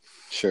them.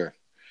 Sure.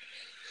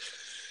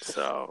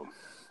 So,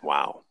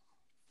 wow.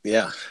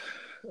 Yeah.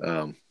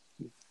 Well,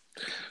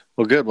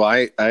 good.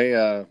 Well,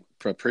 I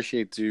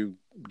appreciate you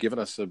giving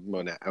us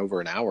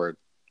over an hour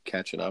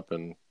catching up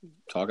and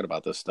talking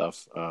about this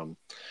stuff.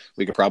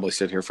 We could probably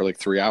sit here for like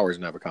 3 hours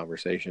and have a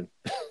conversation.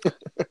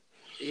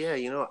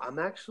 Yeah, I'm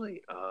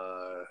actually,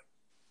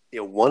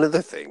 one of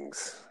the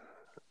things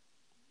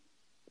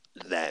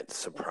that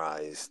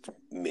surprised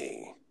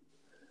me,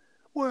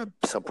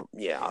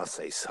 I'll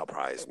say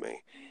surprised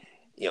me,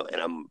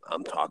 and I'm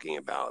talking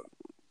about,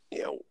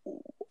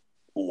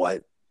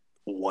 what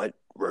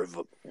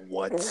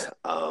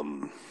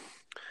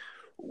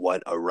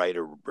a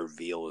writer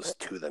reveals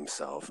to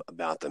themselves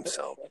about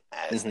themselves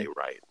as they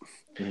write.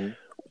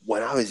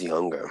 When I was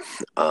younger,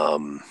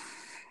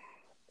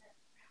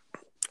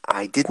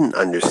 I didn't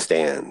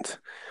understand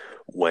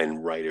when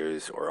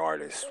writers or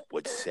artists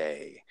would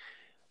say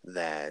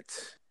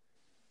that,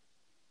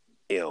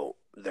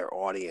 their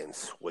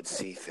audience would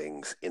see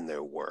things in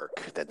their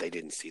work that they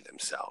didn't see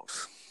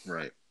themselves.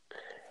 Right.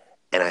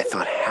 And I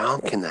thought, how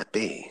can that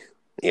be?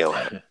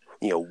 What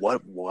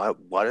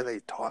are they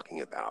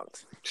talking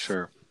about?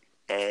 Sure.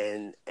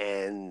 And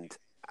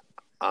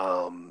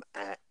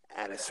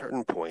at a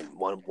certain point,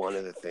 one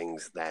of the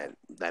things that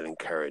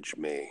encouraged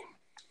me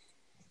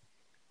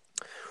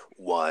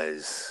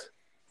was,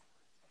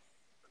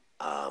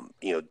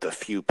 the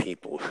few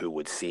people who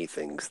would see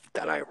things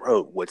that I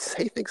wrote would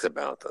say things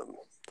about them,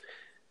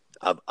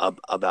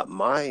 about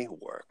my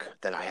work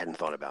that I hadn't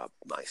thought about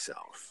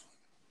myself.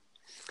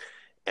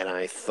 And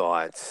I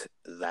thought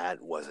that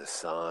was a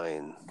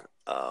sign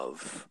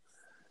of,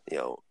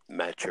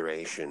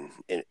 maturation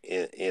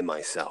in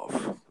myself.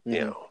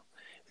 Mm-hmm.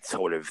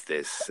 Sort of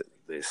this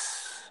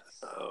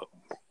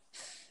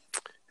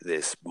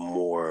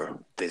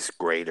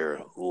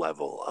greater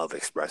level of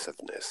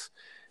expressiveness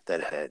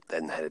than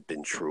had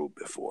been true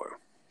before.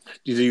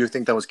 Do you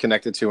think that was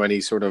connected to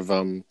any sort of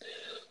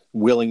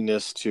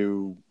willingness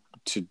to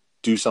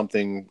do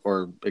something,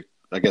 or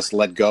I guess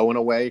let go in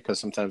a way? Because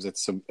sometimes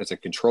it's a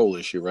control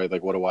issue, right?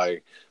 Like, what do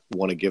I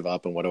want to give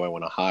up and what do I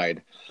want to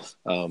hide?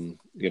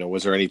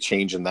 Was there any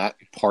change in that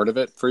part of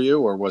it for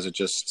you, or was it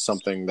just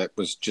something that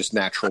was just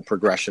natural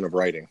progression of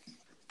writing?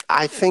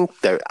 I think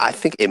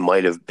it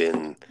might have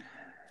been,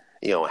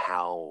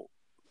 how,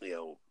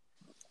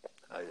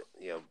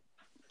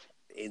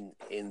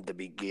 in the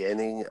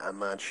beginning, I'm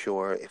not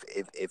sure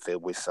if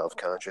it was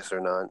self-conscious or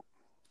not.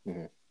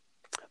 Mm-hmm.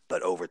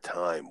 But over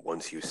time,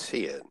 once you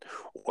see it,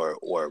 or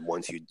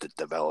once you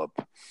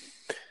develop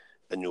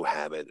a new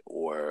habit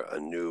or a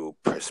new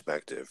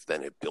perspective,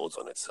 then it builds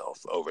on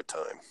itself over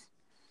time.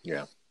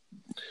 Yeah.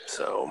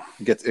 So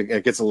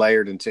it gets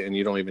layered into, and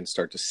you don't even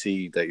start to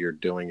see that you're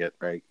doing it,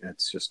 right?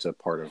 It's just a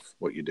part of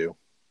what you do.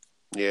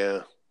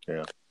 Yeah.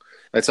 Yeah.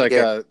 It's like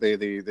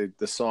the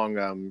song.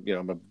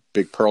 I'm a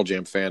big Pearl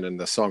Jam fan, and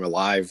the song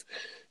 "Alive"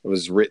 it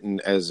was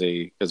written as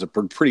a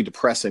pretty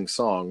depressing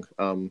song.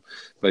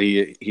 But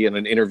he in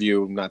an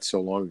interview not so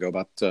long ago,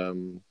 about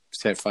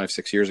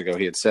 5-6 years ago,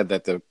 he had said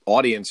that the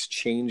audience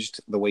changed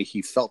the way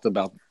he felt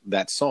about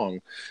that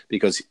song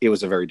because it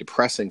was a very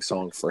depressing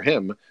song for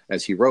him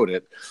as he wrote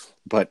it.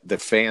 But the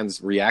fans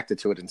reacted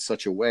to it in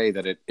such a way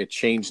that it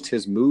changed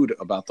his mood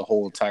about the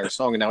whole entire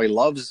song. And now he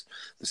loves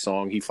the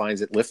song. He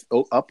finds it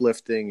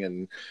uplifting,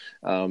 and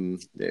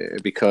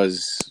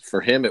because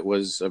for him it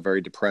was a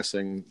very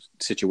depressing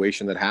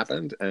situation that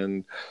happened,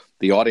 and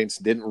the audience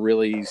didn't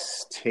really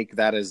take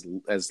that as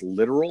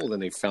literal,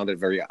 and they found it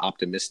very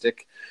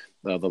optimistic,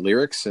 the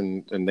lyrics,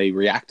 and they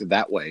reacted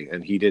that way.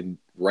 And he didn't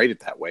write it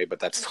that way, but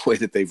that's the way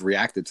that they've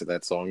reacted to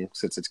that song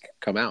since it's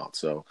come out.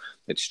 So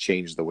it's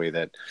changed the way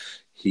that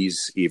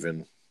he's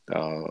even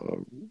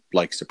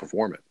likes to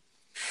perform it.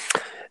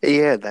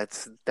 Yeah,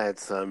 that's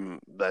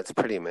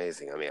pretty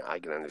amazing. I mean, I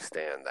can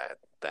understand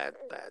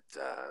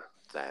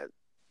that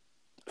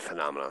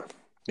phenomenon.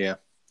 Yeah.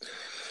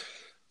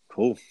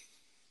 Cool.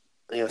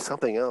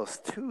 Something else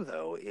too,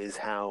 though, is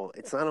how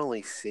it's not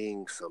only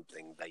seeing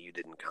something that you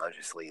didn't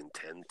consciously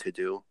intend to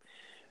do.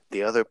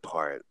 The other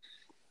part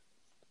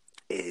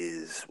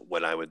is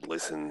when I would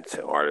listen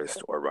to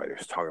artists or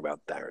writers talk about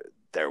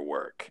their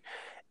work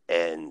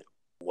and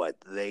what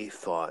they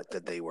thought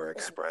that they were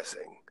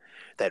expressing,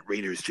 that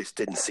readers just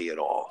didn't see at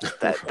all,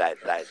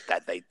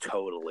 that they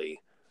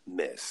totally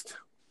missed.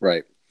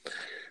 Right.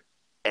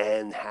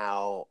 And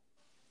how,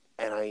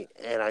 and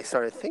I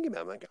started thinking about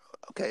it, I'm like,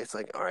 okay, it's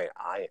like, all right,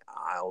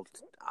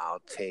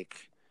 I'll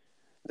take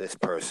this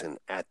person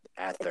at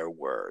their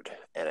word,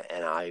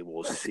 and I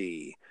will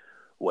see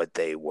what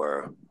they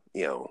were,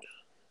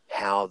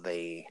 how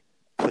they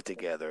put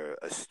together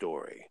a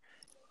story,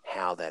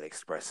 how that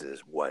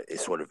expresses what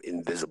is sort of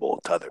invisible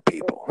to other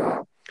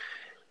people.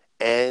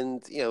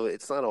 And,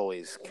 it's not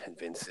always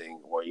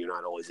convincing, or you're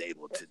not always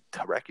able to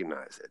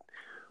recognize it.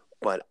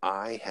 But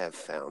I have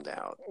found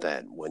out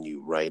that when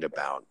you write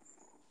about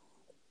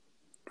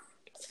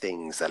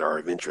things that are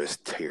of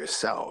interest to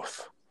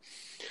yourself,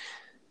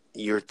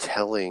 you're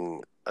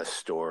telling a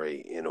story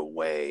in a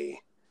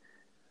way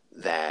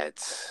that,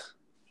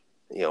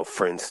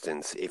 for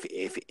instance,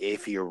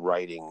 if you're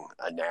writing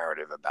a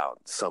narrative about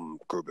some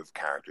group of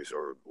characters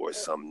or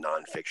some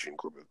nonfiction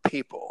group of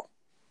people,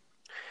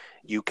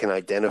 you can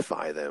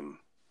identify them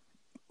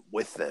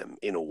with them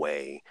in a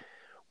way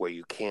where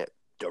you can't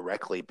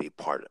directly be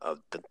part of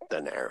the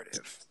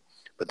narrative,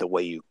 but the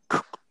way you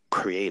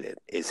create it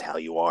is how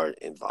you are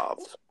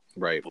involved,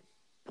 right,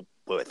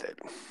 with it.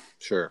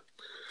 Sure.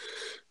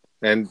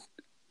 And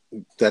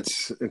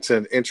it's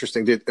an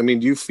interesting. Do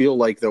you feel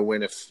like, though,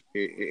 when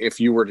if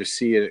you were to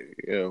see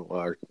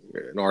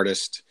an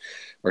artist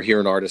or hear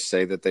an artist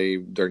say that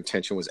their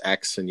intention was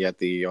X and yet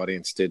the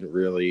audience didn't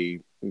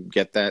really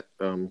get that,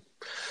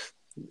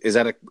 is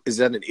that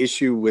an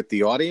issue with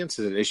the audience?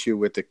 Is it an issue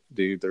with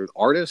the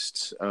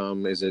artist?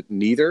 Is it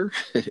neither?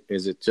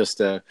 Is it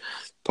just a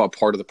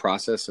part of the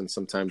process, and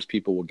sometimes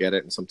people will get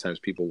it and sometimes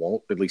people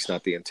won't, at least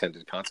not the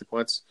intended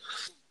consequence,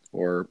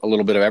 or a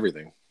little bit of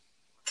everything?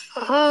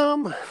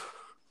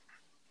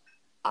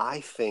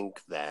 I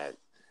think that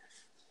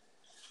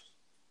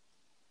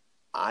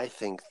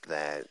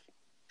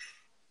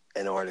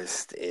an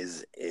artist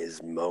is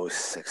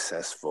most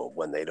successful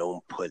when they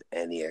don't put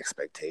any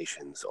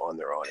expectations on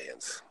their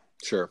audience.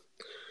 Sure.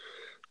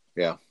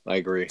 Yeah, I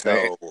agree.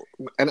 So,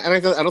 I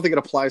don't think it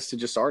applies to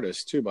just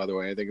artists too. By the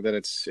way, I think that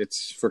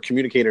it's for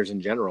communicators in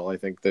general. I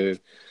think the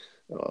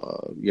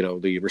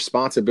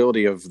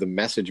responsibility of the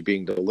message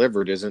being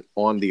delivered isn't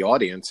on the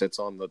audience; it's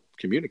on the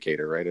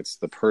communicator, right? It's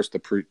the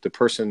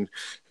person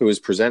who is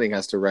presenting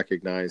has to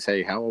recognize,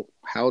 hey, how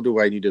do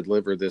I need to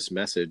deliver this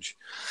message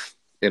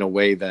in a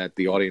way that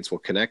the audience will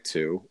connect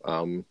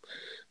to?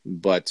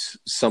 But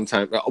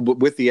sometimes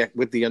with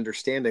the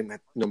understanding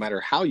that no matter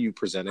how you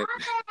present it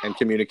and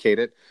communicate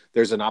it,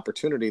 there's an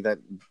opportunity that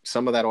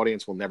some of that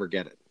audience will never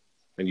get it,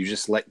 and you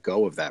just let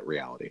go of that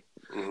reality.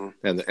 And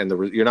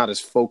you're not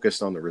as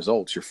focused on the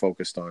results; you're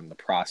focused on the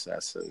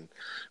process and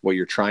what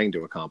you're trying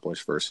to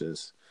accomplish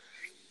versus,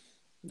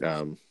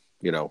 so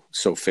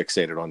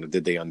fixated on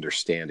did they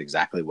understand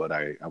exactly what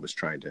I was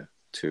trying to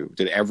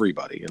did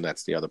everybody, and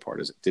that's the other part,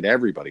 is did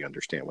everybody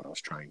understand what I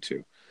was trying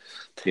to,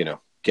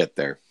 get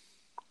there.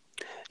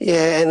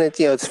 yeah, and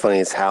it's funny.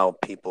 It's how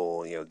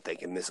people, they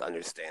can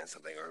misunderstand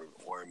something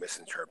or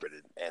misinterpret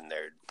it, and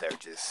they're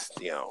just,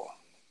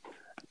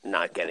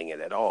 not getting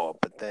it at all.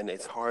 But then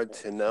it's hard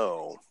to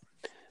know,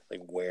 like,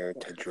 where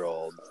to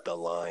draw the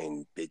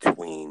line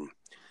between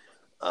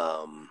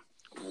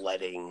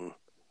letting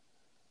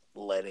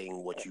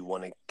what you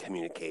want to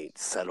communicate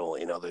settle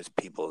in other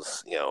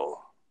people's,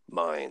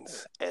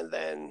 minds, and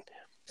then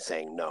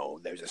saying no.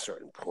 There's a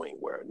certain point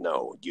where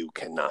no, you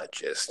cannot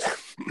just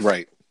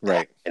right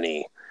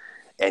any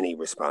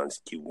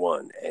response you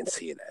want and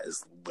see it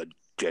as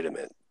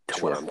legitimate to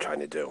Sure. what I'm trying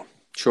to do.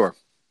 Sure.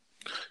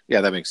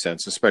 Yeah, that makes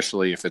sense,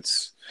 especially if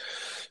it's,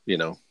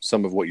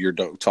 some of what you're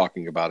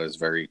talking about is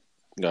very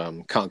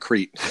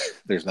concrete.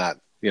 There's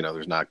not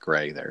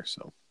gray there.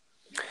 So,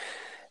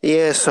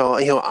 yeah. So,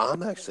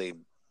 I'm actually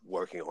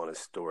working on a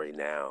story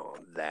now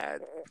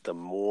that the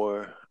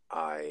more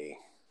I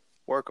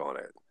work on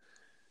it,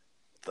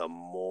 the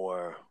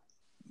more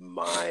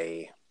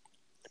my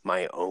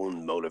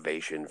own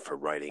motivation for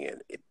writing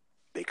it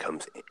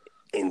becomes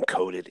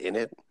encoded in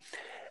it.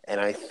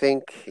 And I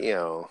think,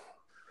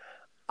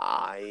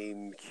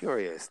 I'm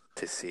curious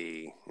to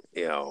see,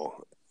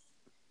 how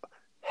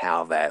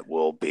that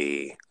will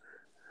be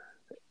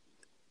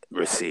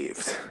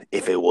received.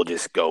 If it will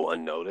just go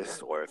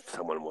unnoticed, or if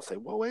someone will say,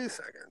 well, wait a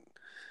second.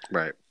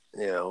 right.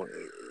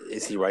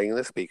 Is he writing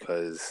this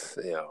because,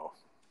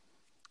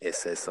 it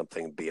says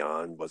something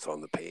beyond what's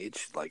on the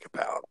page, like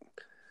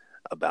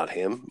about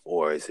him,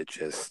 or is it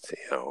just,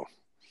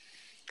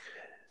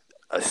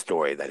 a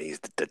story that he's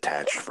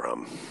detached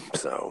from?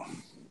 So,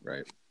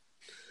 right.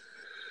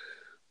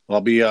 Well,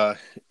 I'll be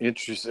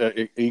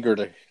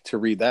eager to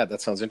read that.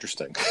 That sounds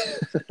interesting.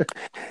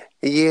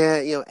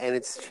 yeah, and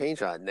it's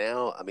changed on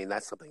now. I mean,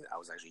 that's something that I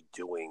was actually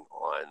doing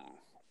on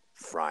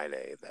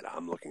Friday that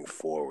I'm looking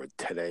forward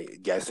today.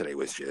 Yesterday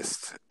was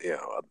just,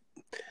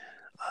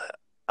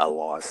 a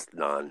lost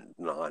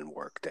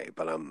non-work day,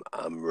 but I'm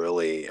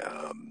really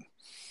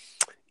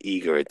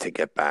eager to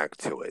get back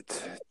to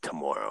it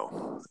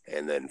tomorrow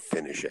and then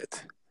finish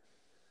it.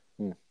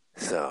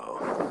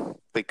 So,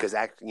 because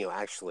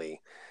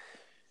actually,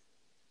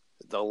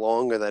 the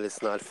longer that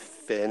it's not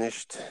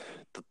finished,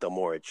 the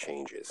more it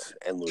changes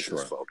and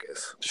loses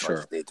focus. So I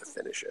just need to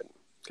finish it.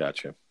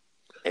 Gotcha.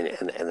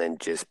 And then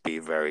just be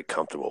very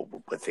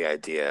comfortable with the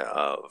idea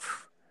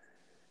of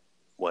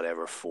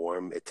whatever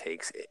form it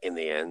takes in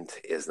the end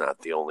is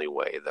not the only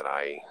way that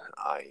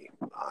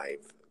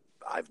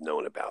I've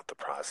known about the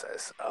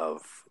process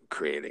of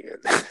creating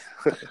it.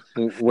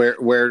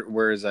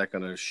 Where is that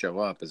going to show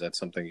up? Is that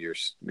something you're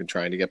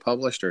trying to get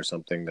published, or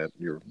something that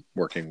you're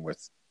working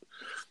with,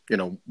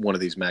 one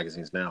of these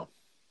magazines now?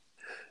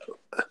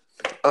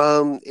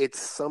 It's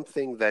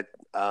something that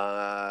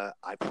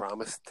I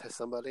promised to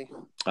somebody.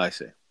 I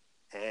see.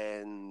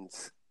 And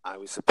I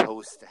was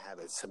supposed to have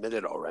it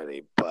submitted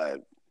already,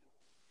 but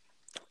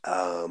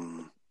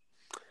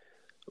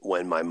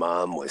when my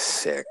mom was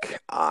sick,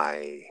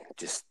 I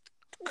just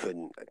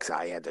couldn't, because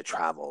I had to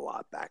travel a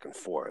lot back and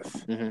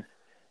forth. Mm-hmm.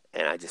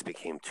 And I just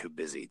became too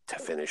busy to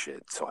finish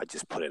it, so I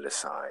just put it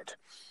aside.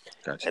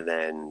 Gotcha. And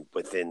then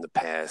within the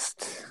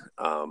past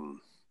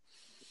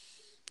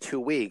 2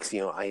 weeks,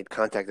 I had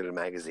contacted a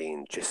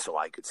magazine just so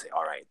I could say,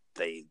 all right,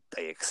 they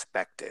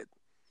expect it,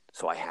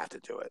 so I have to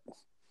do it.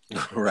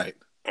 Right.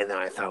 And then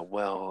I thought,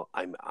 well,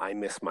 I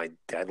missed my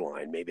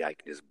deadline. Maybe I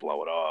can just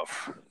blow it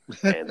off.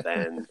 And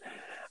then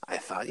I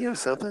thought,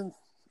 something?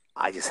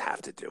 I just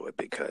have to do it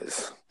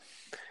because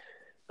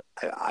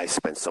I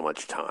spent so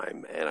much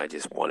time and I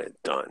just want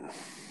it done.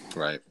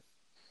 Right.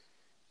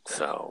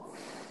 So.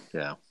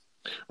 Yeah.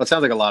 Well, it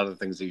sounds like a lot of the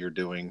things that you're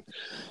doing,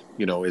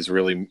 is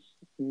really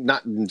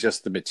not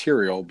just the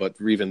material, but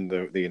even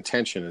the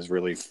intention is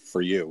really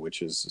for you,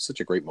 which is such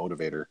a great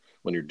motivator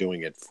when you're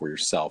doing it for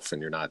yourself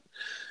and you're not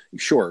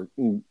sure.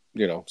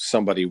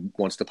 somebody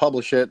wants to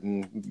publish it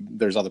and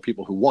there's other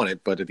people who want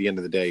it, but at the end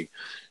of the day,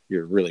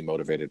 you're really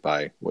motivated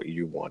by what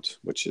you want,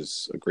 which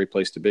is a great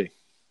place to be,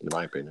 in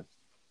my opinion.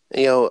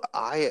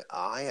 I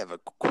have a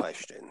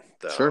question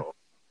though. Sure.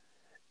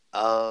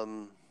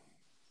 And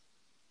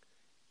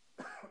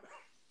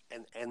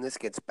this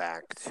gets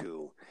back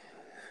to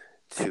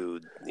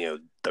the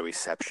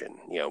reception,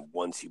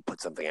 once you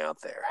put something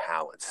out there,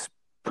 how it's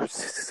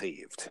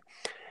perceived.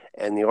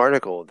 And the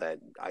article that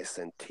I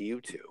sent to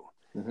you two,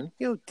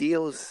 Mm-hmm.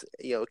 deals,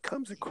 it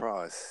comes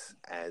across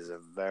as a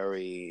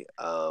very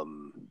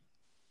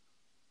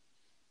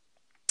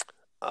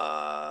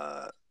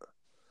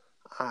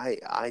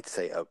I'd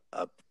say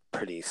a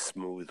pretty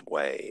smooth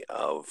way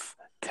of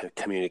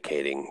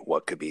communicating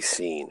what could be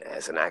seen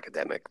as an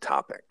academic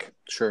topic.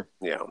 Sure.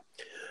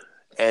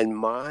 And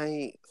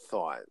my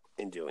thought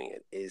in doing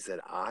it is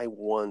that I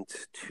want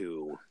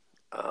to,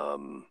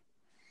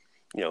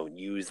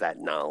 use that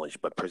knowledge,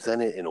 but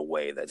present it in a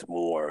way that's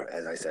more,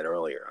 as I said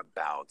earlier,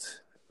 about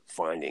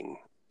finding,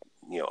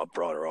 a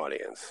broader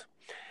audience.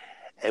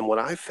 And what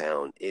I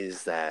found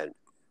is that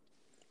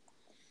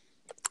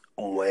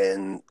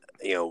when,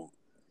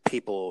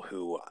 people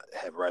who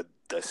have read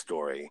the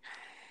story,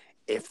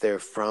 if they're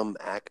from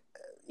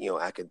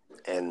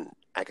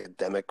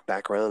academic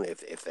background,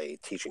 if they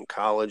teach in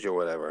college or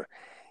whatever,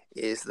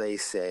 is they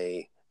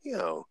say,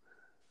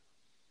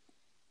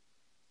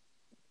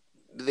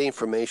 the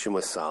information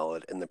was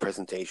solid and the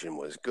presentation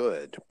was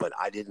good, but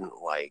I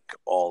didn't like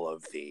all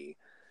of the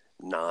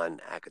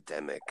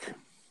non-academic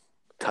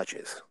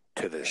touches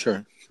to the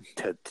Sure.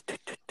 to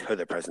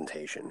the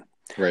presentation.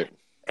 Right.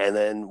 And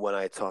then when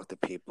I talk to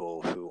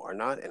people who are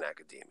not in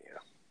academia,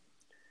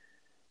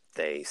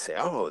 they say,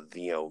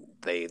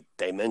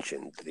 they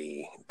mentioned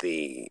the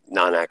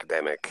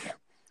non-academic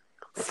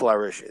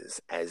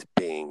flourishes as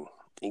being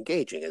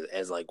engaging,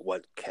 as like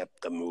what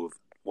kept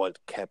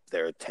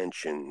their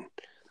attention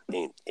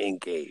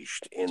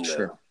engaged in the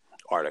Sure.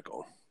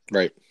 article.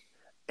 Right.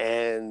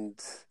 And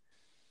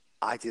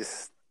I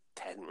just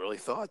hadn't really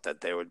thought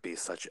that there would be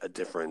such a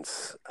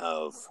difference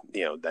of,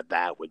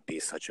 that would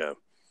be such a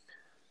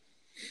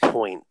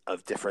point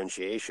of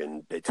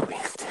differentiation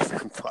between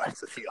different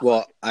parts of the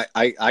Well,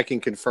 I can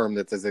confirm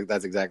that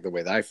that's exactly the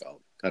way that I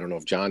felt. I don't know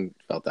if John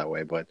felt that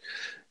way, but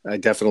I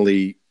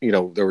definitely,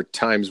 there were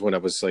times when I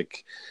was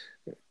like,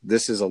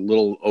 this is a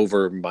little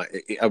over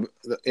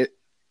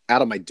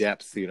out of my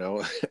depth,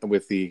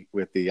 with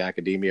the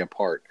academia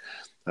part.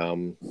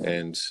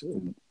 And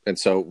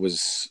so it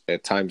was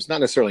at times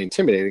not necessarily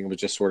intimidating. It was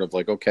just sort of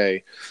like,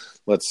 okay,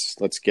 let's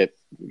get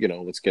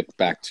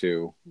back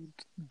to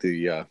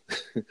the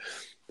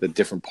the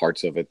different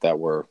parts of it that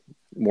were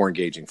more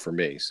engaging for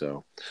me.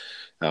 So,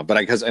 but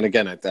I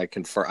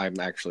confirm, I'm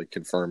actually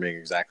confirming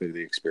exactly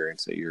the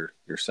experience that you're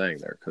saying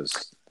there,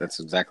 because that's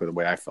exactly the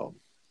way I felt.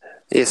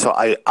 Yeah. So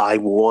I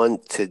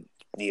want to,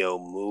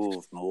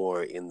 move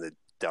more in the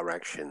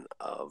direction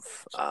of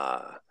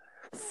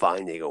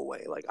finding a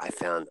way. Like I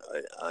found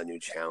a new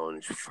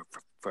challenge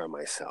for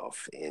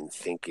myself in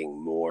thinking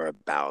more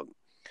about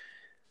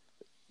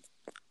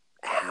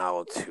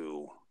how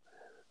to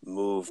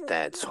move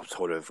that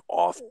sort of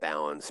off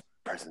balance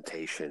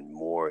presentation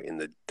more in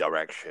the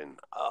direction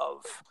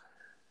of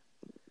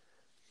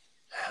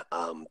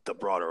the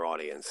broader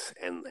audience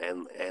and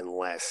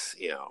less,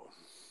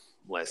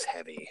 less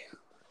heavy,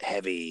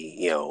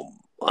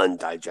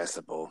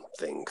 undigestible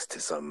things to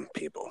some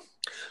people.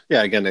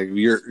 Yeah, again,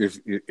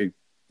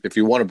 if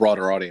you want a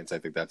broader audience, I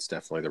think that's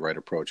definitely the right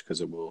approach,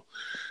 because it will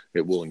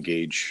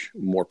engage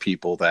more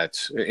people that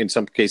in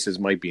some cases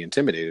might be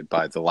intimidated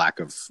by the lack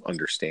of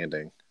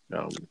understanding,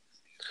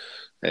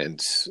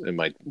 and it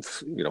might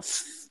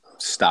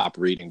stop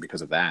reading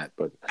because of that.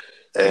 But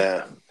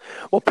yeah,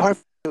 well, part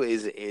of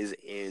it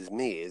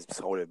is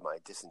sort of my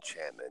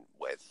disenchantment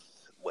with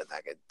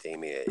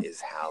academia is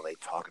how they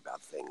talk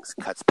about things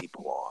cuts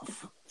people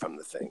off from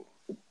the thing.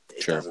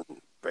 It Sure.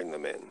 doesn't bring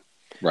them in.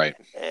 Right.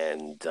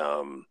 And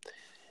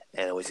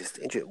it was just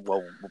interesting.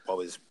 Well, what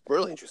was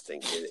really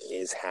interesting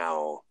is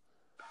how,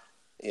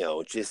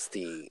 just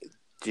the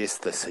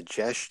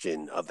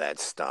suggestion of that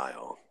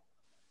style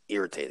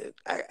irritated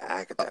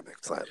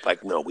academics.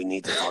 Like, no, we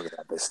need to talk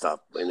about this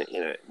stuff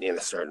in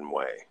a certain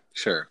way.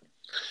 Sure.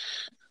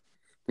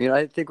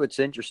 I think what's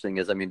interesting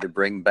is, to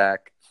bring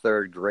back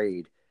third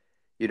grade,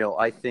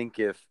 I think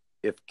if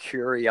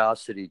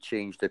curiosity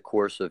changed the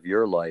course of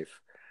your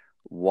life,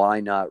 why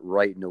not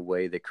write in a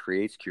way that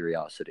creates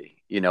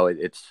curiosity?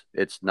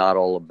 It's not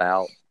all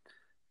about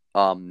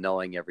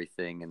knowing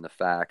everything and the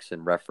facts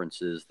and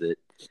references that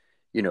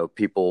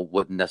people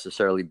wouldn't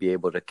necessarily be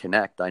able to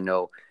connect. I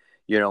know,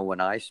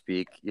 when I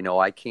speak,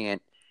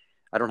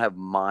 I don't have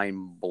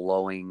mind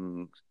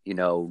blowing,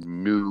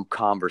 new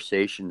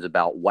conversations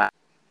about what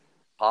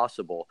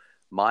possible.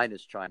 Mine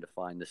is trying to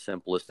find the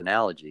simplest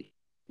analogy,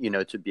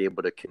 to be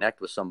able to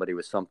connect with somebody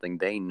with something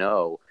they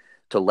know,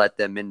 to let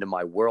them into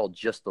my world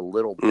just a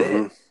little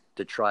bit,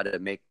 to try to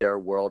make their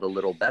world a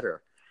little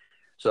better.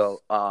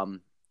 So,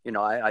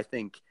 I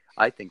think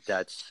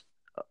that's,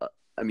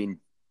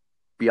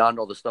 beyond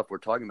all the stuff we're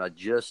talking about,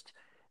 just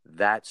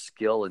that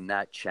skill and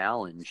that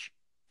challenge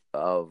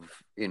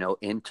of,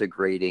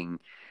 integrating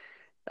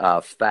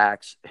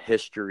facts,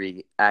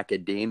 history,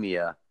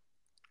 academia,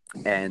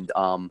 and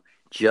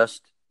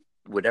just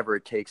whatever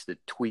it takes to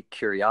tweak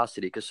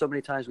curiosity. Because so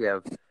many times we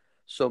have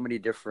so many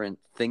different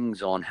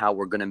things on how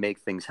we're going to make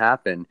things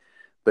happen.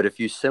 But if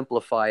you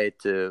simplify it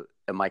to,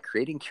 am I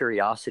creating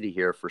curiosity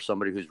here for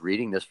somebody who's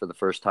reading this for the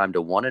first time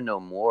to want to know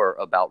more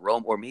about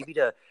Rome, or maybe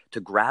to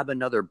grab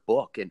another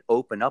book and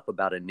open up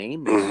about a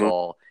name they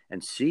saw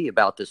and see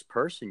about this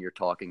person you're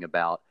talking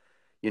about?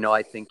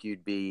 I think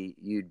you'd be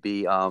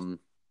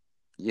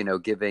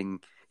giving,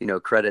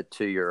 credit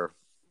to your,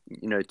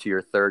 to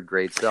your third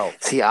grade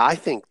self. See, I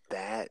think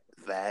that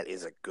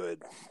is a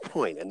good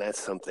point, and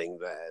that's something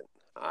that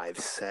I've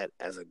set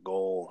as a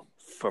goal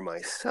for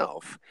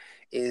myself,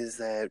 is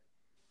that,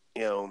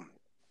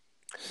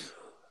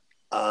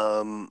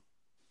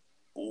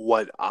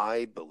 what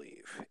I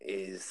believe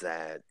is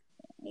that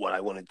what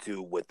I want to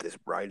do with this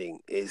writing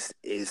is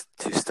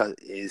to study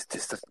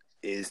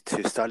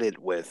it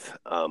with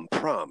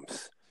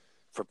prompts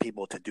for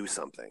people to do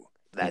something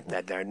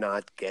that they're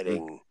not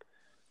getting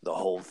the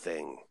whole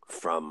thing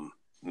from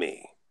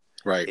me.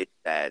 Right.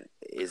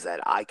 Is that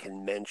I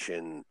can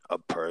mention a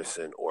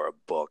person or a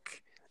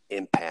book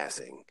in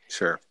passing.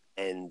 Sure.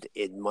 And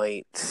it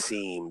might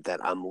seem that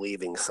I'm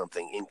leaving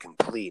something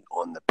incomplete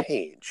on the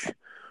page,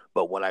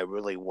 but what I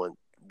really want,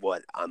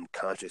 what I'm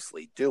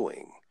consciously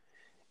doing,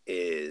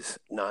 is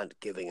not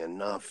giving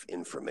enough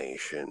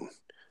information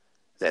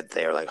that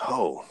they're like,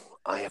 oh,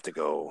 I have to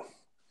go.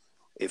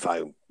 If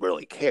I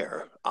really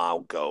care, I'll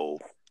go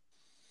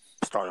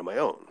start on my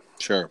own.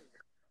 Sure.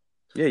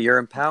 Yeah, you're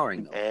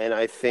empowering them. And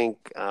I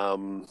think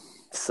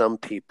some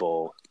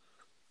people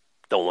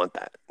don't want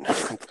that.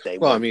 They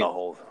want the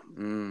whole.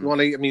 Well,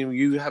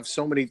 you have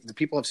so many. The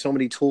people have so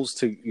many tools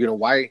to.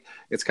 Why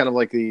it's kind of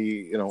like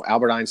the.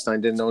 Albert Einstein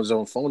didn't know his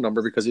own phone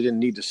number because he didn't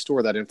need to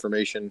store that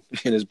information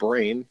in his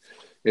brain.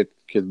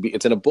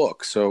 It's in a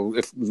book. So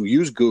if you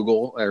use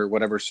Google or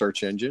whatever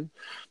search engine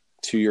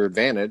to your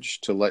advantage,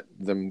 to let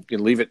them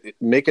leave it,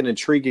 make it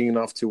intriguing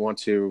enough to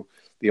want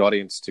the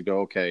audience to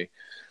go, okay,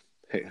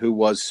 hey, who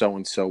was so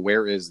and so?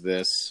 Where is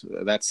this?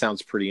 That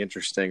sounds pretty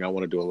interesting. I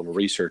want to do a little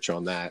research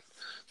on that.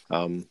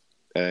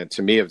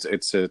 To me,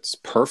 it's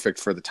perfect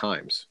for the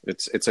times.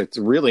 It's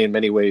really in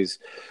many ways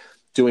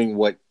doing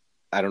what,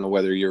 I don't know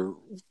whether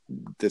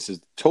this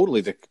is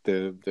totally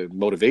the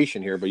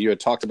motivation here, but you had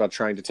talked about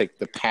trying to take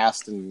the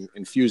past and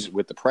infuse it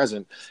with the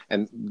present,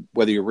 and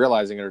whether you're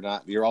realizing it or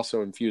not, you're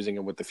also infusing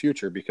it with the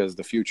future, because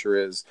the future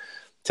is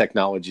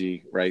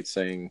technology, right?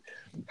 Saying,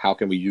 how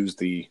can we use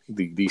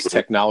these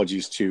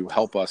technologies to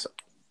help us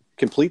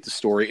complete the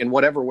story in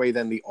whatever way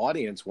then the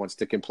audience wants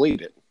to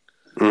complete it.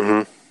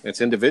 It's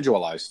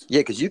individualized. Yeah,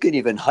 because you can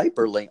even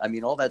hyperlink. I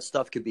mean, all that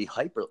stuff could be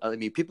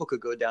people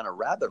could go down a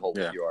rabbit hole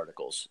with your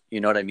articles.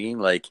 You know what I mean?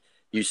 Like,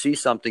 you see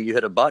something, you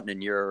hit a button,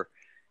 and you're,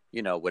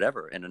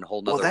 whatever, in a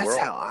whole nother world. Well,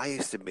 that's how I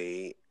used to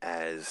be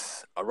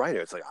as a writer.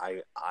 It's like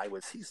I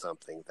would see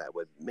something that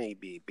would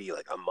maybe be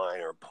like a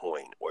minor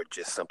point or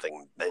just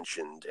something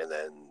mentioned, and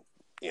then,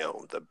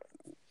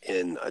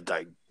 in a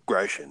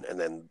digression, and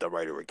then the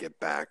writer would get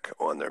back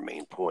on their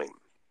main point.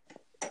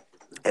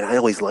 And I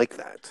always liked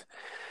that.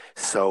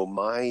 So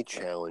my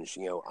challenge,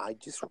 I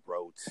just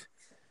wrote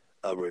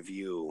a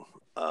review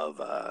of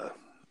a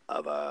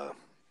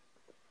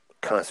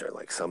concert.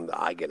 Like,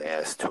 I get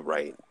asked to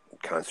write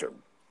concert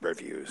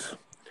reviews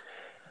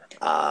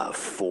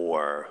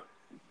for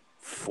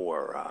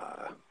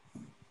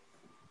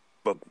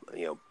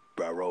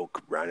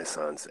Baroque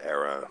Renaissance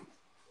era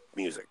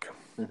music.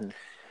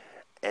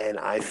 And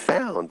I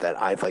found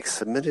that I've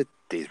submitted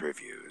these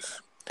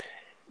reviews,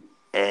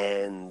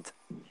 and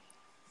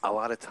a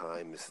lot of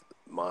times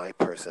my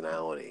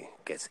personality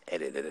gets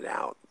edited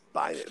out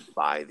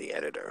by the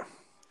editor.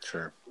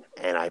 Sure.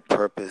 And I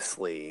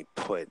purposely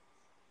put,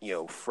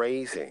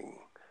 phrasing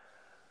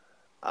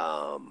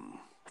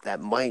that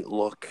might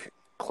look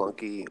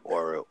clunky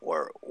or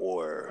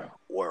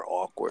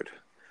awkward.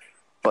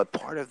 But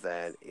part of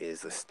that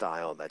is a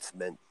style that's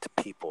meant to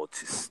people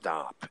to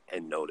stop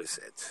and notice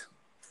it.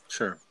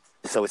 Sure.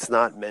 So it's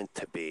not meant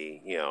to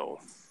be,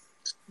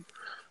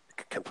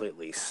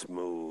 completely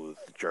smooth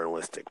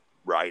journalistic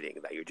writing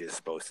that you're just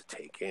supposed to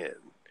take in.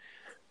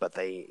 But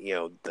they,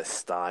 the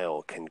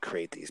style can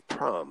create these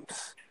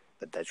prompts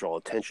that draw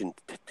attention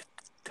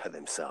to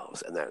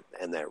themselves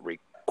and that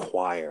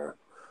require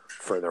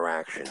further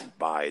action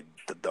by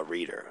the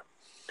reader.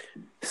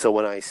 So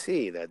when I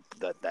see that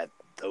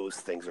those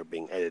things are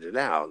being edited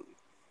out,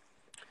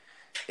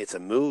 it's a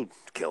mood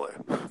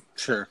killer.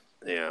 Sure.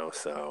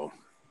 So,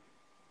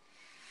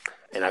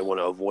 and I want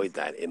to avoid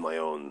that in my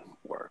own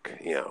work.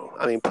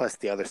 Plus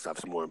the other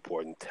stuff's more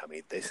important to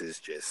me. This is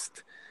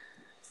just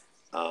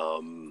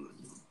fun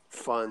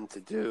to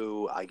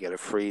do. I get a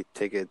free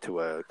ticket to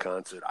a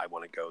concert I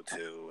want to go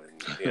to,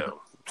 and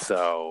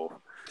so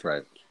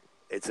right.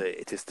 It's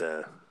just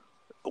a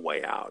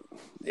way out.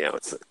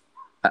 It's.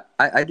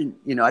 I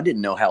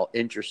didn't know how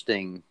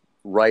interesting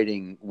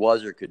writing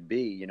was or could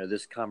be. You know,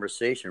 this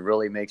conversation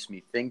really makes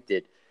me think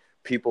that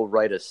people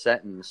write a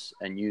sentence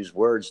and use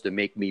words to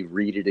make me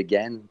read it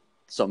again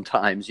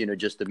sometimes, you know,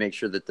 just to make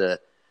sure that the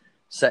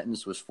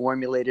sentence was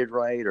formulated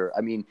right. Or,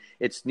 I mean,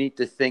 it's neat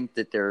to think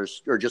that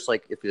or just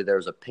like if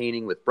there's a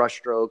painting with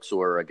brushstrokes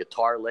or a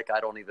guitar lick, I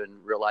don't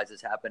even realize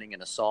it's happening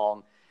in a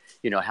song,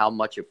 you know, how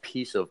much a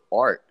piece of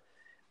art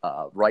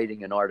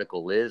writing an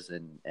article is,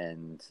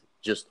 and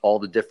just all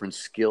the different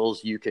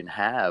skills you can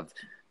have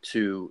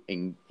to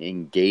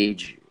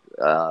engage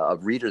a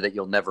reader that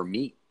you'll never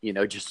meet, you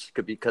know, just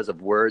because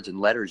of words and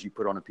letters you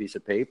put on a piece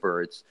of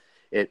paper.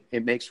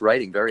 It makes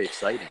writing very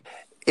exciting.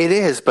 It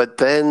is, but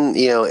then,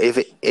 you know, if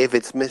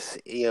it's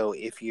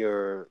if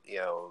you're, you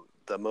know,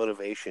 the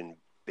motivation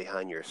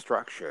behind your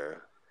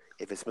structure,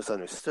 if it's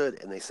misunderstood,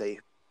 and they say,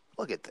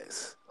 look at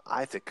this, I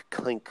have to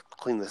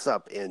clean this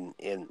up in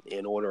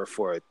order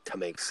for it to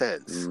make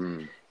sense.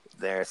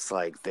 There's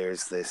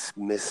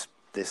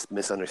this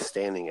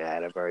misunderstanding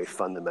at a very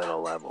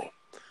fundamental level.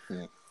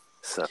 Yeah.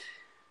 So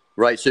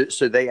right,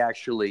 so they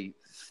actually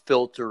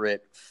filter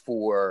it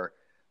for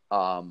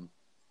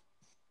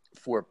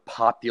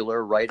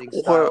popular writing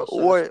style,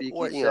 so to speak.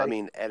 Or you know, I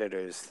mean,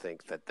 editors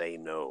think that they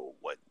know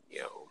what,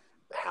 you know,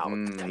 how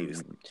to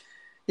use.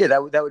 Yeah,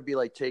 that would be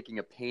like taking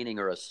a painting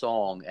or a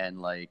song and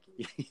like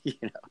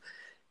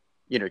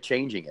you know,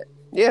 changing it.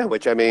 Yeah,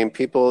 which, I mean,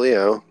 people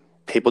do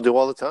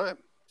all the time.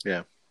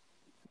 Yeah.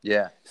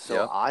 Yeah. So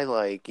yep. I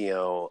like, you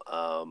know,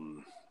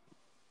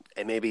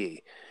 and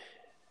maybe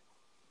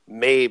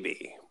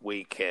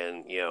we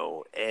can, you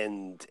know,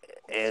 end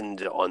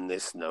on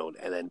this note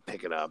and then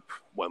pick it up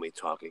when we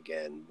talk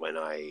again, when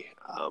I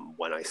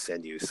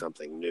send you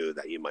something new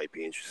that you might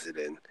be interested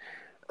in.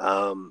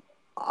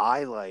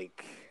 I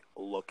like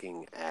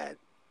looking at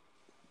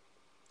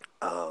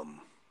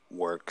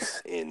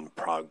works in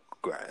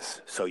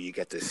progress, so you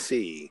get to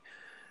see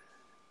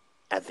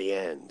at the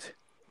end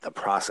the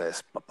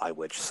process by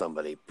which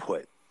somebody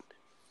put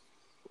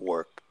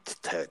work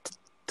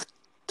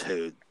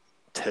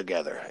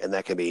together, and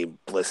that can be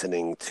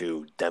listening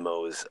to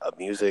demos of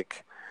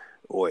music,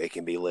 or it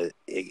can be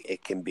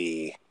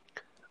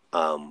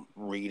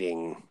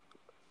reading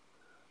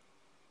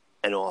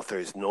an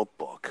author's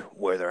notebook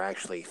where they're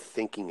actually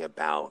thinking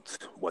about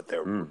what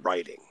they're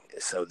writing.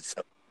 So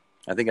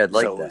I think I'd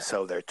like that.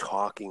 So they're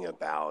talking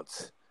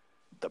about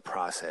the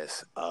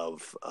process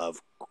of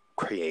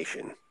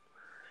creation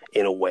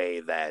in a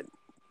way that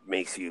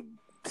makes you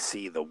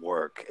see the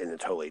work in a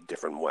totally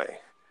different way.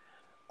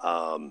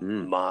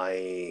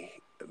 My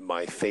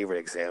favorite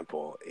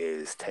example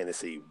is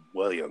Tennessee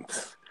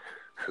Williams,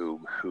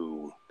 who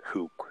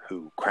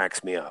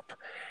cracks me up.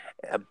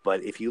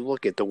 But if you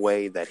look at the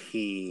way that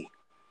he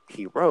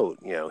wrote,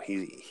 you know,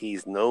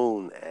 he's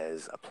known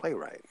as a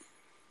playwright.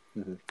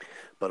 Mm-hmm.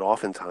 But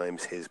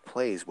oftentimes his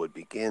plays would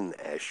begin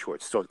as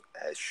short stories.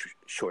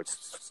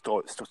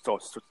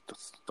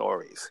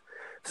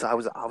 So I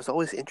was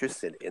always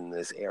interested in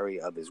this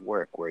area of his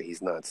work where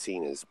he's not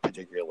seen as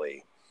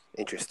particularly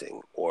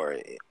interesting or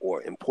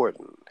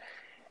important.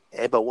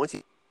 But once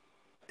you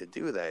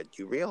do that,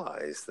 you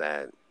realize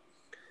that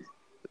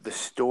the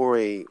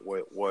story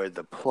or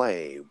the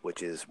play,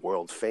 which is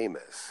world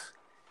famous,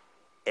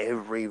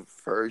 every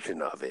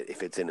version of it,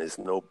 if it's in his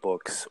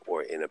notebooks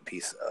or in a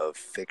piece of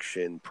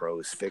fiction,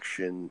 prose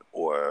fiction,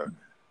 or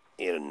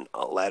in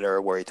a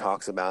letter where he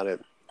talks about it,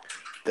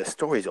 the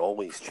story's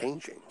always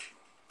changing.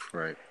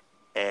 Right.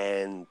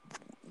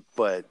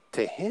 But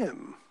to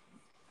him,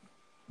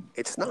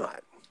 it's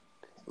not.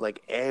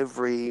 Like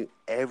every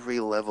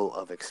level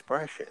of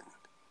expression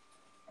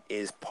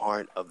is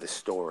part of the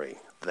story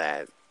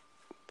that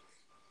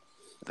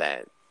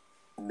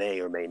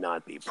may or may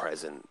not be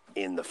present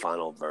in the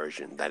final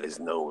version that is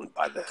known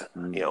by the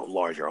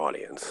larger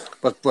audience.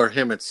 But for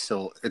him, it's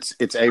still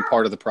it's a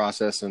part of the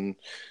process and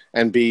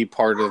B,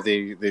 part of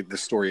the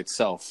story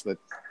itself that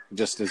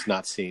just is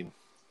not seen.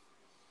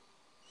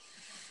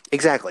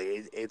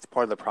 Exactly, it's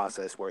part of the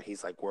process where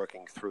he's like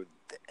working through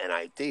an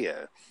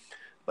idea,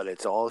 but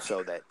it's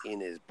also that in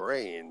his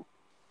brain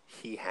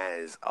he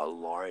has a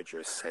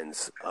larger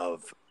sense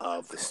of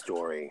the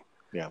story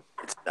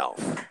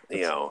itself.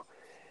 You know.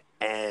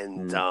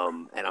 And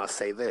I'll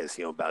say this,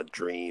 you know, about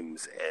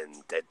dreams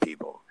and dead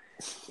people,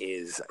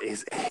 is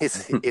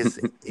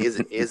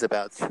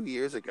about 2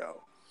 years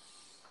ago,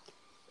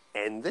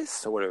 and this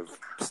sort of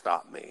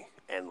stopped me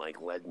and like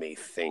led me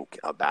think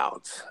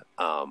about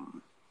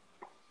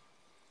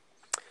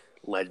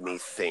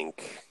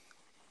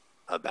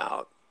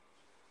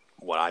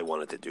what I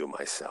wanted to do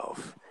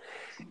myself.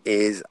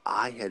 Is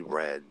I had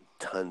read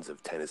tons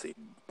of Tennessee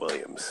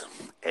Williams,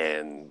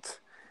 and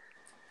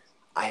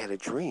I had a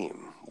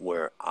dream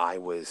where I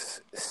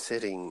was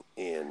sitting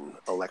in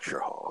a lecture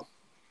hall,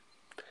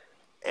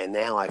 and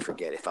now I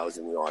forget if I was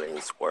in the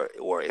audience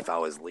or if I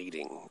was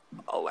leading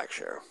a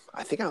lecture.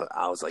 I think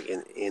I was like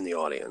in the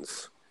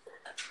audience,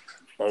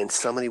 and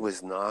somebody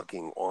was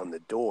knocking on the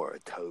door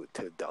to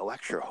the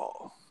lecture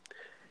hall,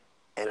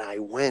 and I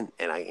went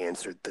and I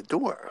answered the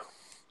door,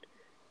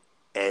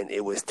 and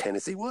it was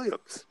Tennessee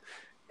Williams.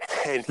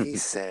 And he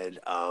said,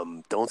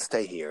 "Don't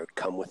stay here.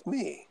 Come with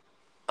me.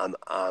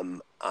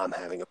 I'm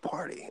having a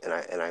party,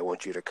 and I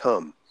want you to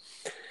come."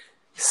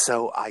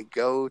 So I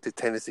go to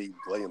Tennessee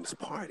Williams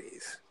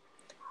parties,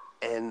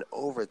 and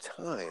over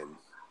time,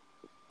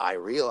 I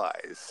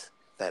realize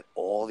that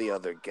all the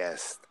other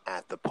guests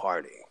at the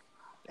party,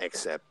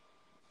 except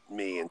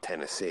me and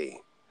Tennessee,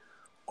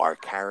 are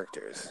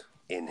characters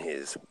in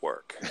his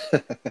work.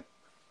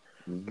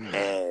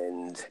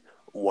 And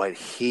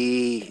what's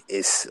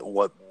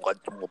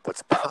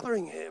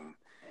bothering him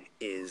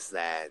is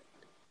that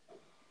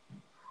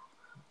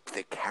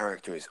the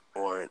characters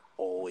aren't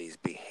always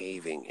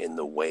behaving in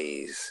the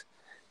ways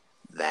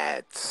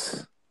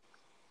that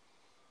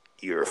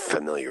you're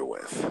familiar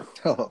with.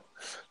 Oh.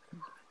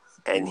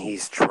 And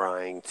he's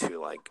trying to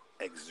like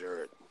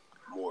exert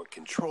more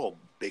control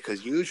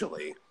because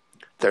usually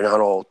they're not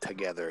all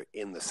together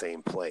in the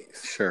same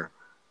place. Sure.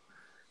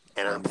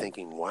 And I'm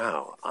thinking,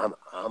 wow, I'm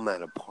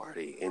at a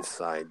party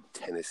inside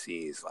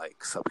Tennessee's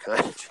like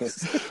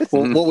subconscious.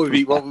 Well, what would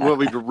be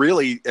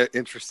really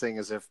interesting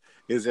is if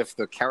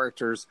the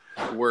characters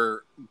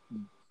were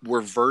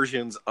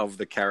versions of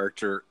the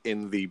character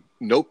in the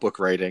notebook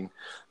writing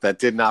that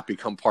did not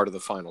become part of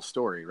the final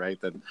story, right?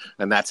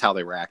 And that's how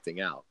they were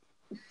acting out.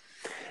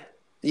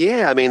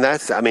 Yeah, I mean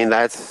that's true.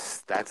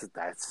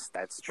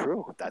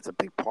 That's a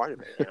big part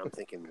of it. And I'm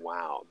thinking,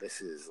 wow,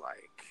 this is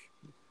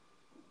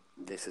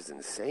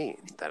insane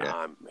that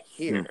I'm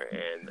here,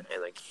 and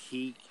like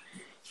he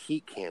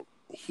can't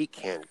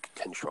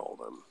control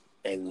them,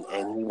 and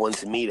he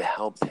wants me to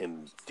help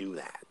him do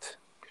that.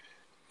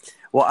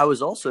 Well, I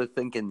was also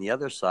thinking the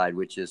other side,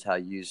 which is how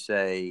you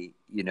say,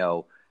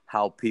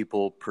 how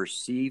people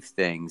perceive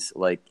things.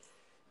 Like,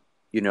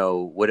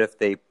 what if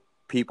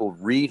people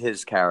read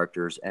his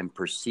characters and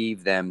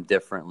perceive them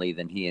differently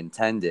than he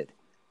intended,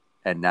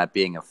 and that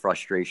being a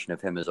frustration of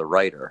him as a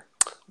writer?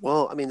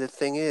 Well, I mean, the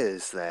thing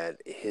is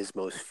that his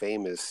most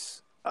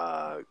famous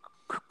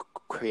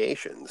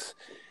creations,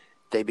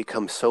 they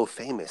become so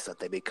famous that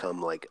they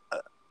become like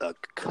a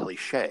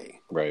cliche.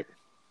 Right.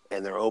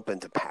 And they're open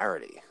to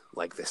parody,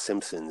 like The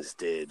Simpsons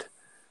did.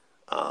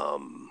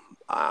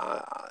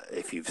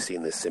 If you've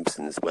seen The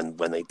Simpsons, when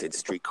they did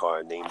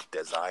Streetcar Named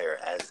Desire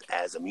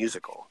as a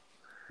musical.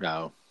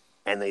 No.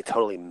 And they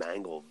totally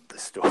mangled the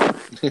story.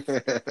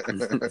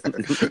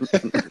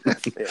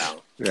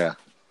 Yeah.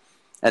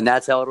 And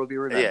that's how it'll be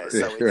remembered. Yeah,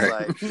 so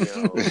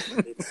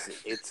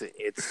it's like,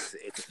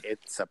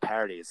 it's a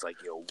parody. It's like,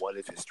 what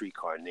if a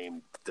streetcar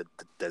named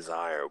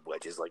Desire,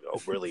 which is like a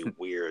really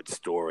weird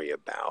story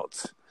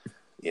about,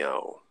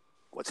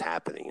 what's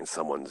happening in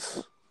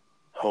someone's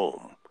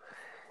home,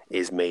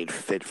 is made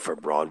fit for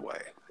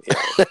Broadway.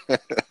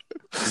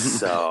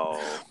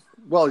 So,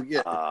 well,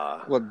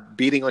 yeah.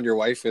 Beating on your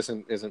wife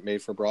isn't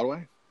made for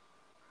Broadway?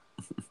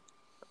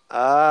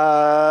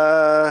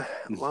 Well,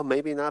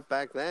 maybe not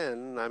back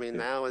then. I mean,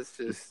 now it's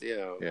just,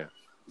 Yeah.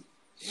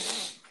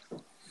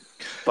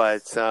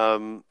 But,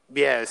 So,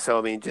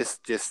 I mean,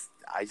 just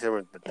I just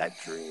remember that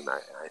dream. I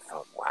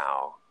thought,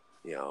 wow,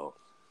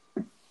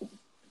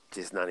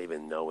 just not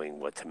even knowing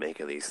what to make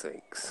of these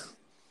things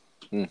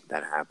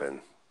that happen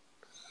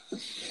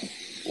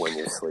when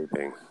you're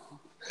sleeping.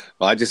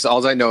 Well,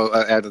 all I know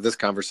out of this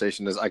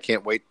conversation is I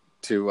can't wait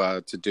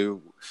to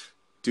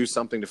do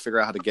something to figure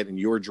out how to get in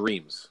your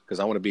dreams, because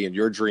I want to be in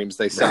your dreams.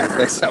 They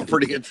sound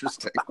pretty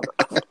interesting.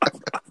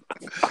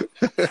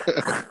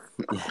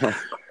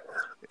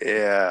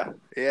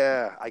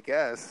 Yeah, I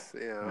guess.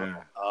 Yeah.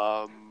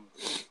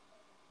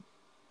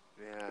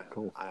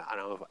 Cool. I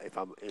don't know if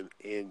I'm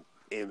in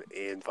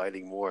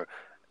inviting more.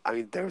 I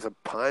mean, there was a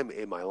time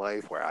in my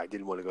life where I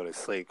didn't want to go to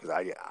sleep because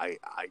I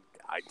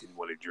didn't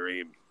want to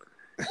dream.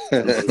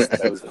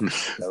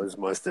 Those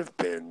must have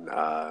been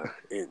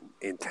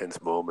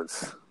intense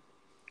moments.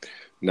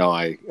 No,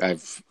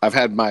 I've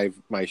had my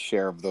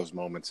share of those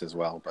moments as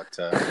well, but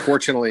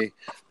fortunately,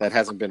 that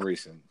hasn't been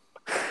recent.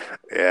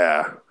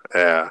 Yeah.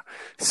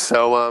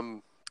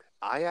 So,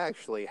 I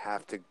actually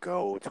have to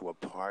go to a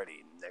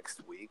party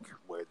next week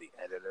where the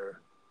editor,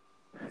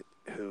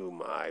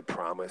 whom I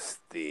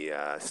promised the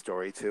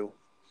story to,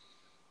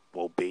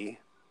 will be.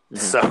 Mm-hmm.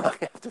 So I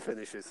have to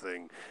finish this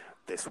thing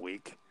this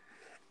week,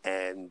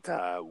 and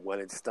when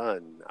it's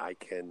done, I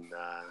can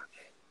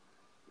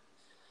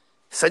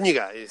send you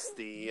guys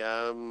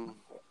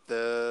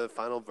the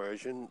final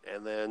version,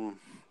 and then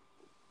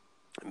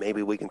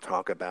maybe we can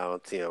talk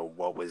about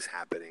what was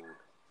happening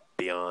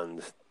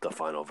beyond the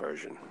final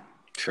version.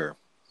 Sure.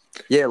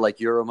 Yeah, like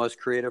your most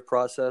creative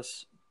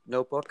process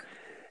notebook.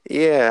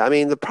 Yeah, I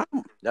mean the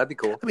problem. That'd be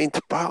cool. I mean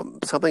the problem.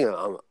 Something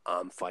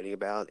I'm fighting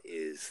about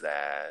is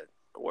that,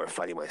 or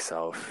fighting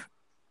myself,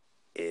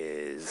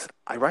 is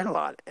I write a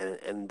lot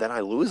and then I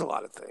lose a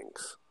lot of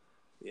things.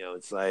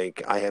 It's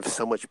like I have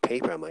so much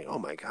paper. I'm like, oh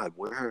my God,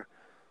 where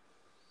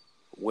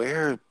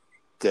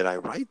did I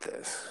write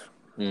this?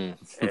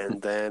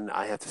 And then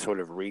I have to sort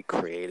of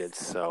recreate it.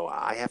 So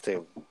I have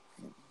to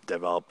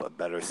develop a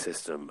better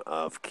system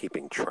of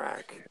keeping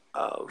track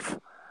of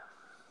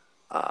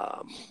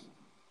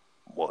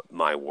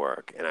my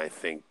work, and I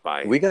think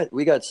by we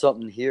got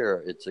something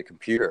here. It's a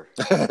computer.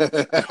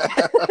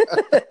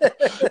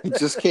 It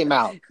just came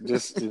out.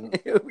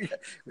 We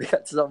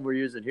got something we're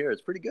using here.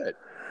 It's pretty good.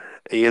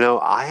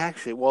 I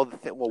actually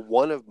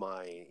one of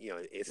my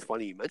it's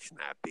funny you mentioned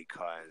that,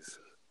 because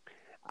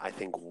I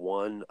think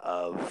one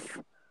of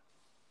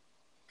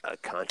a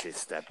conscious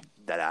step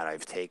that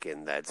I've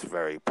taken that's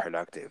very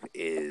productive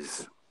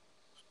is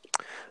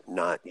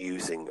not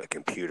using a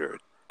computer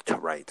to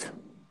write.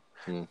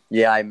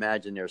 Yeah, I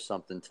imagine there's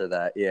something to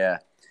that. Yeah.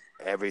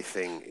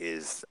 Everything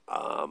is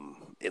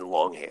in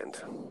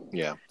longhand.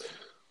 Yeah.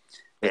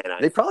 And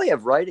they probably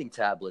have writing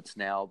tablets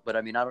now, but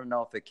I mean, I don't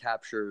know if it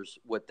captures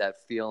what that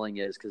feeling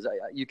is, because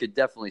you could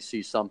definitely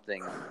see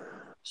something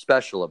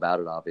special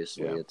about it.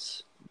 Obviously,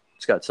 it's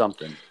got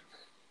something.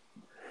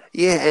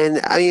 Yeah,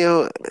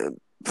 and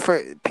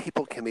for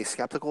people can be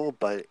skeptical,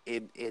 but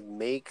it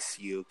makes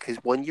you, because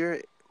when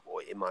you're,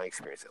 in my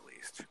experience at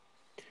least,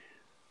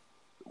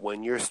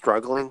 when you're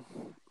struggling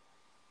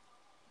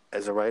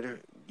as a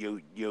writer,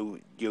 you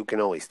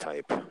can always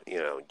type.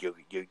 You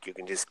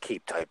can just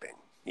keep typing.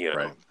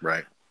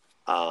 Right.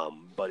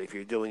 But if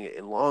you're doing it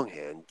in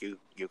longhand, you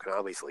can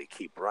obviously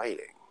keep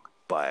writing.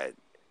 But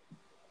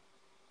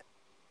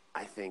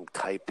I think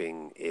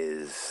typing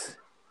is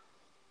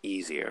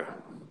easier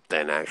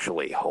than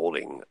actually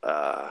holding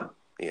a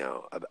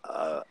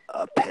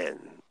pen.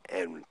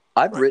 And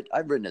I've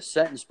written a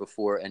sentence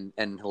before,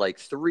 and like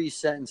 3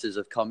 sentences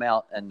have come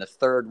out, and the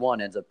third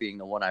one ends up being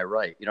the one I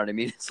write. You know what I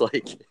mean? It's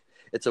like,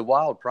 it's a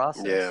wild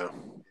process. Yeah.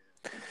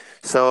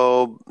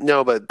 So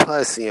no, but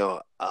plus,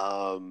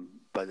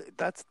 but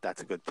that's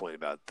a good point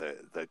about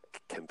the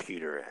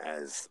computer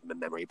as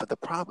memory. But the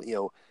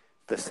problem,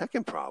 the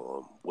second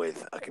problem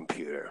with a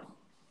computer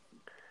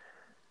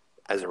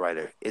as a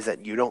writer is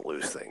that you don't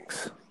lose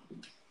things.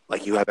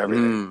 Like, you have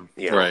everything.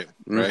 Right.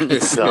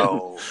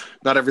 So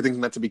not everything's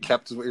meant to be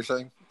kept, is what you're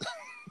saying?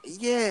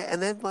 Yeah,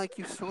 and then like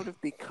you sort of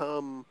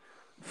become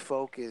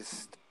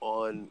focused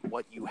on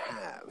what you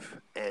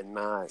have, and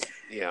not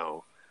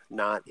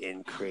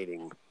in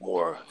creating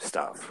more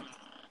stuff.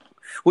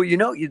 Well,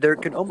 there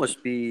can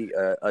almost be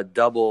a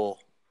double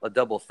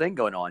thing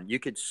going on. You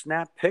could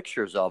snap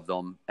pictures of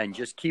them and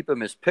just keep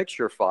them as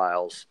picture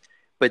files.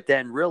 But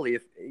then really,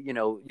 if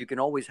you can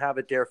always have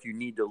it there if you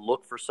need to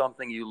look for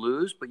something you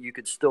lose, but you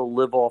could still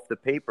live off the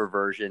paper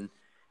version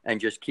and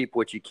just keep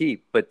what you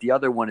keep. But the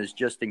other one is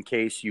just in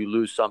case you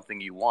lose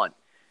something you want.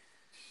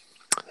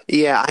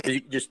 Yeah. You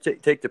just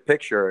take the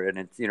picture and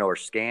it's, or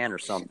scan or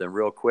something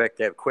real quick.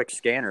 They have quick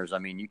scanners. I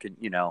mean, you could,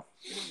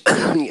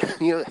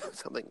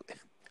 something.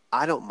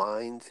 I don't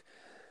mind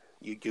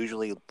you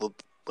usually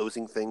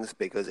losing things,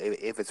 because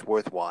if it's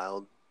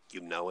worthwhile,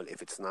 it.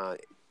 If it's not,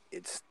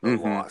 it's a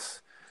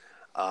loss.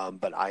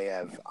 But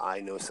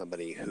I know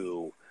somebody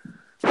who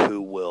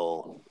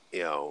will,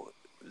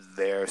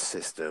 their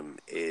system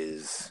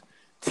is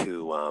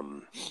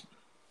to,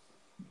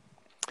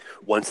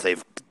 once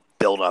they've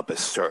built up a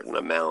certain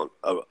amount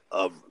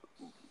of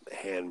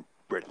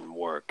handwritten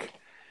work,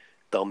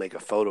 they'll make a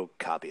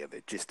photocopy of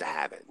it just to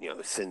have it,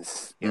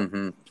 since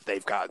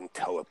they've gotten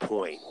to a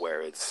point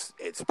where it's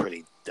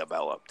pretty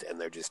developed, and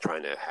they're just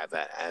trying to have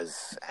that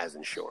as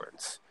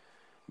insurance.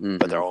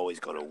 But they're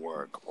always going to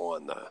work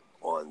on the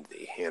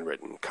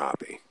handwritten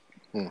copy.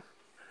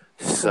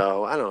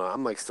 So I don't know.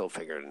 I'm like still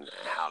figuring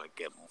how to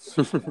get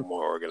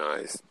more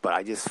organized, but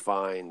I just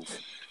find,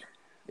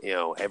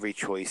 every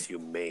choice you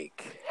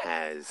make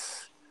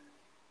has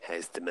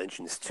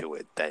dimensions to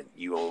it that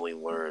you only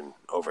learn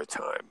over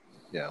time.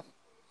 Yeah.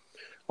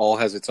 All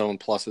has its own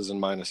pluses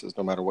and minuses,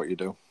 no matter what you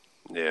do.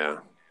 Yeah.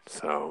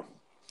 So.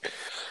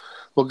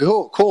 Well,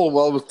 cool.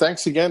 Well,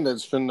 thanks again.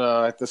 It's been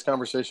this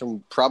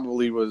conversation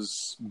probably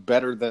was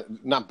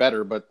not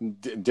better, but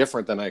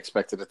different than I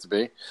expected it to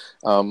be.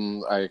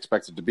 I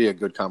expected it to be a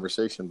good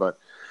conversation, but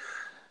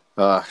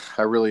I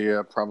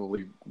really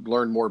probably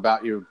learned more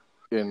about you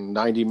in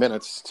 90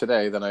 minutes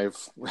today than I've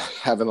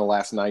have in the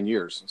last 9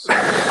 years. So.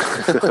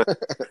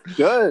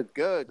 Good.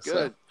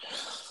 So,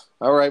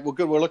 all right. Well,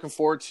 good. We're looking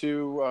forward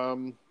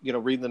to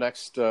reading the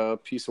next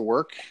piece of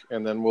work,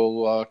 and then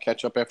we'll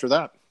catch up after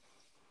that.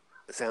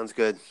 Sounds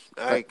good.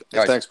 All right.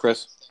 Thanks,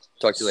 Chris.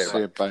 Talk to you later. See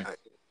you. Bye. All right.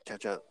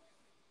 Catch up.